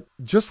 but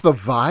just the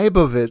vibe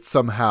of it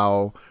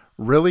somehow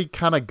really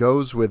kind of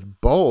goes with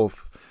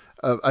both.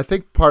 I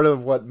think part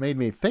of what made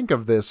me think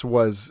of this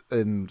was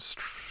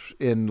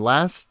in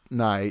Last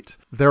Night,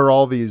 there are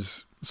all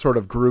these sort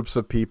of groups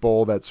of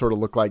people that sort of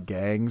look like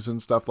gangs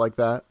and stuff like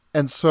that.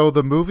 And so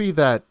the movie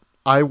that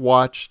I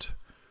watched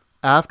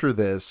after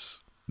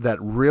this that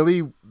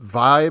really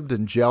vibed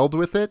and gelled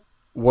with it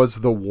was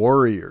The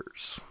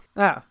Warriors.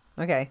 Oh,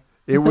 okay.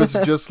 It was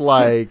just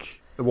like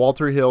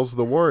Walter Hill's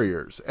The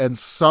Warriors. And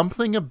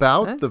something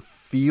about the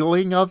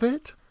feeling of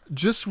it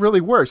just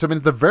really works. I mean,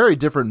 they're very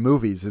different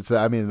movies.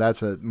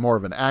 That's more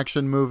of an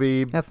action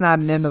movie. That's not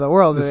an end of the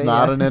world movie. It's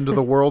not an end of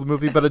the world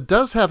movie, but it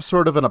does have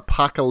sort of an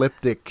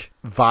apocalyptic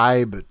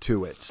vibe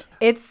to it.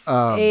 It's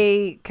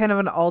a kind of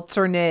an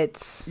alternate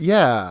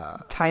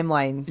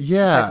timeline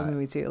type of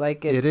movie too.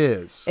 Like it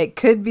is. It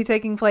could be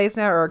taking place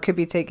now, or it could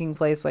be taking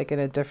place like in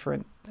a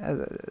different,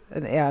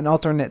 an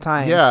alternate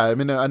time. Yeah, I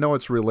mean, I know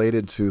it's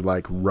related to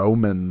like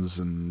Romans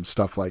and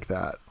stuff like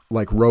that,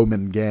 like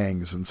Roman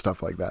gangs and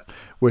stuff like that,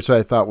 which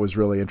I thought was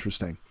really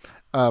interesting.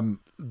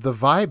 The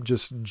vibe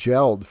just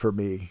gelled for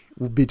me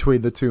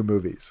between the two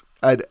movies.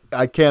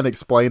 I can't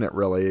explain it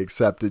really,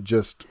 except it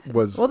just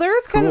was. Well, there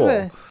is kind cool.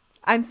 of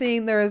I'm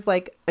seeing there is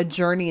like a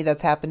journey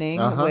that's happening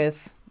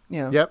with,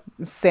 Yep.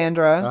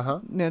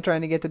 Sandra,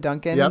 trying to get to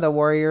Duncan. Yep. The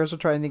Warriors are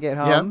trying to get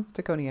home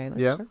to Coney Island.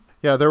 Yeah.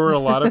 Yeah, there were a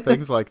lot of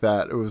things like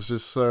that. It was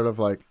just sort of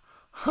like,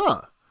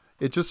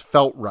 it just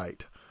felt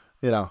right.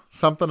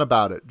 Something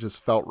about it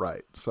just felt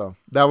right. So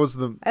that was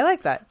I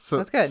like that. So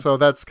that's good. So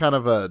that's kind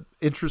of a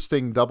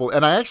interesting double.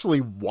 And I actually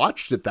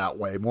watched it that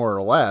way, more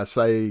or less.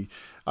 It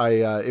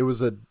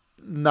was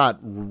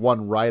not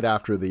one right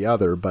after the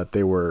other, but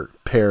they were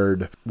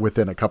paired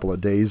within a couple of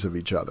days of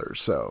each other.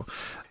 So,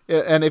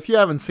 and if you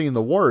haven't seen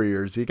The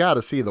Warriors, you got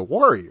to see The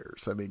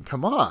Warriors. I mean,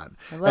 come on.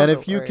 And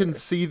if you can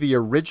see the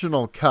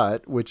original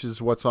cut, which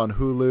is what's on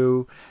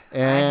Hulu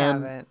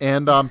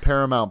and on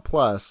Paramount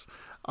Plus,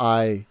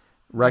 I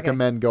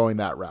recommend going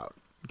that route.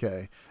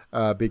 Okay.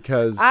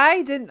 Because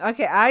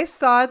I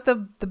saw it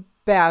the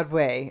bad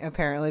way,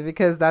 apparently,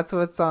 because that's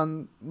what's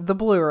on the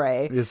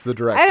Blu-ray. It's the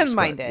director's I didn't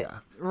mind it. Yeah.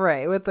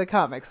 Right, with the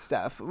comic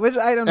stuff, which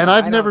I don't know. And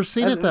I've never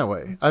seen it that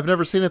way. I've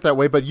never seen it that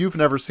way, but you've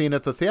never seen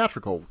it the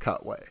theatrical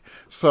cut way.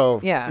 So,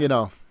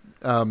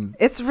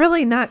 it's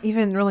really not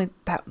even really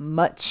that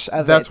much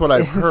of that's it. That's what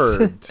I've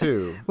heard,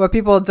 too. What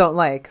people don't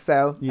like,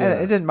 so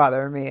it didn't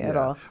bother me at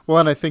all. Well,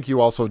 and I think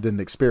you also didn't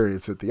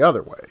experience it the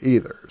other way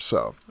either.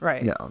 So,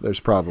 right.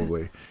 There's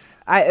probably...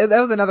 that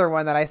was another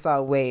one that I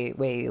saw way,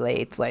 way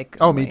late.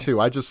 Me too.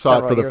 I just saw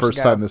it for the first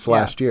time this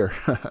last year.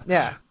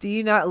 Yeah. Do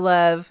you not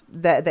love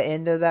the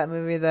end of that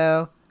movie,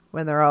 though?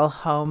 When they're all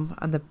home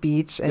on the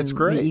beach and it's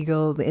great. The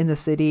eagle in the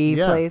city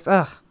place.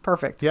 Ugh,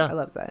 perfect. Yeah. I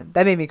love that.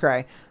 That made me cry.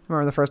 I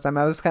remember the first time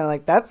I was kind of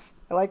like,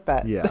 I like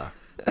that. Yeah.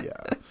 Yeah.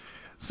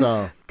 So,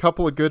 a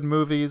couple of good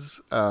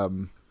movies.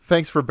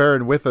 Thanks for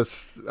bearing with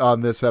us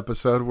on this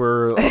episode.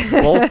 We're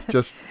both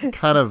just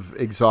kind of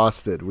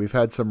exhausted. We've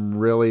had some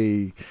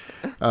really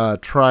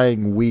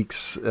trying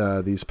weeks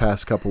these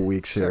past couple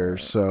weeks here.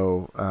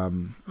 So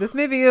this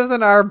maybe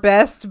wasn't our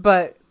best,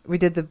 but we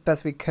did the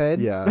best we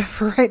could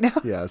for right now.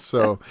 Yeah.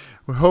 So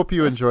we hope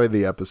you enjoyed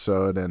the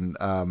episode. And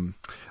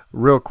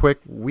real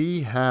quick,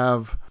 we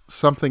have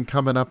something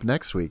coming up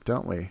next week,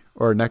 don't we?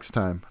 Or next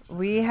time?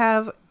 We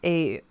have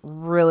a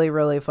really,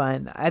 really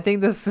fun. I think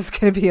this is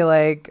going to be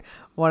like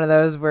one of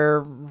those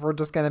where we're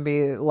just going to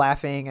be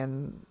laughing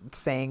and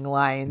saying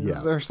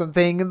lines or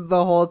something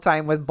the whole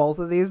time with both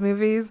of these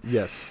movies.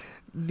 Yes.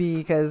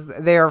 Because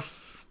they are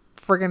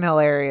friggin'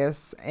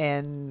 hilarious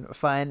and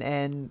fun,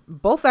 and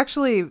both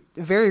actually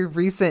very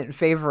recent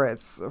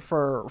favorites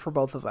for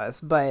both of us.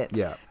 But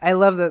I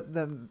love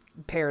them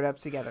paired up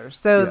together.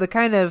 So the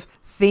kind of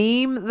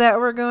theme that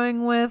we're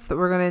going with,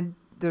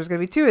 there's gonna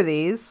be two of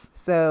these.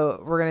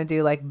 So we're gonna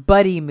do like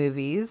buddy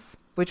movies,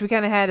 which we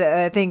kind of had.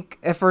 I think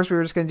at first we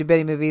were just gonna do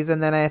buddy movies,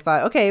 and then I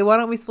thought, okay, why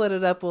don't we split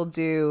it up? We'll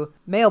do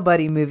male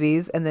buddy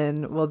movies, and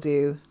then we'll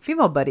do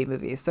female buddy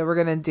movies. So we're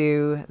gonna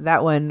do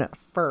that one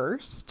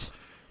first.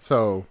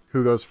 So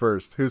who goes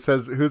first? Who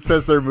says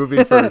their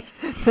movie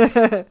first?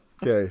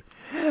 Okay.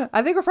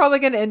 I think we're probably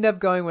going to end up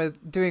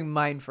doing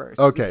mine first.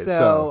 Okay.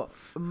 So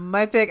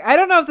my pick, I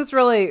don't know if this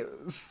really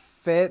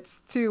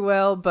fits too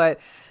well,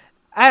 but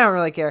I don't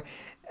really care.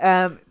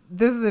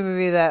 This is a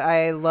movie that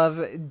I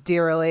love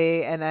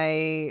dearly, and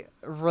I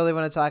really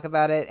want to talk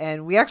about it.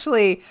 And we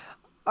actually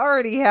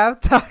already have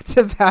talked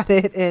about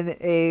it in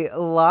a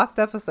lost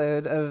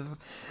episode of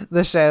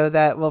the show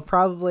that will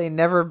probably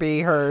never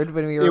be heard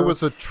when we were. It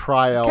was a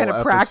trial kind of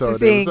episode.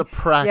 Practicing. It was a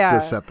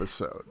practice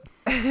episode.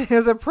 It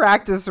was a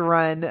practice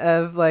run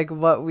of like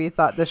what we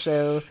thought the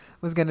show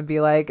was going to be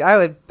like.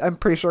 I'm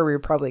pretty sure we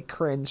would probably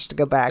cringe to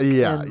go back.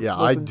 Yeah.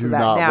 I do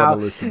not want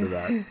to listen to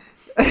that.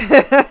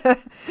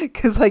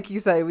 Because like you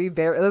said,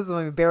 this is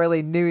when we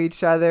barely knew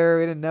each other.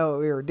 We didn't know what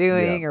we were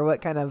doing or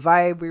what kind of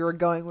vibe we were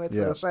going with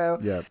for the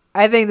show.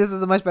 I think this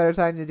is a much better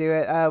time to do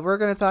it. We're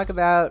going to talk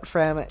about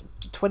from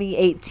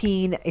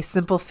 2018, A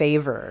Simple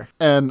Favor.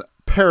 And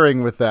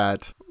pairing with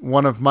that,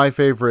 one of my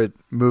favorite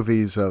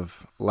movies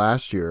of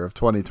last year, of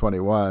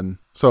 2021.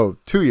 So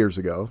 2 years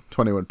ago,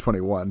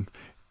 2021.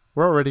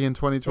 We're already in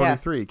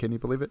 2023. Yeah. Can you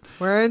believe it?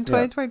 We're in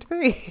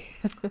 2023.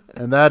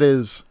 And that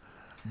is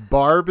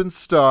Barb and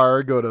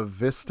Star Go to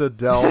Vista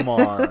Del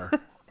Mar.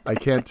 I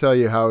can't tell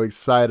you how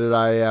excited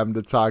I am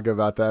to talk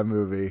about that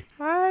movie.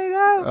 I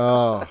know.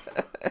 Oh.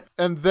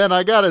 And then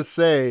I gotta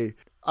say,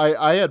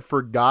 I had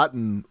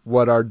forgotten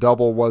what our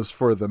double was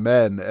for the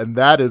men, and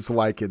that is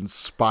like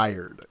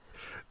inspired.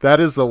 That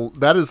is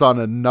on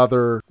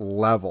another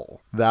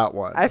level. That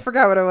one. I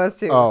forgot what it was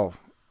too. Oh,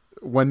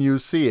 when you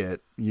see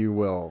it, you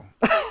will.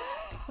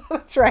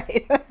 That's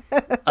right.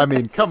 I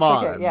mean, come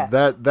on. Okay, yeah.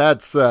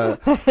 That's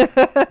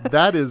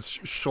that is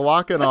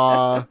schlock and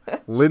awe,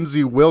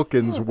 Lindsay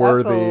Wilkins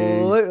worthy.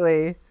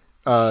 Absolutely.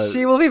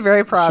 She will be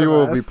very proud She of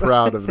will us, be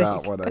proud I of that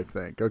think. one, I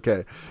think.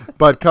 Okay.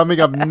 But coming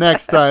up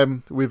next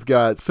time, we've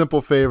got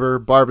Simple Favor,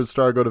 Barb and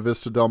Star Go to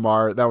Vista Del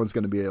Mar. That one's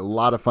going to be a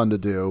lot of fun to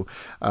do.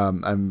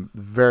 I'm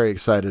very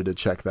excited to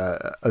check that,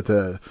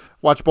 to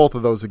watch both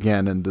of those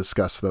again and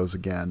discuss those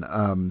again.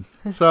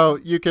 So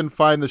you can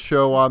find the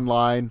show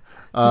online.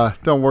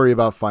 Don't worry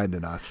about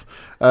finding us.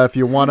 If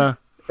you want to,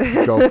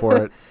 go for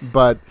it.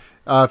 But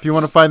if you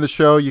want to find the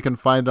show, you can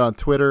find it on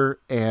Twitter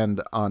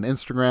and on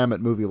Instagram at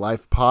Movie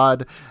Life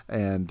Pod.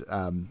 And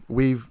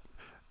we've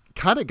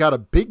kind of got a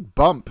big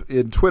bump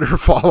in Twitter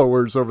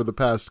followers over the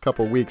past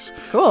couple weeks.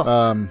 Cool.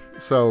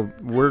 So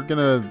we're going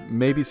to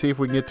maybe see if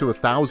we can get to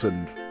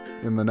 1,000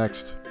 in the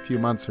next few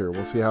months here.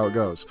 We'll see how it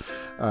goes.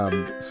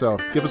 So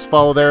give us a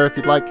follow there if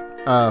you'd like.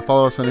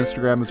 Follow us on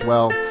Instagram as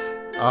well.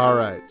 All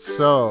right.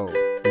 So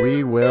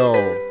we will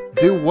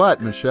do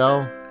what,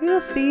 Michelle? We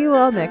will see you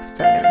all next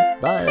time.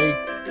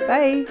 Bye.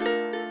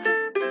 Bye.